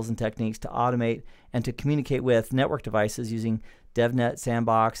those tools and techniques to automate and to communicate with network devices using DevNet,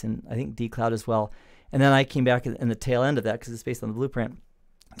 Sandbox, and I think dCloud as well. And then I came back in the tail end of that because it's based on the blueprint,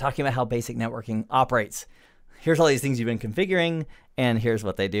 talking about how basic networking operates. Here's all these things you've been configuring, and here's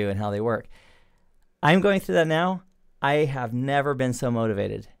what they do and how they work. I'm going through that now. I have never been so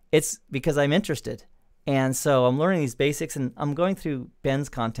motivated. It's because I'm interested. And so I'm learning these basics, and I'm going through Ben's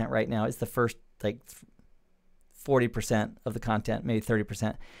content right now. It's the first like 40% of the content, maybe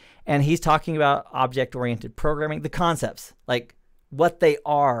 30%. And he's talking about object-oriented programming, the concepts, like what they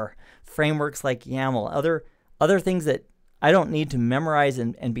are, frameworks like YAML, other things that I don't need to memorize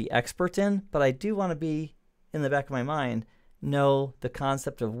and be experts in, but I do want to be, in the back of my mind, know the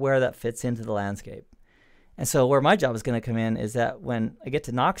concept of where that fits into the landscape. And so where my job is going to come in is that when I get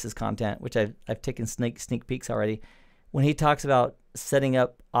to Knox's content, which I've taken sneak peeks already, when he talks about setting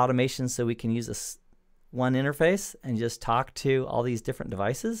up automation so we can use one interface and just talk to all these different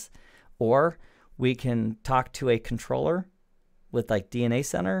devices, or we can talk to a controller with like DNA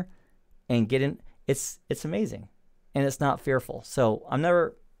Center and get in. It's amazing, and it's not fearful. So I'm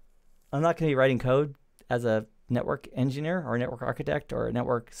not going to be writing code as a network engineer or a network architect or a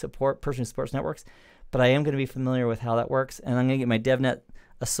network person who supports networks, but I am going to be familiar with how that works, and I'm going to get my DevNet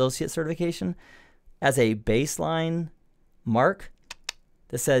Associate certification as a baseline mark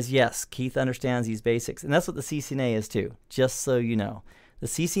that says, yes, Keith understands these basics. And that's what the CCNA is too, just so you know. The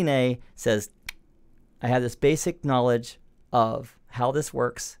CCNA says, I have this basic knowledge of how this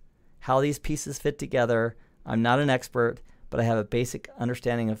works, how these pieces fit together. I'm not an expert, but I have a basic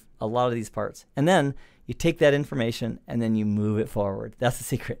understanding of a lot of these parts. And then you take that information and then you move it forward. That's the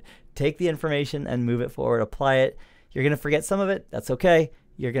secret. Take the information and move it forward, apply it. You're going to forget some of it. That's okay.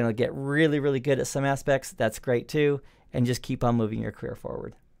 You're going to get really, really good at some aspects. That's great too. And just keep on moving your career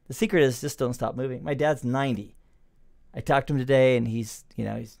forward. The secret is just don't stop moving. My dad's 90. I talked to him today, and he's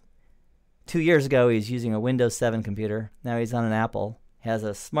 2 years ago, he was using a Windows 7 computer. Now he's on an Apple. He has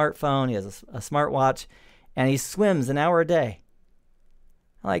a smartphone. He has a smartwatch, and he swims an hour a day.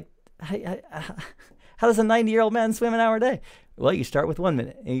 I'm like, how does a 90-year-old man swim an hour a day? Well, you start with 1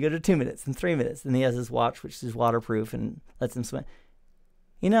 minute, and you go to 2 minutes, and 3 minutes. And he has his watch, which is waterproof, and lets him swim.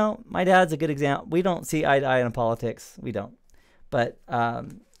 You know, my dad's a good example. We don't see eye to eye in politics. We don't. But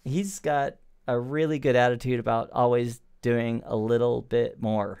he's got a really good attitude about always doing a little bit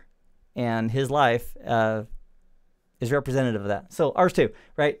more. And his life is representative of that. So ours too,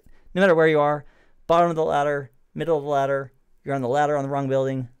 right? No matter where you are, bottom of the ladder, middle of the ladder, you're on the ladder on the wrong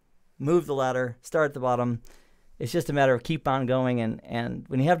building, move the ladder, start at the bottom. It's just a matter of keep on going. And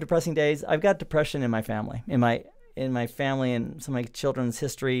when you have depressing days, I've got depression in my family, in my family and some of my children's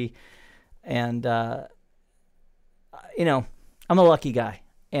history. And, I'm a lucky guy.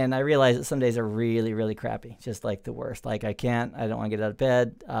 And I realize that some days are really, really crappy, just like the worst. Like I don't want to get out of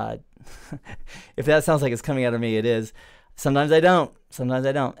bed. If that sounds like it's coming out of me, it is. Sometimes I don't.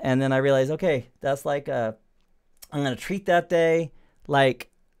 And then I realize, okay, that's like I'm going to treat that day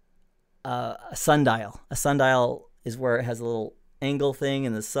like a sundial. A sundial is where it has a little angle thing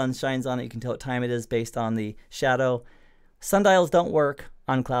and the sun shines on it. You can tell what time it is based on the shadow. Sundials don't work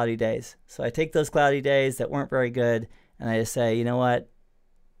on cloudy days. So I take those cloudy days that weren't very good and I just say, you know what?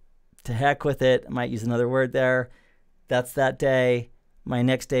 To heck with it. I might use another word there. That's that day. My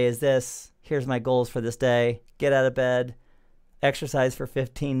next day is this. Here's my goals for this day. Get out of bed. Exercise for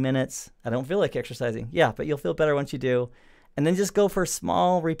 15 minutes. I don't feel like exercising. Yeah, but you'll feel better once you do. And then just go for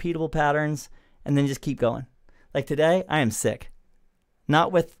small, repeatable patterns and then just keep going. Like today, I am sick.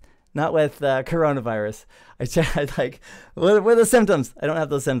 Not with coronavirus. I tried, like, what are the symptoms? I don't have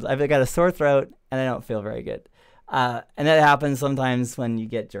those symptoms. I've got a sore throat and I don't feel very good. And that happens sometimes when you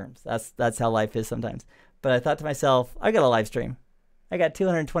get germs. That's how life is sometimes. But I thought to myself, I got a live stream. I got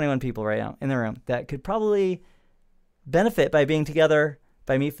 221 people right now in the room that could probably benefit by being together,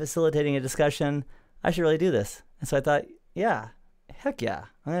 by me facilitating a discussion. I should really do this. And so I thought, yeah, heck yeah,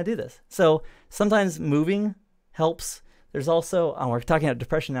 I'm going to do this. So sometimes moving helps. There's also, we're talking about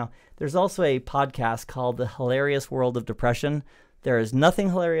depression now. There's also a podcast called The Hilarious World of Depression. There is nothing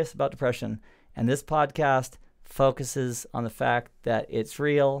hilarious about depression. And this podcast focuses on the fact that it's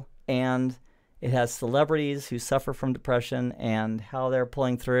real, and it has celebrities who suffer from depression and how they're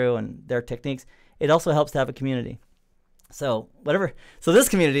pulling through and their techniques. It also helps to have a community. So whatever. So this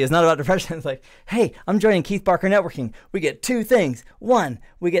community is not about depression. It's like, hey, I'm joining Keith Barker Networking. We get 2 things. 1,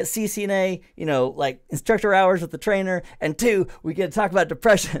 we get CCNA, like instructor hours with the trainer. And 2, we get to talk about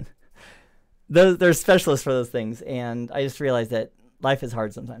depression. There's specialists for those things. And I just realized that life is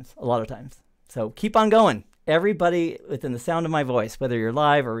hard sometimes, a lot of times. So keep on going. Everybody within the sound of my voice, whether you're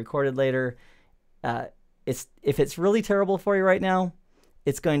live or recorded later, if it's really terrible for you right now,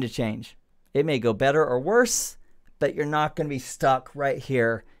 it's going to change. It may go better or worse, but you're not going to be stuck right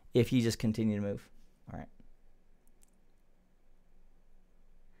here if you just continue to move. All right.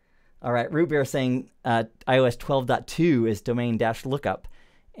 All right. Root Beer saying iOS 12.2 is domain-lookup.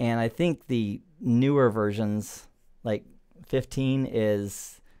 And I think the newer versions, like 15,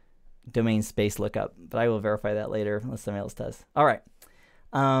 is domain space lookup. But I will verify that later unless somebody else does. All right.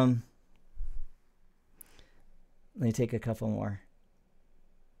 Let me take a couple more.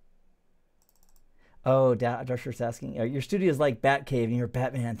 Oh, Darshur's asking, your studio is like Batcave and you're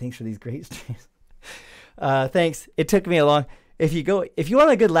Batman. Thanks for these great streams. Thanks. It took me a long... If you want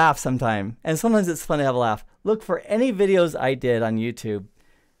a good laugh sometime, and sometimes it's fun to have a laugh, look for any videos I did on YouTube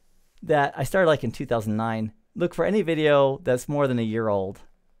that I started like in 2009. Look for any video that's more than a year old.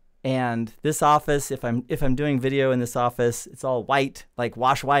 And this office, if I'm doing video in this office, it's all white, like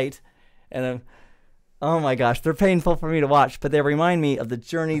wash white. And oh my gosh, they're painful for me to watch, but they remind me of the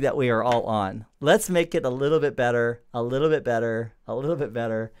journey that we are all on. Let's make it a little bit better, a little bit better, a little bit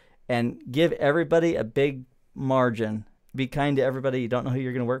better, and give everybody a big margin. Be kind to everybody. You don't know who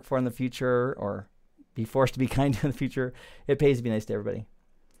you're going to work for in the future, or be forced to be kind to in the future. It pays to be nice to everybody.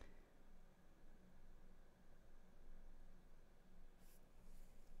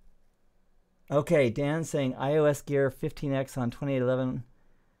 Okay, Dan saying iOS Gear 15X on 2811.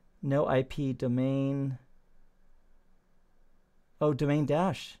 No IP domain. Oh, domain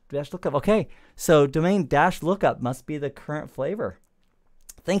dash lookup. Okay, so domain dash lookup must be the current flavor.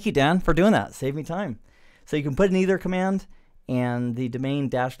 Thank you, Dan, for doing that. Save me time. So you can put in either command, and the domain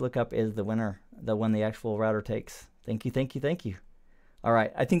dash lookup is the winner, the one the actual router takes. Thank you, thank you, thank you. All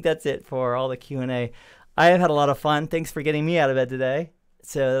right, I think that's it for all the Q&A. I have had a lot of fun. Thanks for getting me out of bed today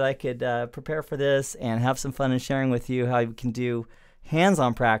so that I could prepare for this and have some fun and sharing with you how you can do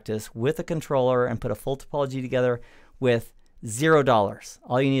hands-on practice with a controller and put a full topology together with $0.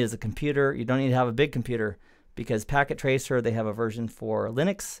 All you need is a computer. You don't need to have a big computer, because Packet Tracer, they have a version for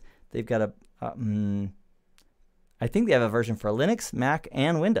Linux. They've got a, I think they have a version for Linux, Mac,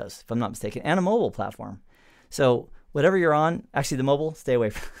 and Windows, if I'm not mistaken, and a mobile platform. So whatever you're on, actually the mobile, stay away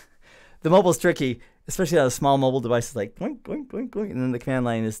from. The mobile's tricky, especially on a small mobile device, like boink, boink, boink, boink, and then the command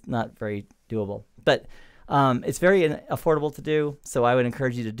line is not very doable. But it's very affordable to do, so I would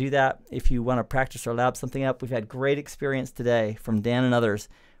encourage you to do that if you want to practice or lab something up. We've had great experience today from Dan and others.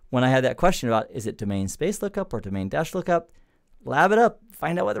 When I had that question about, is it domain space lookup or domain dash lookup, lab it up,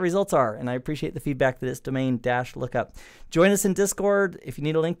 find out what the results are, and I appreciate the feedback that it's domain dash lookup. Join us in Discord. If you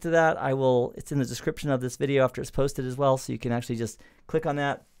need a link to that, it's in the description of this video after it's posted as well, so you can actually just click on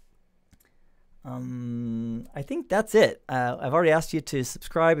that. I think that's it. I've already asked you to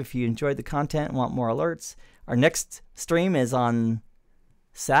subscribe if you enjoyed the content and want more alerts. Our next stream is on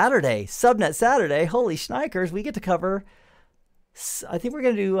Saturday, Subnet Saturday. Holy schnikers, we get to cover, I think we're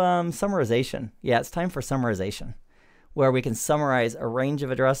going to do summarization. Yeah, it's time for summarization, where we can summarize a range of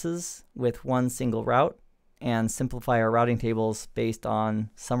addresses with one single route and simplify our routing tables based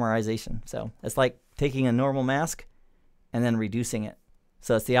on summarization. So it's like taking a normal mask and then reducing it.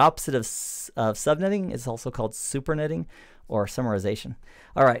 So it's the opposite of subnetting. It's also called supernetting or summarization.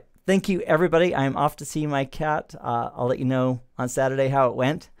 All right. Thank you, everybody. I'm off to see my cat. I'll let you know on Saturday how it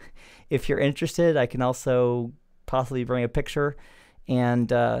went. If you're interested, I can also possibly bring a picture.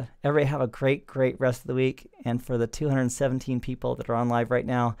 And everybody have a great, great rest of the week. And for the 217 people that are on live right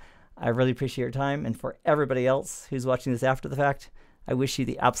now, I really appreciate your time. And for everybody else who's watching this after the fact, I wish you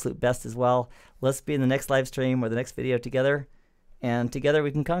the absolute best as well. Let's be in the next live stream or the next video together. And together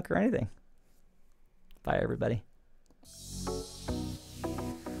we can conquer anything. Bye, everybody.